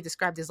used to be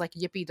described as like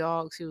yippy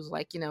dogs. Who was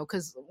like,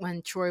 because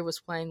when Troy was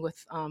playing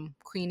with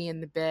Queenie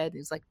in the bed, he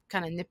was like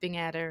kind of nipping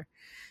at her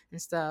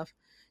and stuff.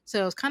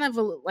 So it was kind of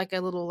like a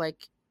little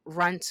like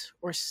runt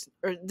or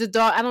the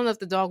dog. I don't know if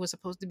the dog was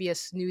supposed to be as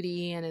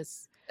snooty and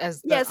it's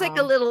like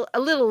a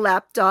little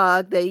lap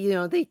dog. They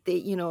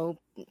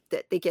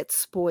that they get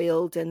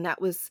spoiled, and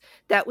that was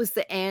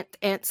the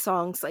Aunt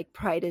Song's like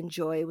pride and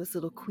joy was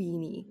little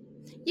Queenie.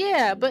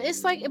 Yeah, but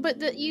it's like,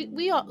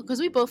 we all, because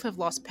we both have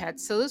lost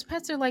pets, so those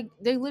pets are like,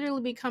 they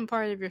literally become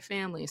part of your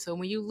family. So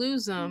when you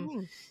lose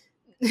them,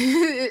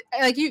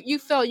 like you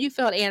felt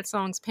Aunt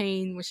Song's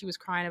pain when she was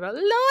crying about,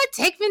 Lord,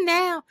 take me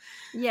now.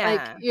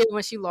 Yeah, like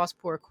when she lost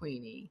poor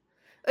Queenie.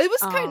 It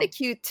was kind of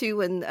cute too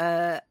when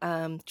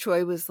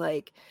Troy was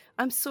like,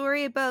 "I'm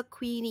sorry about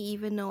Queenie,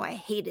 even though I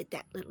hated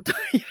that little dog."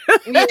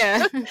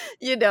 Yeah,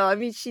 I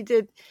mean, she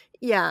did.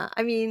 Yeah,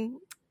 I mean,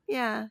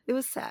 yeah, it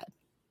was sad.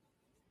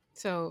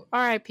 So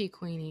R.I.P.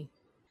 Queenie.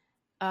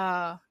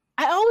 I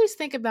always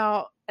think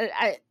about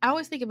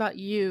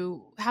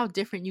you, how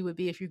different you would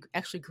be if you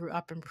actually grew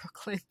up in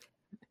Brooklyn.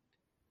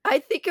 I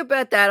think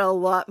about that a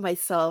lot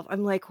myself.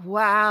 I'm like,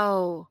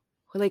 wow,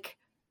 like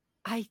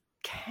I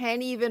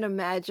can't even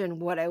imagine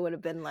what I would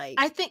have been like.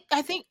 I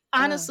think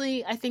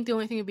honestly, I think the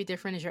only thing that would be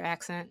different is your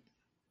accent.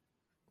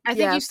 I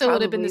think you still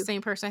would have been the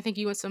same person. I think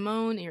you and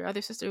Simone and your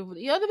other sister, you would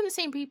have been the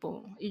same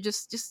people. You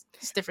just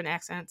different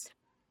accents.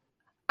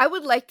 I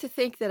would like to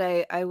think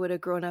that I would have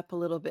grown up a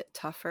little bit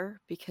tougher,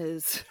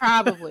 because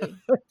probably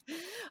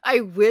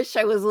I wish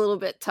I was a little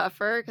bit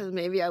tougher, because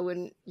maybe I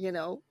wouldn't,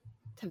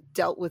 have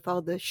dealt with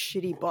all the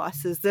shitty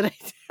bosses that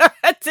I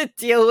had to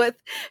deal with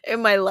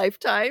in my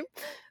lifetime.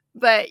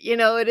 But,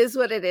 it is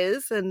what it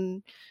is.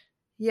 And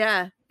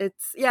I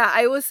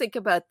always think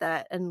about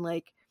that and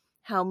like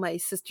how my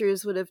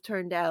sisters would have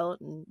turned out.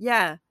 And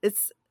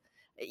it's,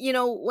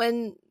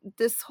 when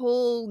this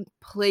whole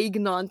plague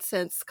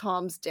nonsense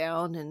calms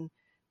down and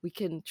we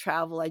can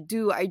travel, I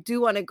do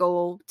want to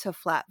go to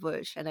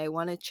Flatbush and I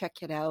want to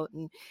check it out.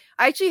 And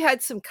I actually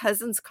had some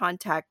cousins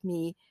contact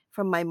me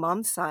from my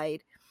mom's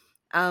side.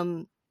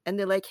 And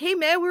they're like, "Hey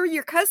man, where are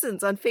your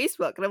cousins on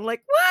Facebook?" And I'm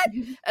like, "What?"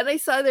 And I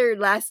saw their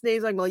last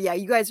names. I'm like, "Well, yeah,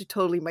 you guys are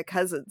totally my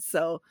cousins."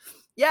 So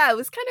yeah, it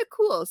was kind of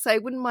cool. So I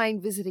wouldn't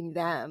mind visiting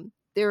them.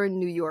 They're in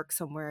New York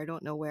somewhere. I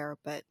don't know where,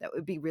 but that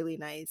would be really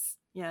nice.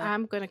 Yeah.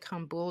 I'm gonna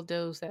come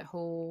bulldoze that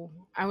whole.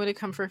 I'm gonna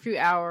come for a few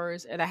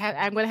hours, and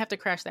I'm gonna have to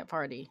crash that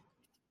party.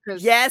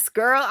 Yes,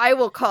 girl, I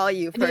will call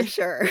you for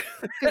sure.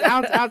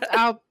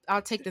 Because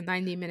I'll take the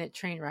 90-minute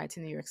train ride to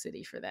New York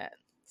City for that.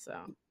 So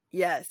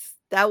yes,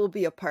 that will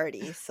be a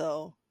party.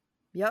 So,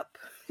 yep.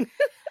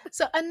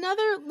 So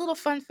another little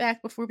fun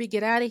fact before we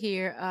get out of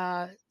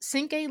here,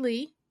 Cinque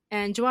Lee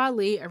and Joie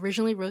Lee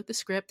originally wrote the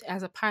script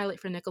as a pilot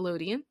for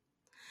Nickelodeon.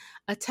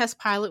 A test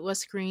pilot was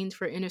screened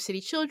for inner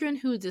city children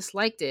who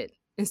disliked it,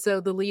 and so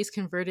the Lees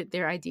converted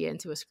their idea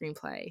into a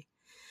screenplay.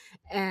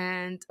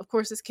 And of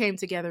course, this came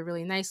together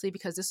really nicely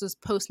because this was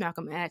post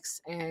Malcolm X,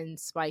 and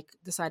Spike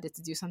decided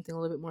to do something a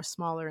little bit more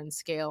smaller in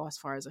scale as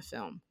far as a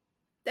film.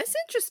 That's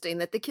interesting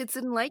that the kids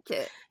didn't like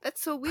it.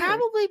 That's so weird.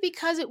 Probably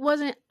because it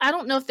wasn't. I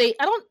don't know if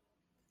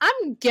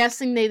I'm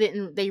guessing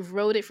they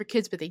wrote it for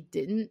kids, but they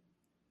didn't.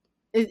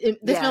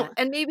 Film,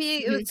 and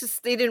maybe it was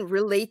just they didn't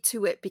relate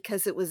to it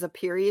because it was a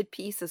period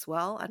piece as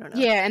well. I don't know.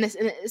 Yeah, and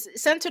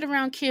it's centered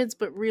around kids,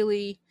 but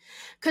really,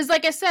 because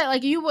like I said,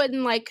 like you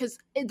wouldn't like because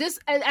this.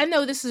 I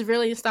know this is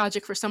really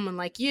nostalgic for someone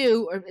like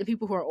you or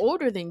people who are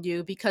older than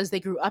you because they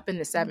grew up in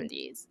the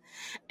 70s,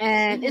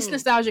 and it's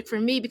nostalgic for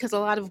me because a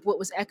lot of what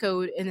was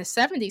echoed in the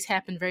 70s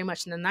happened very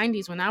much in the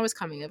 90s when I was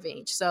coming of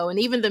age. So, and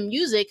even the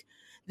music.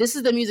 This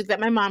is the music that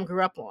my mom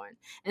grew up on,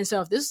 and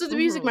so if this is the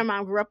music my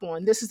mom grew up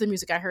on, this is the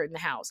music I heard in the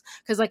house.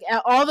 Because like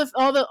all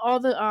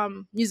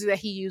the music that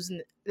he used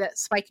that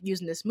Spike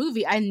used in this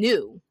movie, I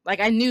knew. Like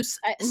I knew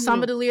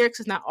some of the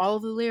lyrics. It's not all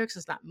of the lyrics.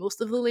 It's not most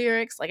of the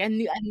lyrics. Like I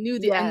knew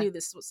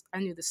this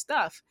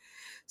stuff.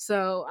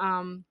 So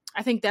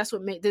I think that's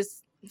what made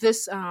this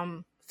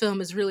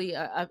film is really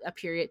a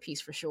period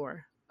piece for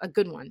sure, a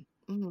good one.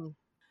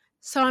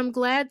 So I'm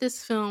glad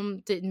this film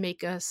didn't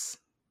make us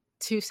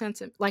too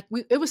sentimental. Like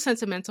it was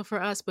sentimental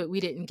for us, but we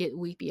didn't get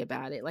weepy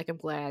about it. Like I'm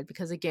glad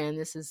because again,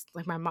 this is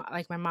like my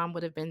mom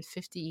would have been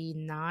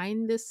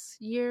 59 this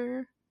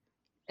year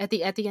at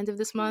the end of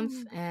this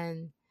month,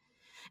 and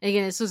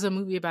again, this was a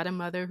movie about a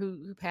mother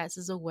who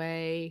passes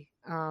away,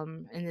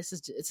 and it's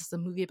just a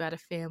movie about a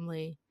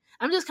family.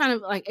 I'm just kind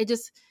of like it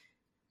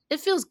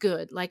feels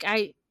good. Like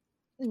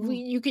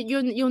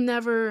you'll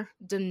never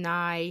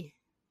deny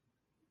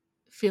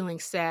feeling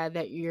sad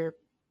that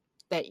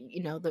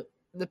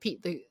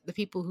the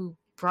people who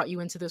brought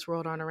you into this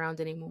world aren't around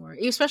anymore,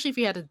 especially if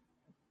you had a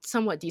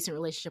somewhat decent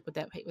relationship with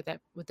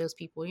those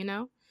people,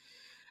 you're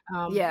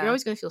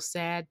always going to feel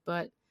sad,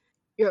 but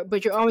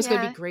you're always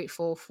going to be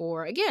grateful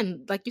for,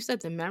 again, like you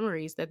said, the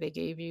memories that they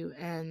gave you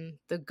and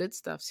the good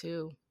stuff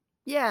too.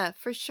 Yeah,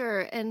 for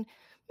sure. And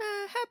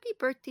happy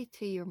birthday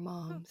to your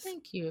moms. Oh,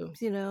 thank you.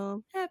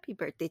 Happy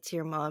birthday to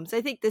your moms.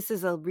 I think this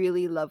is a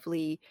really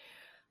lovely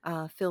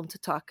film to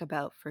talk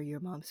about for your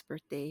mom's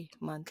birthday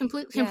month.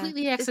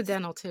 Completely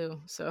accidental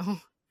too. So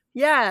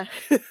yeah,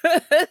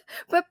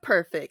 but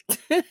perfect.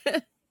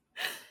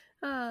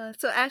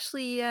 So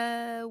Ashley,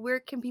 where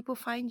can people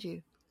find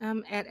you?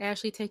 At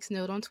Ashley Takes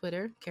Note on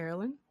Twitter.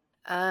 Carolyn?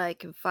 You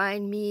can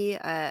find me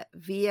at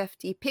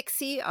VFD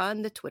Pixie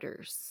on the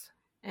Twitters.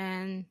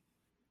 And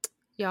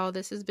y'all,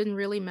 this has been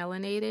really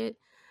melanated.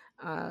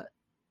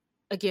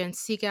 Again,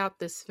 seek out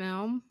this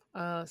film,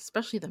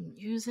 especially the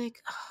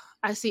music.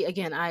 I see,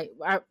 again,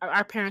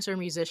 our parents are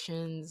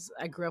musicians.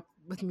 I grew up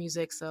with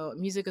music, so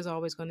music is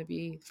always going to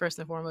be first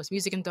and foremost.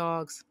 Music and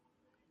dogs.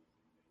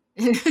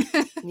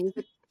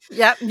 Music.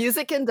 Yeah,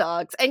 music and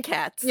dogs and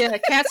cats. Yeah,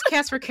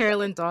 cats for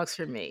Carolyn, dogs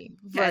for me.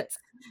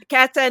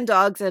 Cats and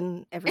dogs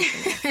and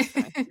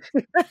everything.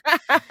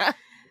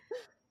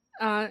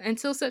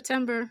 Until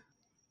September.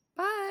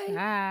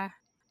 Bye.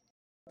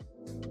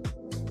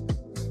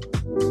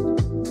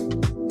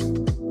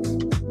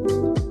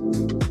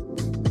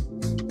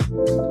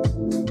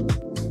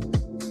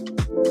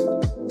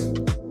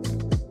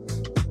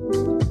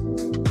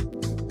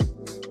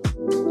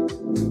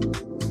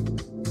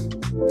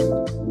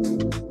 Bye.